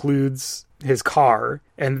that includes his car.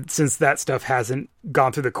 And since that stuff hasn't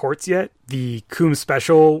gone through the courts yet, the Coombs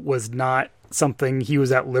special was not something he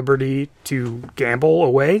was at liberty to gamble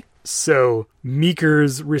away. So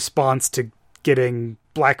Meeker's response to getting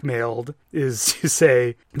blackmailed is to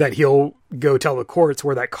say that he'll go tell the courts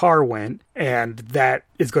where that car went, and that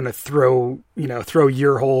is going to throw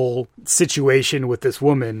your whole situation with this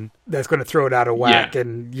woman, that's going to throw it out of whack,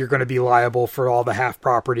 and you're going to be liable for all the half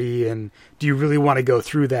property, and do you really want to go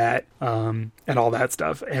through that, and all that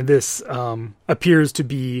stuff. And this appears to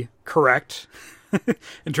be correct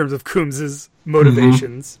in terms of Coombs's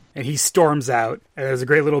motivations. And he storms out, and there's a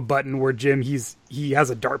great little button where Jim, he has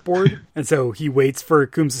a dartboard, and so he waits for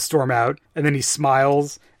Coombs to storm out, and then he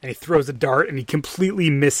smiles, and he throws a dart, and he completely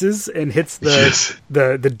misses and hits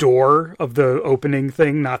the door of the opening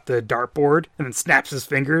thing, not the dartboard, and then snaps his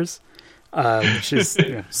fingers, which is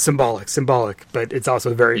symbolic, but it's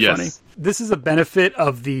also very funny. This is a benefit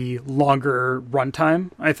of the longer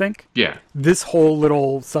runtime, I think. Yeah. This whole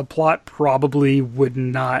little subplot probably would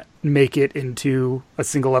not make it into a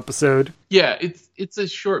single episode. Yeah, it's a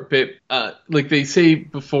short bit. Like they say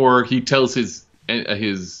before, he tells his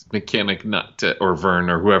mechanic not to, or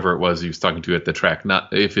Vern or whoever it was he was talking to at the track, not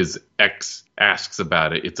if his ex asks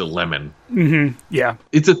about it, it's a lemon. Mm-hmm. Yeah.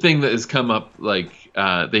 It's a thing that has come up, like,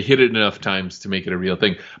 they hit it enough times to make it a real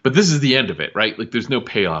thing. But this is the end of it, right? Like, there's no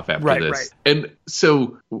payoff after this. Right. And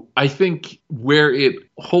so I think where it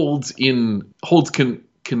holds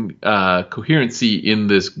coherency in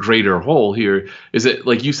this greater whole here is that,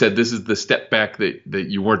 like you said, this is the step back that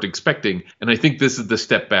you weren't expecting. And I think this is the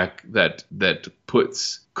step back that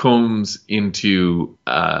puts Combs into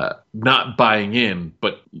not buying in,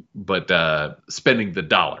 but spending the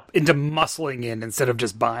dollar. Into muscling in instead of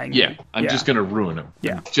just buying in. I'm just going to ruin him.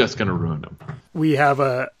 Yeah. I'm just going to ruin him. We have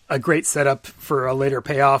a great setup for a later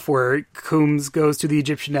payoff where Combs goes to the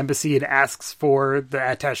Egyptian embassy and asks for the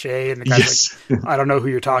attaché, and the guy's like, I don't know who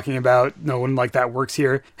you're talking about. No one like that works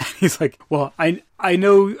here. He's like, well, I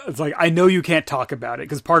know, it's like, I know you can't talk about it,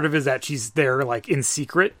 because part of it is that she's there like in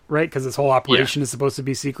secret, right? Because this whole operation is supposed to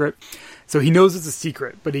be secret. So he knows it's a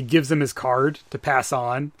secret, but he gives him his card to pass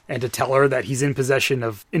on and to tell her that he's in possession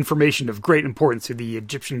of information of great importance to the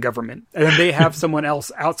Egyptian government. And then they have someone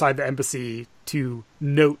else outside the embassy to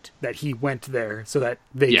note that he went there so that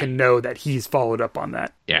they can know that he's followed up on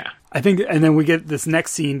that. Yeah. I think, and then we get this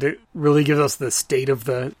next scene that really gives us the state of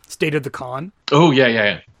the con. Oh,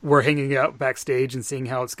 yeah. We're hanging out backstage and seeing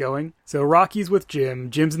how it's going. So Rocky's with Jim.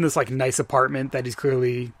 Jim's in this like nice apartment that he's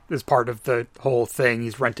clearly is part of the whole thing.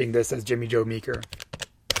 He's renting this as Jimmy Joe Meeker.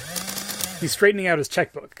 He's straightening out his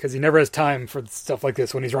checkbook because he never has time for stuff like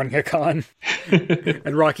this when he's running a con.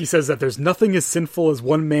 And Rocky says that there's nothing as sinful as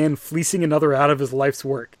one man fleecing another out of his life's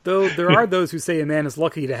work. Though there are those who say a man is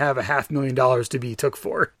lucky to have $500,000 to be took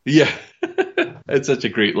for. Yeah. That's such a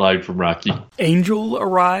great line from Rocky. Angel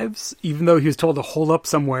arrives, even though he was told to hold up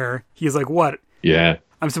somewhere. He's like, what? Yeah.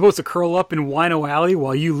 I'm supposed to curl up in Wino Alley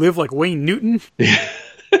while you live like Wayne Newton?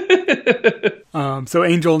 So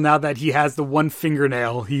Angel, now that he has the one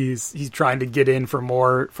fingernail, he's trying to get in for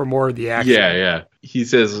more of the action. Yeah. He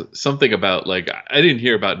says something about, like, I didn't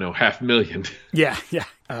hear about no $500,000. Yeah.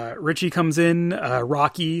 Richie comes in.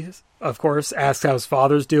 Rocky, of course, asks how his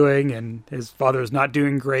father's doing, and his father's not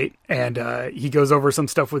doing great. And he goes over some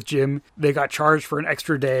stuff with Jim. They got charged for an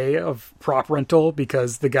extra day of prop rental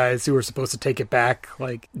because the guys who were supposed to take it back,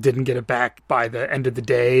 like, didn't get it back by the end of the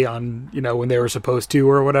day on, when they were supposed to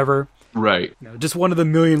or whatever. Right. Just one of the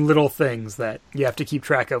million little things that you have to keep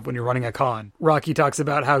track of when you're running a con. Rocky talks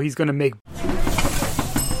about how he's going to make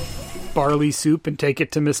barley soup and take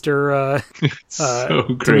it to Mr.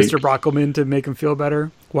 Brockelman to make him feel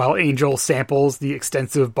better, while Angel samples the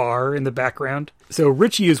extensive bar in the background. So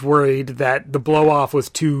Richie is worried that the blow-off was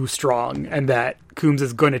too strong and that Coombs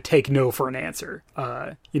is going to take no for an answer.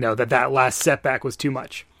 That last setback was too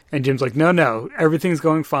much. And Jim's like, no, everything's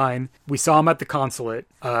going fine. We saw him at the consulate,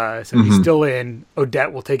 so he's still in.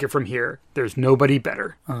 Odette will take it from here. There's nobody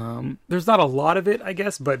better. There's not a lot of it, I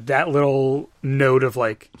guess, but that little note of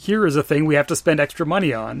like, here is a thing we have to spend extra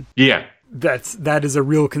money on. Yeah. That is a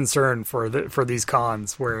real concern for these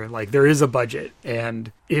cons where like there is a budget,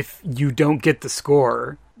 and if you don't get the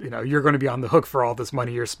score, you're going to be on the hook for all this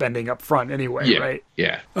money you're spending up front anyway, right?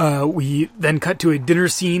 Yeah. We then cut to a dinner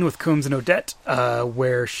scene with Coombs and Odette,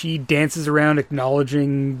 where she dances around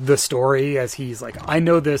acknowledging the story as he's like, I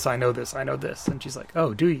know this. And she's like,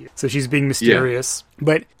 oh, do you? So she's being mysterious. Yeah.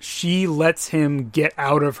 But she lets him get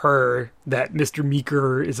out of her that Mr.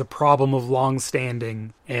 Meeker is a problem of long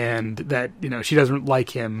standing and that, she doesn't like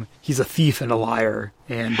him. He's a thief and a liar.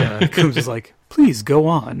 And Coombs is like, please go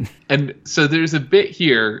on. And so there's a bit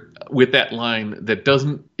here with that line that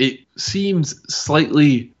it seems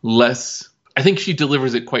slightly less. I think she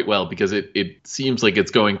delivers it quite well because it seems like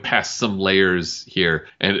it's going past some layers here,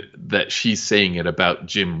 and that she's saying it about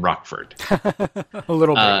Jim Rockford. A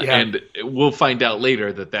little bit, yeah. And we'll find out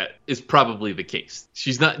later that is probably the case.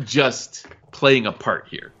 She's not just playing a part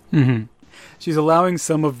here. Mm-hmm. She's allowing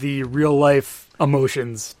some of the real life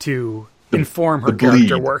emotions to inform her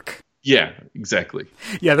character work. Yeah, exactly.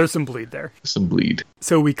 Yeah, there's some bleed there.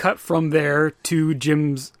 So we cut from there to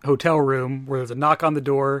Jim's hotel room where there's a knock on the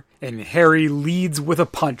door and Harry leads with a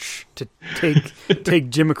punch to take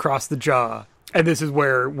Jim across the jaw. And this is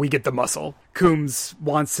where we get the muscle. Coombs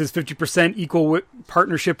wants his 50% equal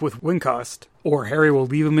partnership with Wincost, or Harry will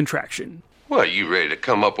leave him in traction. Well, you ready to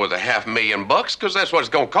come up with $500,000? Because that's what it's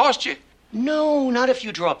going to cost you. No, not if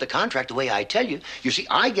you draw up the contract the way I tell you. You see,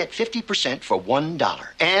 I get 50% for $1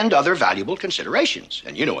 and other valuable considerations.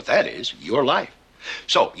 And you know what that is, your life.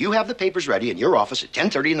 So you have the papers ready in your office at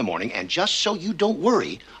 10:30 in the morning, and just so you don't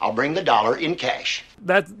worry, I'll bring the dollar in cash.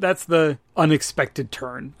 That's the unexpected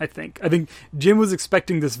turn, I think. I think Jim was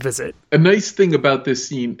expecting this visit. A nice thing about this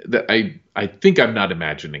scene that I think I'm not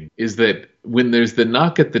imagining is that when there's the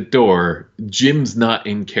knock at the door, Jim's not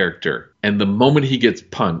in character. And the moment he gets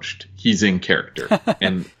punched, he's in character.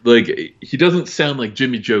 And he doesn't sound like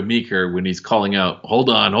Jimmy Joe Meeker when he's calling out, hold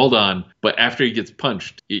on. But after he gets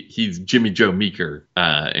punched, he's Jimmy Joe Meeker,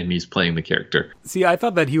 and he's playing the character. See, I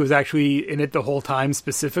thought that he was actually in it the whole time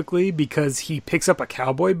specifically because he picks up a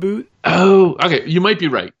cowboy boot. Oh, okay. You might be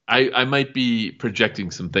right. I might be projecting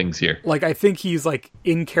some things here. I think he's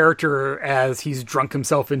in character as he's drunk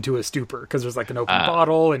himself into a stupor because there's an open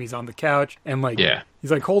bottle and he's on the couch and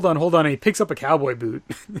he's like, hold on. And he picks up a cowboy boot.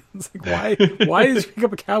 It's like, why does he pick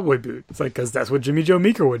up a cowboy boot? It's like, because that's what Jimmy Joe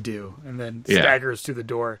Meeker would do. And then staggers to the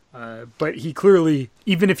door. But he clearly,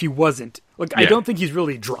 even if he wasn't, I don't think he's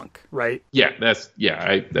really drunk, right? Yeah, that's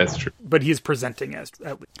true. But he is presenting as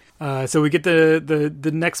at least. So we get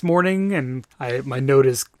the next morning, and my note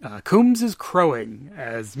is Coombs is crowing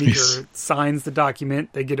as Meeker signs the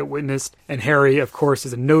document. They get it witnessed, and Harry, of course,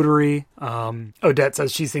 is a notary. Odette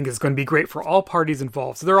says she thinks it's going to be great for all parties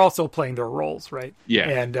involved. So they're also playing their roles, right? Yeah.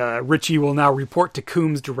 And Richie will now report to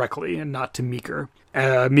Coombs directly and not to Meeker.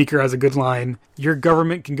 Meeker has a good line. Your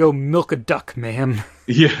government can go milk a duck, ma'am.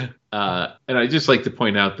 Yeah. And I just like to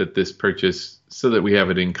point out that this purchase, so that we have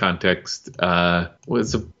it in context,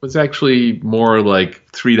 was actually more like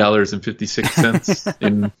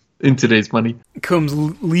 $3.56 in today's money. Coombs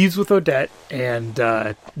leaves with Odette, and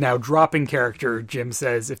now dropping character, Jim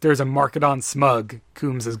says, if there's a market on smug,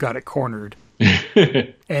 Coombs has got it cornered.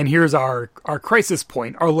 And here's our crisis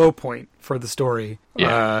point, our low point for the story,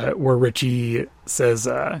 where Richie says,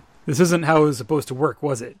 this isn't how it was supposed to work,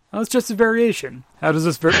 was it? Oh, it's just a variation. How does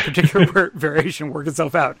this particular variation work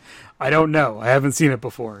itself out? I don't know. I haven't seen it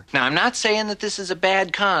before. Now, I'm not saying that this is a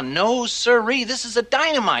bad con. No, sirree. This is a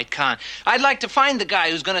dynamite con. I'd like to find the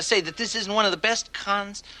guy who's going to say that this isn't one of the best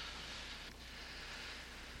cons.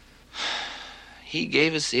 He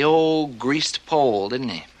gave us the old greased pole, didn't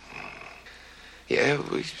he? Yeah,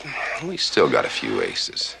 we still got a few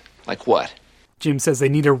aces. Like what? Jim says they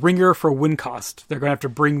need a ringer for Wincost. They're going to have to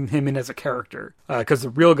bring him in as a character because the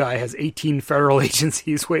real guy has 18 federal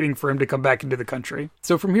agencies waiting for him to come back into the country.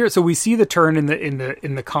 So from here, we see the turn in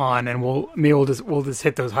the con, and we'll just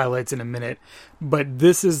hit those highlights in a minute. But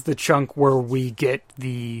this is the chunk where we get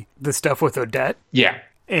the stuff with Odette. Yeah.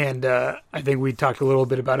 And I think we talked a little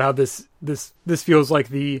bit about how this feels like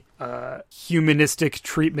the humanistic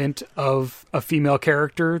treatment of a female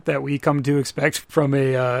character that we come to expect from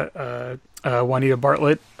a Juanita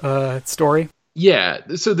Bartlett story. Yeah,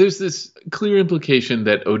 so there's this clear implication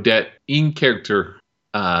that Odette, in character,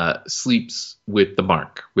 sleeps with the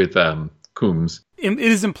Mark, with Coombs. It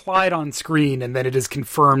is implied on screen, and then it is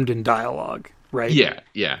confirmed in dialogue, right?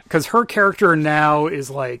 Yeah. Because her character now is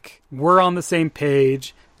like, we're on the same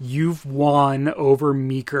page. You've won over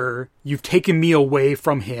Meeker. You've taken me away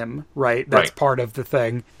from him, right? That's part of the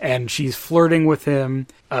thing. And she's flirting with him,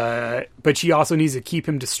 but she also needs to keep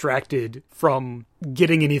him distracted from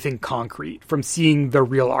getting anything concrete from seeing the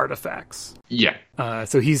real artifacts. Yeah.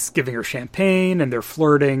 So he's giving her champagne and they're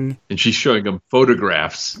flirting. And she's showing him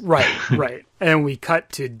photographs. Right. And we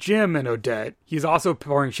cut to Jim and Odette. He's also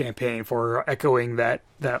pouring champagne for her, echoing that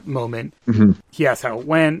moment. Mm-hmm. He asks how it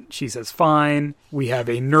went. She says, fine. We have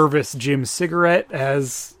a nervous Jim Cigarette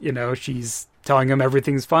as, she's telling him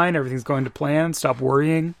everything's fine, everything's going to plan, stop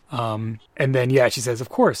worrying. And then, she says, of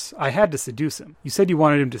course, I had to seduce him. You said you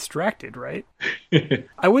wanted him distracted, right?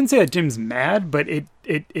 I wouldn't say that Jim's mad, but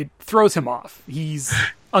it throws him off. He's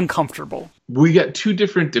uncomfortable. We got two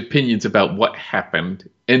different opinions about what happened,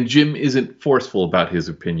 and Jim isn't forceful about his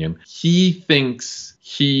opinion. He thinks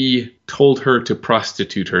he told her to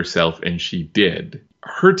prostitute herself, and she did.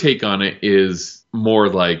 Her take on it is more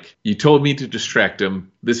like, you told me to distract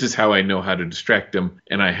him. This is how I know how to distract him,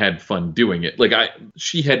 and I had fun doing it.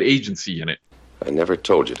 She had agency in it. I never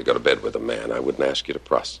told you to go to bed with a man. I wouldn't ask you to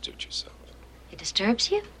prostitute yourself. It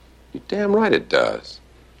disturbs you? You're damn right it does.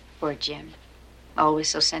 Poor Jim. Always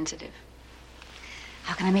so sensitive.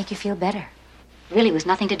 How can I make you feel better? Really, it was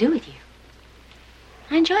nothing to do with you.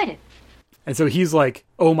 I enjoyed it. And so he's like,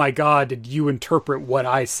 oh my God, did you interpret what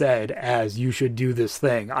I said as you should do this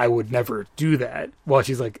thing? I would never do that. Well,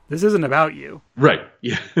 she's like, this isn't about you. Right.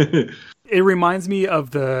 Yeah. It reminds me of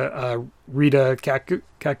the Rita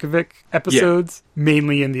Kakovic episodes,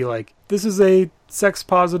 mainly in the this is a sex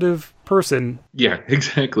positive person. Yeah,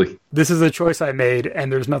 exactly. This is a choice I made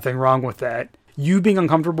and there's nothing wrong with that. You being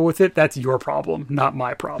uncomfortable with it, that's your problem, not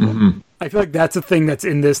my problem. Mm-hmm. I feel like that's a thing that's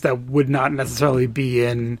in this that would not necessarily be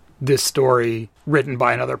in this story written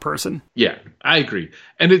by another person. Yeah, I agree.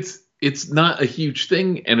 And it's not a huge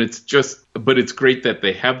thing, and but it's great that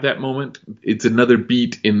they have that moment. It's another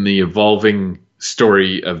beat in the evolving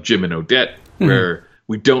story of Jim and Odette, where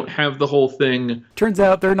we don't have the whole thing. Turns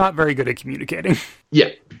out they're not very good at communicating.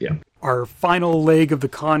 Yeah. Our final leg of the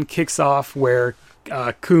con kicks off where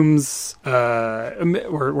Coombs,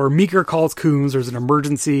 or Meeker calls Coombs. There's an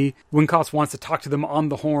emergency. Wincott wants to talk to them on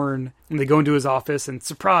the horn, and they go into his office, and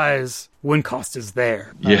surprise, Wincott is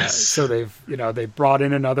there. Yes. So they've brought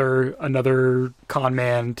in another con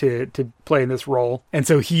man to play in this role, and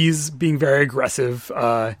so he's being very aggressive.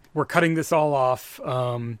 We're cutting this all off.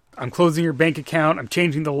 I'm closing your bank account. I'm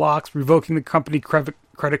changing the locks, revoking the company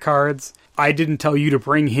credit cards. I didn't tell you to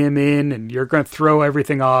bring him in, and you're going to throw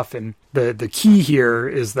everything off. And the key here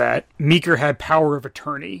is that Meeker had power of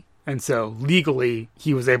attorney, and so legally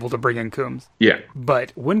he was able to bring in Coombs. Yeah.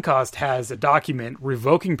 But Wincott has a document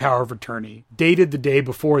revoking power of attorney dated the day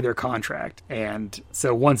before their contract. And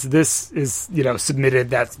so once this is, submitted,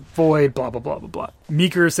 that's void, blah, blah, blah, blah, blah.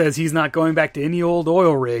 Meeker says he's not going back to any old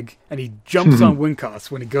oil rig, and he jumps on Wincott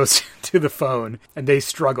when he goes to the phone, and they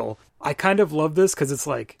struggle. I kind of love this because it's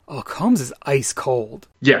like, Combs is ice cold.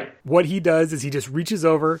 Yeah. What he does is he just reaches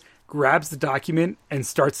over, grabs the document, and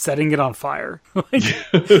starts setting it on fire.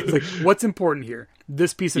 It's like, what's important here?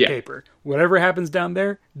 This piece of paper. Whatever happens down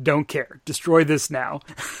there, don't care. Destroy this now.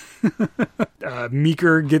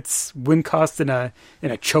 Meeker gets Wincott in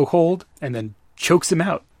a chokehold and then chokes him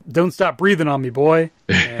out. Don't stop breathing on me, boy.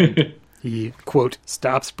 And he, quote,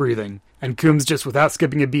 stops breathing. And Coombs just, without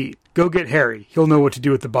skipping a beat, go get Harry. He'll know what to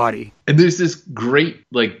do with the body. And there's this great,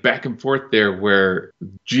 back and forth there where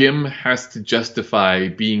Jim has to justify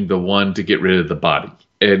being the one to get rid of the body.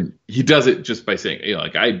 And he does it just by saying,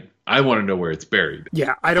 I want to know where it's buried.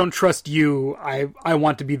 Yeah, I don't trust you. I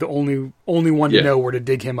want to be the only one to know where to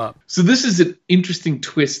dig him up. So this is an interesting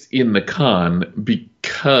twist in the con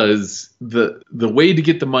because the way to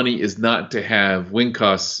get the money is not to have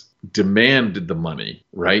Wincott demand the money,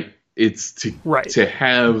 right? It's to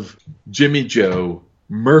have Jimmy Joe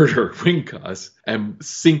murder Wincott and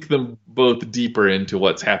sink them both deeper into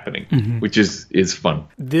what's happening, which is fun.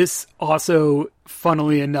 This also,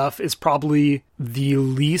 funnily enough, is probably the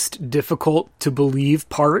least difficult to believe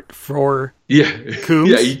part for Coombs.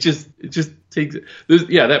 Yeah, it just takes it.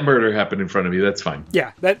 That murder happened in front of you. That's fine.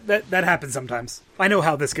 Yeah, that happens sometimes. I know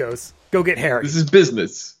how this goes. Go get Harry. This is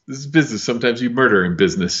business. Sometimes you murder in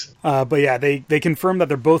business. But yeah, they confirm that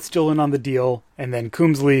they're both still in on the deal, and then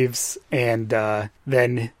Coombs leaves, and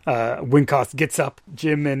then Wincott gets up.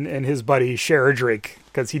 Jim and his buddy share a drink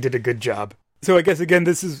because he did a good job. So I guess again,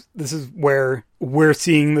 this is where we're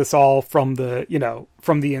seeing this all from the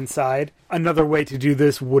inside. Another way to do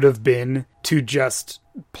this would have been to just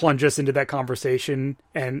plunge us into that conversation,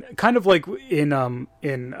 and kind of like in One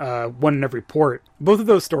in Every Port. Both of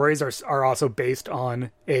those stories are also based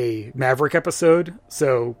on a Maverick episode.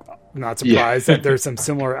 So not surprised that there's some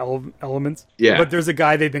similar elements. Yeah. But there's a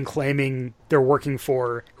guy they've been claiming they're working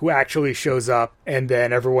for who actually shows up, and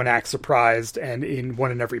then everyone acts surprised, and in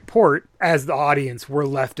one in every port, as the audience, we're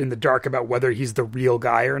left in the dark about whether he's the real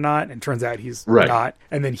guy or not, and it turns out he's not.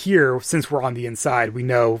 And then here, since we're on the inside, we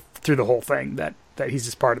know through the whole thing that he's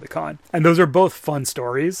just part of the con. And those are both fun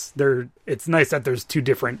stories. It's nice that there's two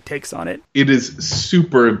different takes on it. It is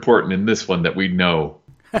super important in this one that we know.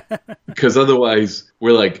 Because otherwise,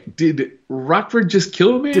 we're like, did Rockford just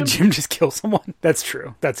kill a man? Did Jim just kill someone? That's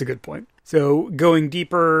true. That's a good point. So going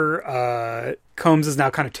deeper, Combs is now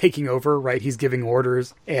kind of taking over, right? He's giving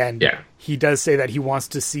orders. And he does say that he wants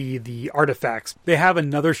to see the artifacts. They have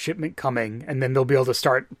another shipment coming, and then they'll be able to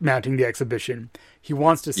start mounting the exhibition. He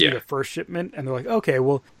wants to see the first shipment, and they're like, okay,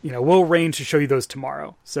 well, we'll arrange to show you those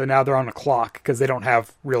tomorrow. So now they're on a clock because they don't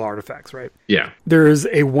have real artifacts, right? Yeah. There's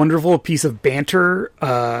a wonderful piece of banter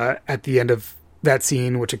at the end of that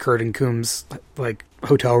scene, which occurred in Coombs'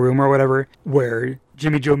 hotel room or whatever, where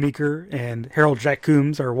Jimmy Joe Meeker and Harold Jack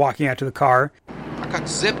Coombs are walking out to the car. I got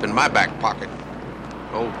Zip in my back pocket.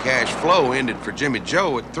 Old cash flow ended for Jimmy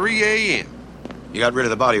Joe at 3 a.m. You got rid of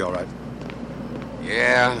the body all right?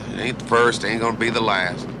 Yeah, ain't the first, ain't gonna be the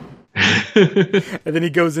last. And then he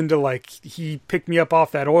goes into he picked me up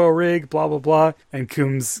off that oil rig, blah, blah, blah. And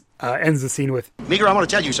Coombs ends the scene with, Meeker, I want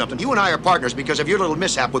to tell you something. You and I are partners because of your little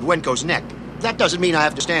mishap with Wenko's neck. That doesn't mean I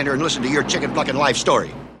have to stand here and listen to your chicken-plucking life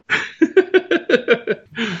story.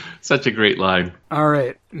 Such a great line. All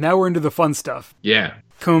right, now we're into the fun stuff. Yeah.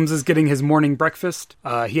 Combs is getting his morning breakfast.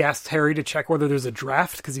 He asks Harry to check whether there's a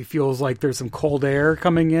draft because he feels like there's some cold air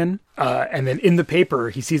coming in. And then in the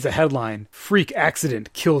paper, he sees a headline, Freak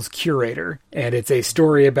Accident Kills Curator. And it's a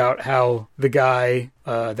story about how the guy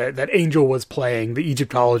that Angel was playing, the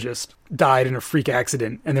Egyptologist, died in a freak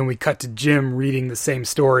accident. And then we cut to Jim reading the same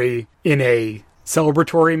story in a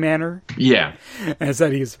celebratory manner. Yeah. And it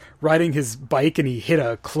said he's riding his bike and he hit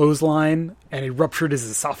a clothesline and it ruptured his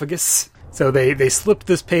esophagus. So they slipped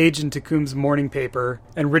this page into Coombs' morning paper,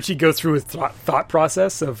 and Richie goes through his thought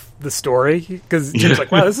process of the story, because Jim's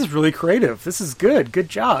like, wow, this is really creative. This is good. Good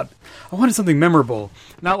job. I wanted something memorable,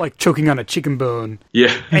 not like choking on a chicken bone.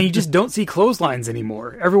 Yeah. And you just don't see clotheslines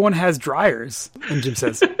anymore. Everyone has dryers. And Jim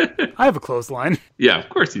says, I have a clothesline. Yeah, of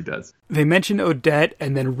course he does. They mention Odette,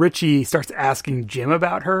 and then Richie starts asking Jim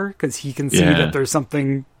about her, because he can see that there's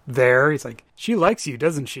something there. He's like, she likes you,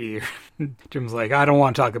 doesn't she? Jim's like, I don't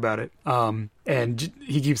want to talk about it. And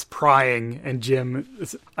he keeps prying, and Jim,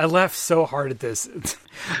 I laughed so hard at this.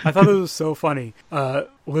 I thought it was so funny.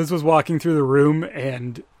 Liz was walking through the room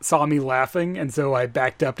and saw me laughing, and so I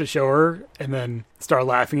backed up to show her, and then started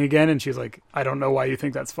laughing again, and she's like, I don't know why you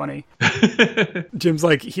think that's funny. Jim's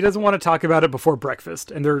like, he doesn't want to talk about it before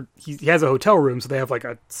breakfast, and he has a hotel room, so they have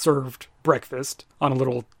a served breakfast on a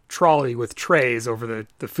little trolley with trays over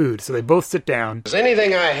the food. So they both sit down. There's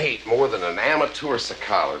anything I hate more than an amateur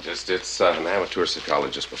psychologist. It's an amateur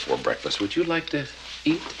psychologist before breakfast. Would you like to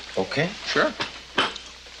eat? Okay. Sure.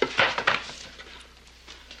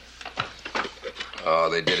 Oh,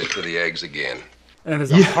 they did it to the eggs again. And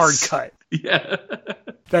there's a hard cut. Yeah.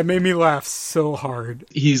 That made me laugh so hard.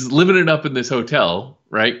 He's living it up in this hotel,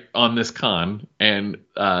 right, on this con, and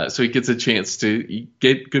so he gets a chance to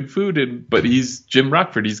get good food, but he's Jim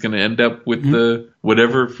Rockford. He's going to end up with the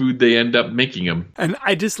whatever food they end up making him. And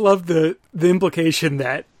I just love the implication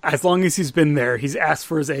that as long as he's been there, he's asked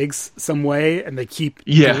for his eggs some way, and they keep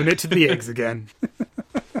doing it to the eggs again.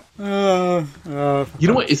 You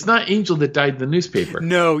know what? It's not Angel that died in the newspaper.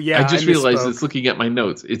 No, yeah. I just realized it's looking at my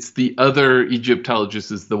notes. It's the other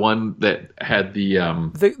Egyptologist is the one that had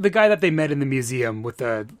the guy that they met in the museum with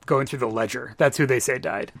the going through the ledger. That's who they say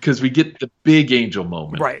died. Because we get the big Angel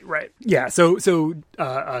moment. Right. Yeah. So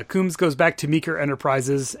Coombs goes back to Meeker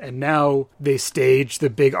Enterprises, and now they stage the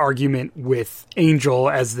big argument with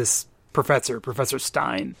Angel as this Professor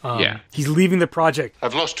Stein. He's leaving the project.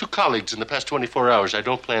 I've lost 2 colleagues in the past 24 hours. I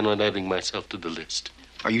don't plan on adding myself to the list.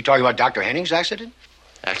 Are you talking about Dr. Henning's accident?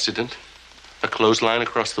 Accident? A clothesline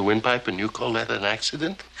across the windpipe, and you call that an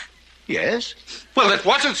accident? Yes. Well, it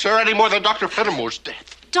wasn't, sir, any more than Dr. Fenimore's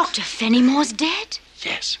death. Dr. Fenimore's dead?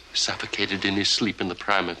 Yes, suffocated in his sleep in the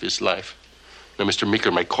prime of his life. Now, Mr.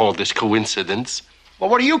 Meeker might call this coincidence. Well,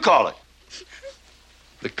 what do you call it?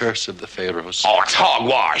 The curse of the pharaohs. Oh, it's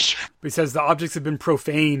hogwash. But he says the objects have been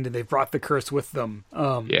profaned and they've brought the curse with them.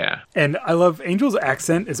 Yeah. And I love Angel's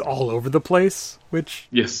accent is all over the place, which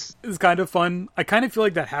Yes. is kind of fun. I kind of feel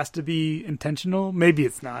like that has to be intentional. Maybe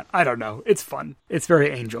it's not. I don't know. It's fun. It's very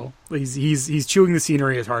Angel. He's chewing the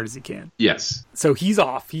scenery as hard as he can. Yes. So he's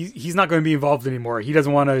off. He's not going to be involved anymore. He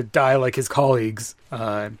doesn't want to die like his colleagues.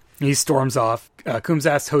 He storms off. Coombs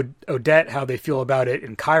asks Odette how they feel about it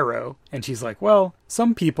in Cairo, and she's like, well,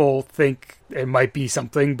 some people think it might be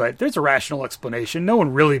something, but there's a rational explanation. No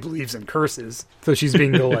one really believes in curses. So she's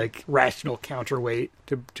being the, like, rational counterweight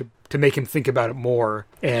to make him think about it more.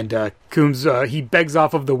 And Coombs, he begs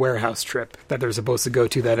off of the warehouse trip that they're supposed to go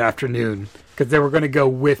to that afternoon, because they were going to go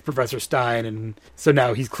with Professor Stein, and so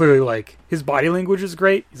now he's clearly like, his body language is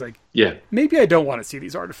great. He's like, yeah, maybe I don't want to see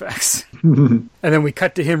these artifacts. And then we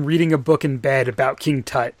cut to him reading a book in bed about King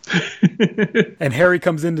Tut. And Harry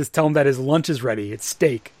comes in to tell him that his lunch is ready. It's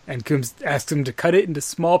steak. And Coombs asks him to cut it into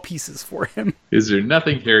small pieces for him. Is there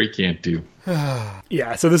nothing Harry can't do?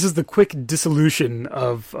 Yeah, so this is the quick dissolution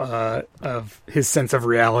of his sense of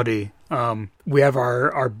reality. We have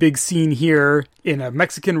our big scene here in a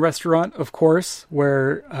Mexican restaurant, of course,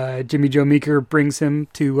 where Jimmy Joe Meeker brings him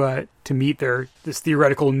to meet this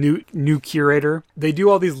theoretical new curator. They do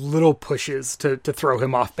all these little pushes to throw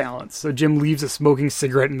him off balance. So Jim leaves a smoking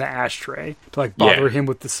cigarette in the ashtray to like bother him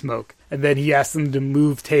with the smoke. And then he asks them to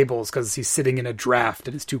move tables because he's sitting in a draft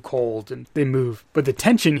and it's too cold, and they move. But the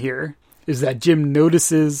tension here is that Jim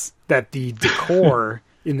notices that the decor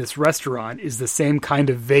in this restaurant is the same kind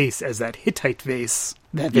of vase as that Hittite vase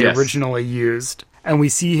that they originally used. And we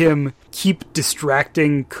see him keep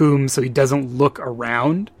distracting Coombs so he doesn't look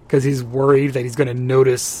around because he's worried that he's going to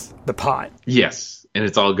notice the pot. Yes. And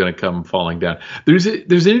it's all going to come falling down. There's an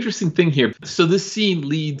interesting thing here. So this scene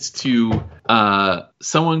leads to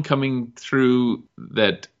someone coming through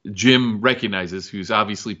that Jim recognizes, who's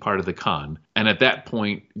obviously part of the con. And at that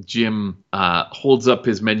point, Jim holds up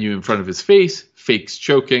his menu in front of his face, fakes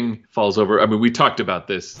choking, falls over. I mean, we talked about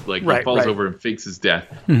this. Like, he falls over and fakes his death.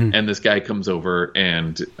 Mm-hmm. And this guy comes over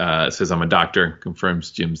and says, I'm a doctor,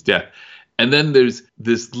 confirms Jim's death. And then there's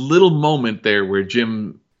this little moment there where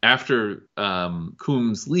Jim, after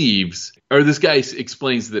Coombs leaves, or this guy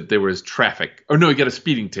explains that there was traffic. Or no, he got a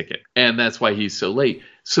speeding ticket, and that's why he's so late.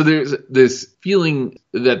 So there's this feeling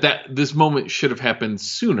that this moment should have happened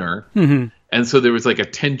sooner. Mm-hmm. And so there was like a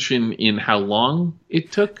tension in how long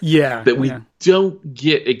it took that we don't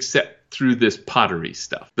get except through this pottery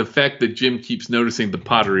stuff. The fact that Jim keeps noticing the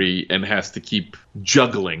pottery and has to keep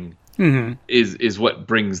juggling is what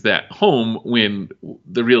brings that home when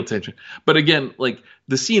the real tension. But again, like,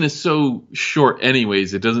 the scene is so short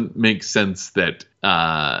anyways, it doesn't make sense that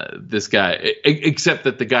this guy, except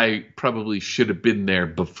that the guy probably should have been there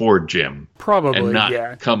before Jim. Probably, and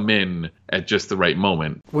not come in at just the right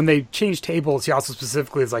moment. When they change tables, he also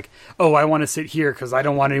specifically is like, oh, I want to sit here because I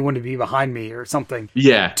don't want anyone to be behind me or something.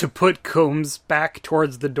 Yeah. To put Combs back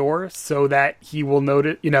towards the door so that he will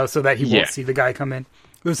notice, so that he won't see the guy come in.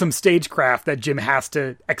 There's some stagecraft that Jim has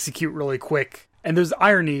to execute really quick. And there's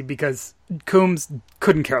irony because Combs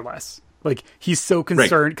couldn't care less. Like, he's so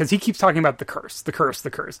concerned because he keeps talking about the curse.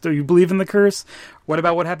 Do you believe in the curse? What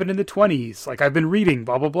about what happened in the 20s? Like, I've been reading,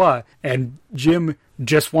 blah, blah, blah. And Jim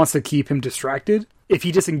just wants to keep him distracted. If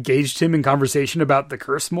he just engaged him in conversation about the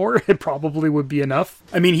curse more, it probably would be enough.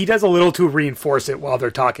 I mean, he does a little to reinforce it while they're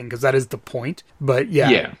talking, because that is the point. But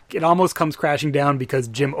it almost comes crashing down because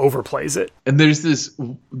Jim overplays it. And there's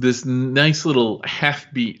this nice little half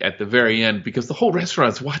beat at the very end, because the whole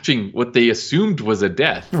restaurant's watching what they assumed was a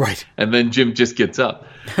death. Right. And then Jim just gets up.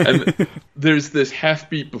 And there's this half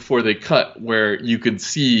beat before they cut where you can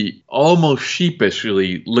see almost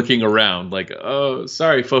sheepishly looking around like, oh,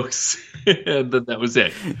 sorry, folks. And then that was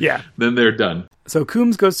it. Yeah. Then they're done. So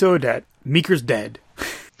Coombs goes to Odette. Meeker's dead.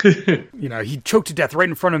 He choked to death right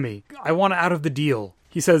in front of me. I want out of the deal.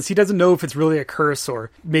 He says he doesn't know if it's really a curse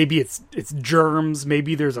or maybe it's germs.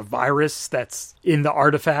 Maybe there's a virus that's in the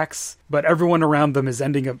artifacts, but everyone around them is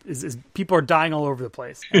people are dying all over the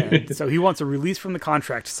place. And so he wants a release from the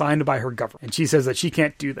contract signed by her government. And she says that she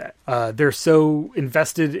can't do that. They're so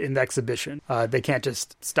invested in the exhibition. They can't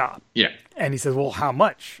just stop. Yeah. And he says, well, how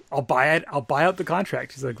much? I'll buy it. I'll buy out the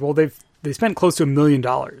contract. He's like, well, they spent close to $1 million.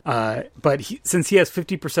 But since he has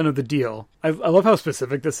 50% of the deal, I love how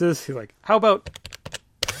specific this is. He's like, how about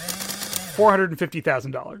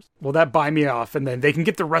 $450,000? Will that buy me off? And then they can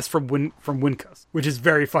get the rest from Wincus, which is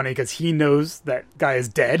very funny because he knows that guy is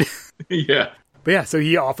dead. Yeah. But yeah, so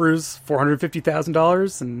he offers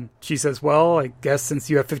 $450,000, and she says, well, I guess since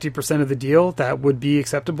you have 50% of the deal, that would be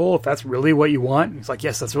acceptable if that's really what you want. And he's like,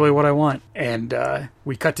 yes, that's really what I want. And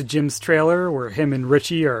we cut to Jim's trailer where him and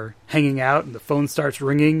Richie are hanging out, and the phone starts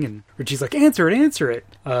ringing, and Richie's like, answer it.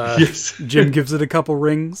 Yes. Jim gives it a couple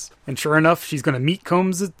rings, and sure enough, she's going to meet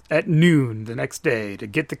Combs at noon the next day to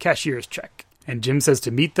get the cashier's check. And Jim says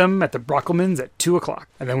to meet them at the Brockelmans at 2:00.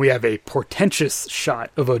 And then we have a portentous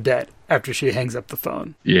shot of Odette after she hangs up the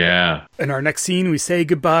phone. Yeah. In our next scene, we say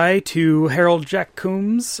goodbye to Harold Jack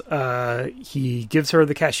Coombs. He gives her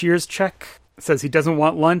the cashier's check. Says he doesn't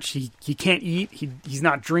want lunch. He can't eat. He's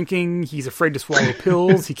not drinking. He's afraid to swallow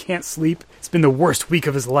pills. He can't sleep. It's been the worst week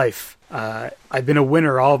of his life. I've been a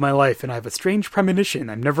winner all of my life, and I have a strange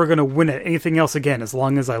premonition. I'm never going to win at anything else again as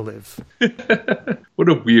long as I live. What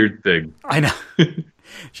a weird thing. I know.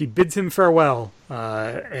 She bids him farewell,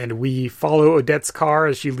 and we follow Odette's car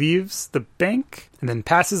as she leaves the bank and then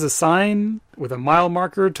passes a sign with a mile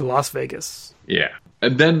marker to Las Vegas. Yeah.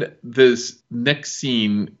 And then this next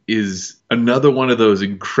scene is another one of those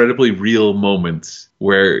incredibly real moments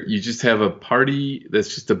where you just have a party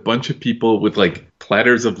that's just a bunch of people with like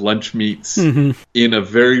platters of lunch meats in a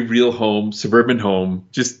very real home, suburban home.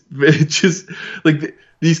 Just like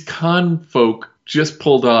these con folk just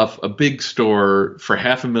pulled off a big store for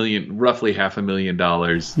roughly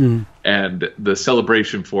 $500,000. And the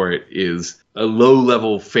celebration for it is a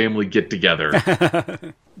low-level family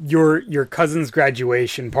get-together. Your cousin's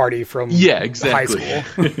graduation party from high school.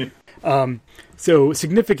 So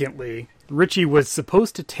significantly, Richie was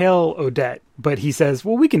supposed to tell Odette, but he says,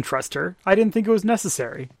 well, we can trust her. I didn't think it was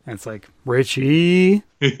necessary. And it's like, Richie?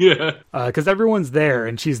 Yeah. Because everyone's there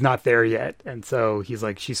and she's not there yet. And so he's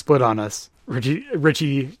like, she split on us.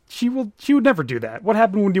 Richie, she would never do that. What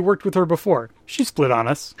happened when you worked with her before? She split on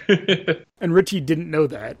us. And Richie didn't know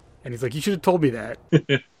that. And he's like, you should have told me that.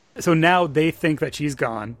 So now they think that she's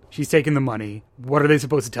gone. She's taking the money. What are they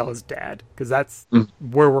supposed to tell his dad? Because that's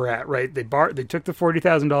where we're at, right? They took the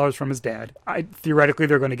 $40,000 from his dad. Theoretically,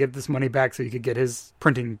 they're going to get this money back so he could get his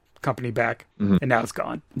printing company back, and now it's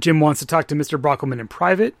gone. Jim wants to talk to Mr. Brockelman in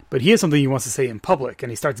private, but he has something he wants to say in public,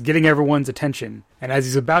 and he starts getting everyone's attention. And as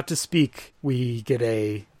he's about to speak, we get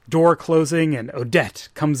a door closing, and Odette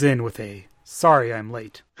comes in with a, sorry, I'm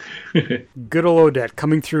late. Good old Odette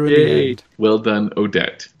coming through in the end. Well done,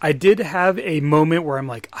 Odette. I did have a moment where I'm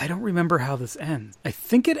like, I don't remember how this ends. I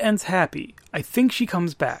think it ends happy. I think she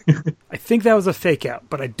comes back. I think that was a fake out,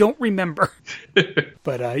 but I don't remember.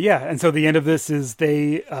 But yeah, and so the end of this is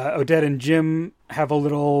Odette and Jim have a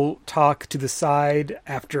little talk to the side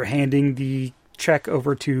after handing the check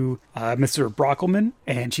over to Mr. Brockelman,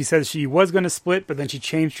 and she says she was going to split, but then she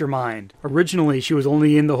changed her mind. Originally, she was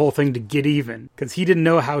only in the whole thing to get even, because he didn't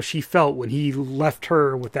know how she felt when he left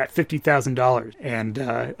her with that $50,000. And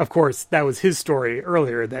of course, that was his story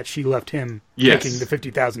earlier, that she left him taking the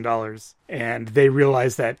 $50,000. And they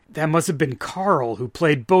realized that must have been Carl who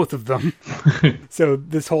played both of them. So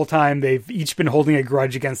this whole time they've each been holding a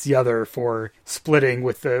grudge against the other for splitting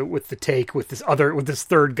with this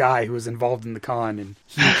third guy who was involved in the con, and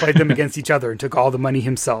he played them against each other and took all the money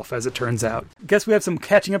himself, as it turns out. Guess we have some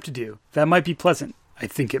catching up to do. That might be pleasant. I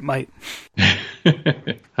think it might.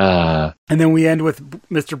 And then we end with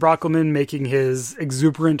Mr. Brockelman making his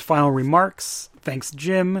exuberant final remarks. Thanks,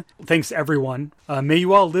 Jim. Thanks, everyone. May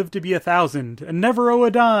you all live to be 1,000 and never owe a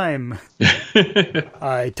dime.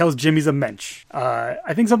 He tells Jim he's a mensch.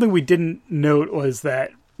 I think something we didn't note was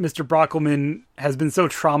that Mr. Brockelman has been so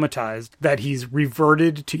traumatized that he's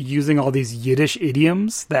reverted to using all these Yiddish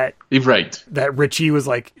idioms that Richie was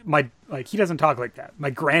like, he doesn't talk like that. My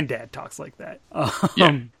granddad talks like that.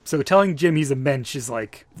 So telling Jim he's a mensch is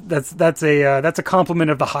like, that's a compliment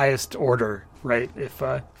of the highest order, right? If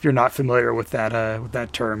you're not familiar with that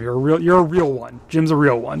term, you're a real one. Jim's a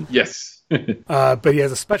real one. Yes. But he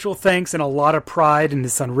has a special thanks and a lot of pride in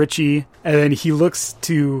his son Richie. And then he looks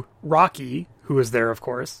to Rocky, who is there, of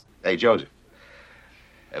course. Hey, Joseph,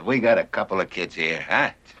 have we got a couple of kids here,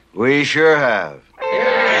 huh? We sure have.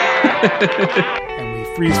 And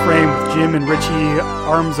we freeze frame with Jim and Richie,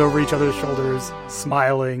 arms over each other's shoulders,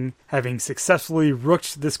 smiling, having successfully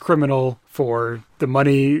rooked this criminal for the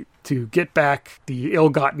money to get back the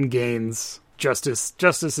ill-gotten gains. Justice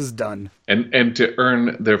is done. And to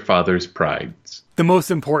earn their father's pride. The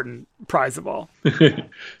most important prize of all.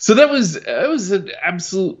 So that was an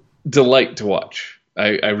absolute delight to watch.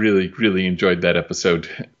 I really, really enjoyed that episode.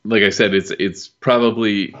 Like I said, it's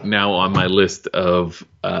probably now on my list of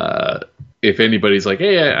if anybody's like,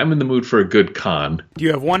 hey, I'm in the mood for a good con. Do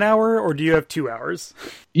you have 1 hour or do you have 2 hours?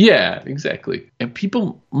 Yeah, exactly. And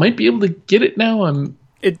people might be able to get it now on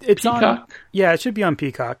It's Peacock? on. Yeah, it should be on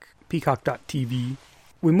Peacock. Peacock.tv.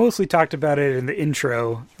 We mostly talked about it in the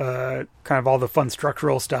intro, kind of all the fun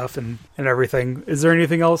structural stuff and everything. Is there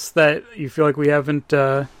anything else that you feel like we haven't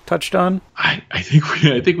touched on? I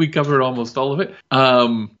think we covered almost all of it.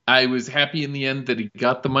 I was happy in the end that he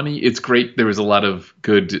got the money. It's great. There was a lot of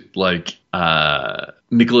good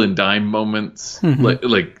nickel and dime moments,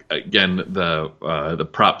 like again the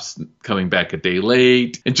props coming back a day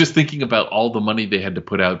late, and just thinking about all the money they had to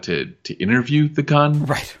put out to interview the con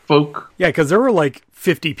folk. Yeah, because there were like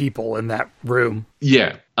 50 people in that room.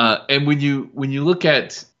 Yeah, and when you look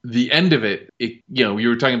at the end of it, you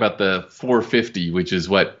were talking about the 450, which is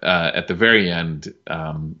what at the very end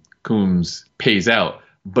Coombs pays out.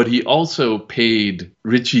 But he also paid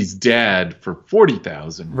Richie's dad for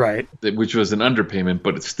 $40,000, right? Which was an underpayment,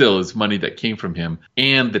 but it still is money that came from him,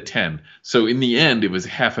 and the 10. So in the end, it was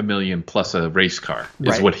 $500,000 plus a race car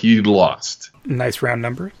is what he lost. Nice round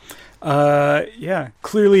number. Yeah.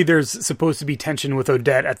 Clearly, there's supposed to be tension with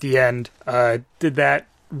Odette at the end. Did that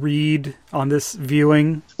read on this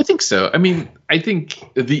viewing? I think so. I mean, I think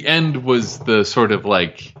the end was the sort of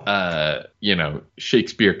like,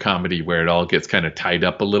 Shakespeare comedy where it all gets kind of tied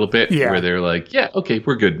up a little bit, where they're like, yeah, okay,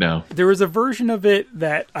 we're good now. There was a version of it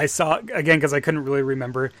that I saw, again, because I couldn't really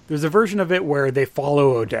remember. There's a version of it where they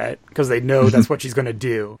follow Odette because they know that's what she's going to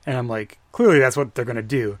do. And I'm like, clearly that's what they're going to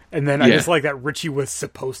do. And then I just like that Richie was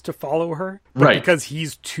supposed to follow her. But because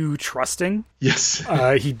he's too trusting. Yes.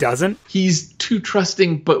 He doesn't. He's too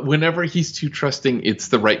trusting, but whenever he's too trusting, it's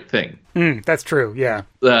the right thing. That's true, yeah.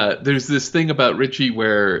 There's this thing about Richie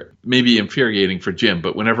where maybe infuriating for Jim,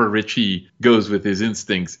 but whenever Richie goes with his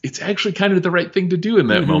instincts, it's actually kind of the right thing to do in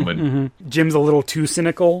that moment. Jim's a little too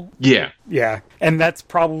cynical. Yeah. Yeah. And that's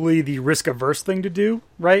probably the risk-averse thing to do,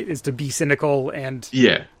 right? Is to be cynical and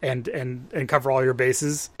and cover all your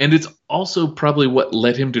bases. And it's also probably what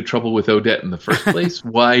led him to trouble with Odette in the first place.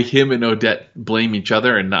 Why him and Odette blame each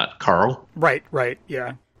other and not Carl. Right,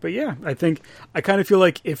 yeah. But yeah, I kind of feel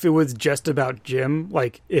like if it was just about Jim,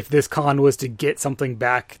 like if this con was to get something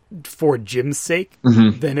back for Jim's sake,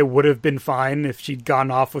 then it would have been fine if she'd gone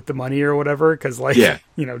off with the money or whatever. Because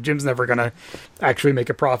Jim's never going to actually make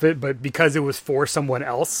a profit. But because it was for someone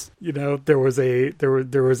else, there was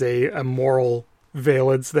a moral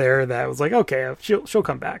valence there that was like, okay, she'll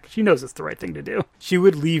come back. She knows it's the right thing to do. She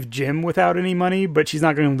would leave Jim without any money, but she's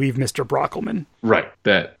not going to leave Mr. Brockelman. Right.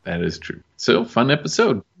 That is true. So, fun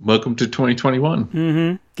episode. Welcome to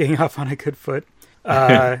 2021. Getting off on a good foot.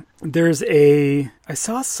 I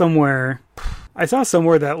saw somewhere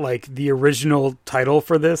that like the original title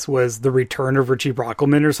for this was The Return of Richie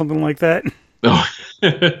Brockelman or something like that. Oh.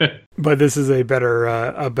 But this is a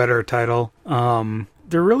better title.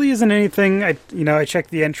 There really isn't anything. I checked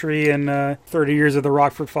the entry in 30 Years of the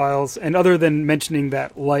Rockford Files, and other than mentioning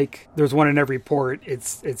that, like, there's one in every port,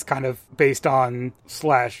 it's kind of based on /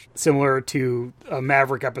 similar to a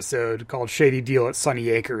Maverick episode called Shady Deal at Sunny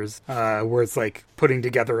Acres, where it's like putting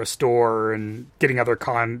together a store and getting other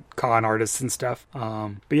con artists and stuff.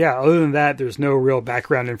 But yeah, other than that, there's no real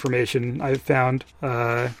background information I've found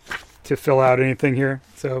to fill out anything here.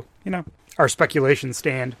 So, our speculations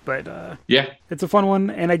stand, but it's a fun one.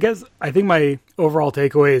 And I think my overall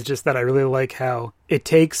takeaway is just that I really like how it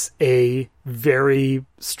takes a very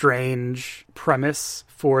strange premise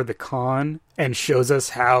for the con and shows us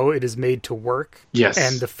how it is made to work. Yes.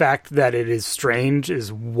 And the fact that it is strange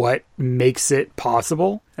is what makes it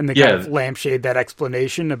possible. And they kind of lampshade that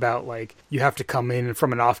explanation about, like, you have to come in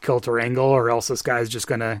from an off-kilter angle or else this guy's just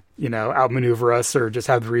going to, outmaneuver us or just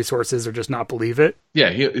have the resources or just not believe it.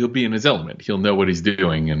 Yeah, he'll be in his element. He'll know what he's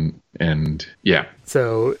doing and yeah.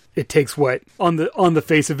 So it takes what, on the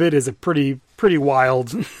face of it, is a pretty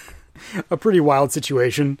wild... a pretty wild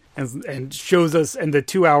situation and shows us, and the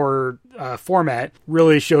 2-hour format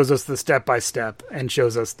really shows us the step-by-step and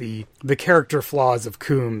shows us the character flaws of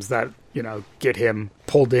Coombs that, get him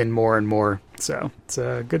pulled in more and more. So it's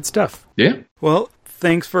good stuff. Yeah. Well,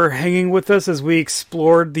 thanks for hanging with us as we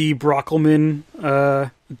explored the Brockelman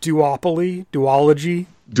duology.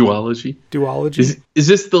 Is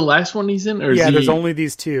this the last one he's in? Or there's only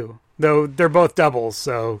these two. Though they're both doubles,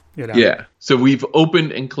 so, Yeah, so we've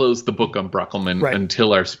opened and closed the book on Brockelman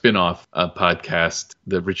until our spin-off podcast,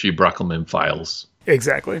 the Richie Brockelman Files.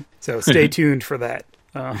 Exactly. So stay tuned for that.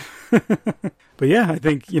 But yeah, I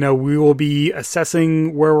think, we will be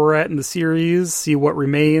assessing where we're at in the series, see what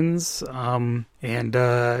remains, and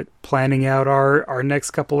planning out our next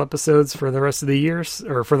couple episodes for the rest of the year,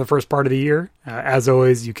 or for the first part of the year. As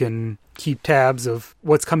always, you can keep tabs of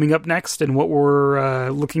what's coming up next and what we're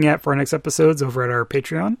looking at for our next episodes over at our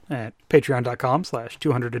Patreon at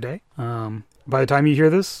patreon.com/200 a day. by the time you hear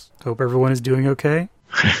this, hope everyone is doing okay.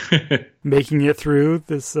 Making it through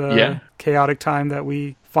this chaotic time that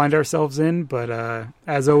we find ourselves in. But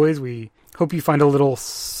as always, we hope you find a little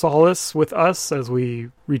solace with us as we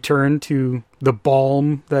return to the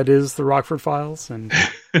balm that is the Rockford Files. And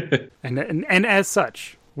and as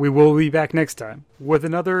such, we will be back next time with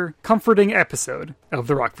another comforting episode of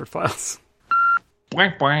the Rockford Files.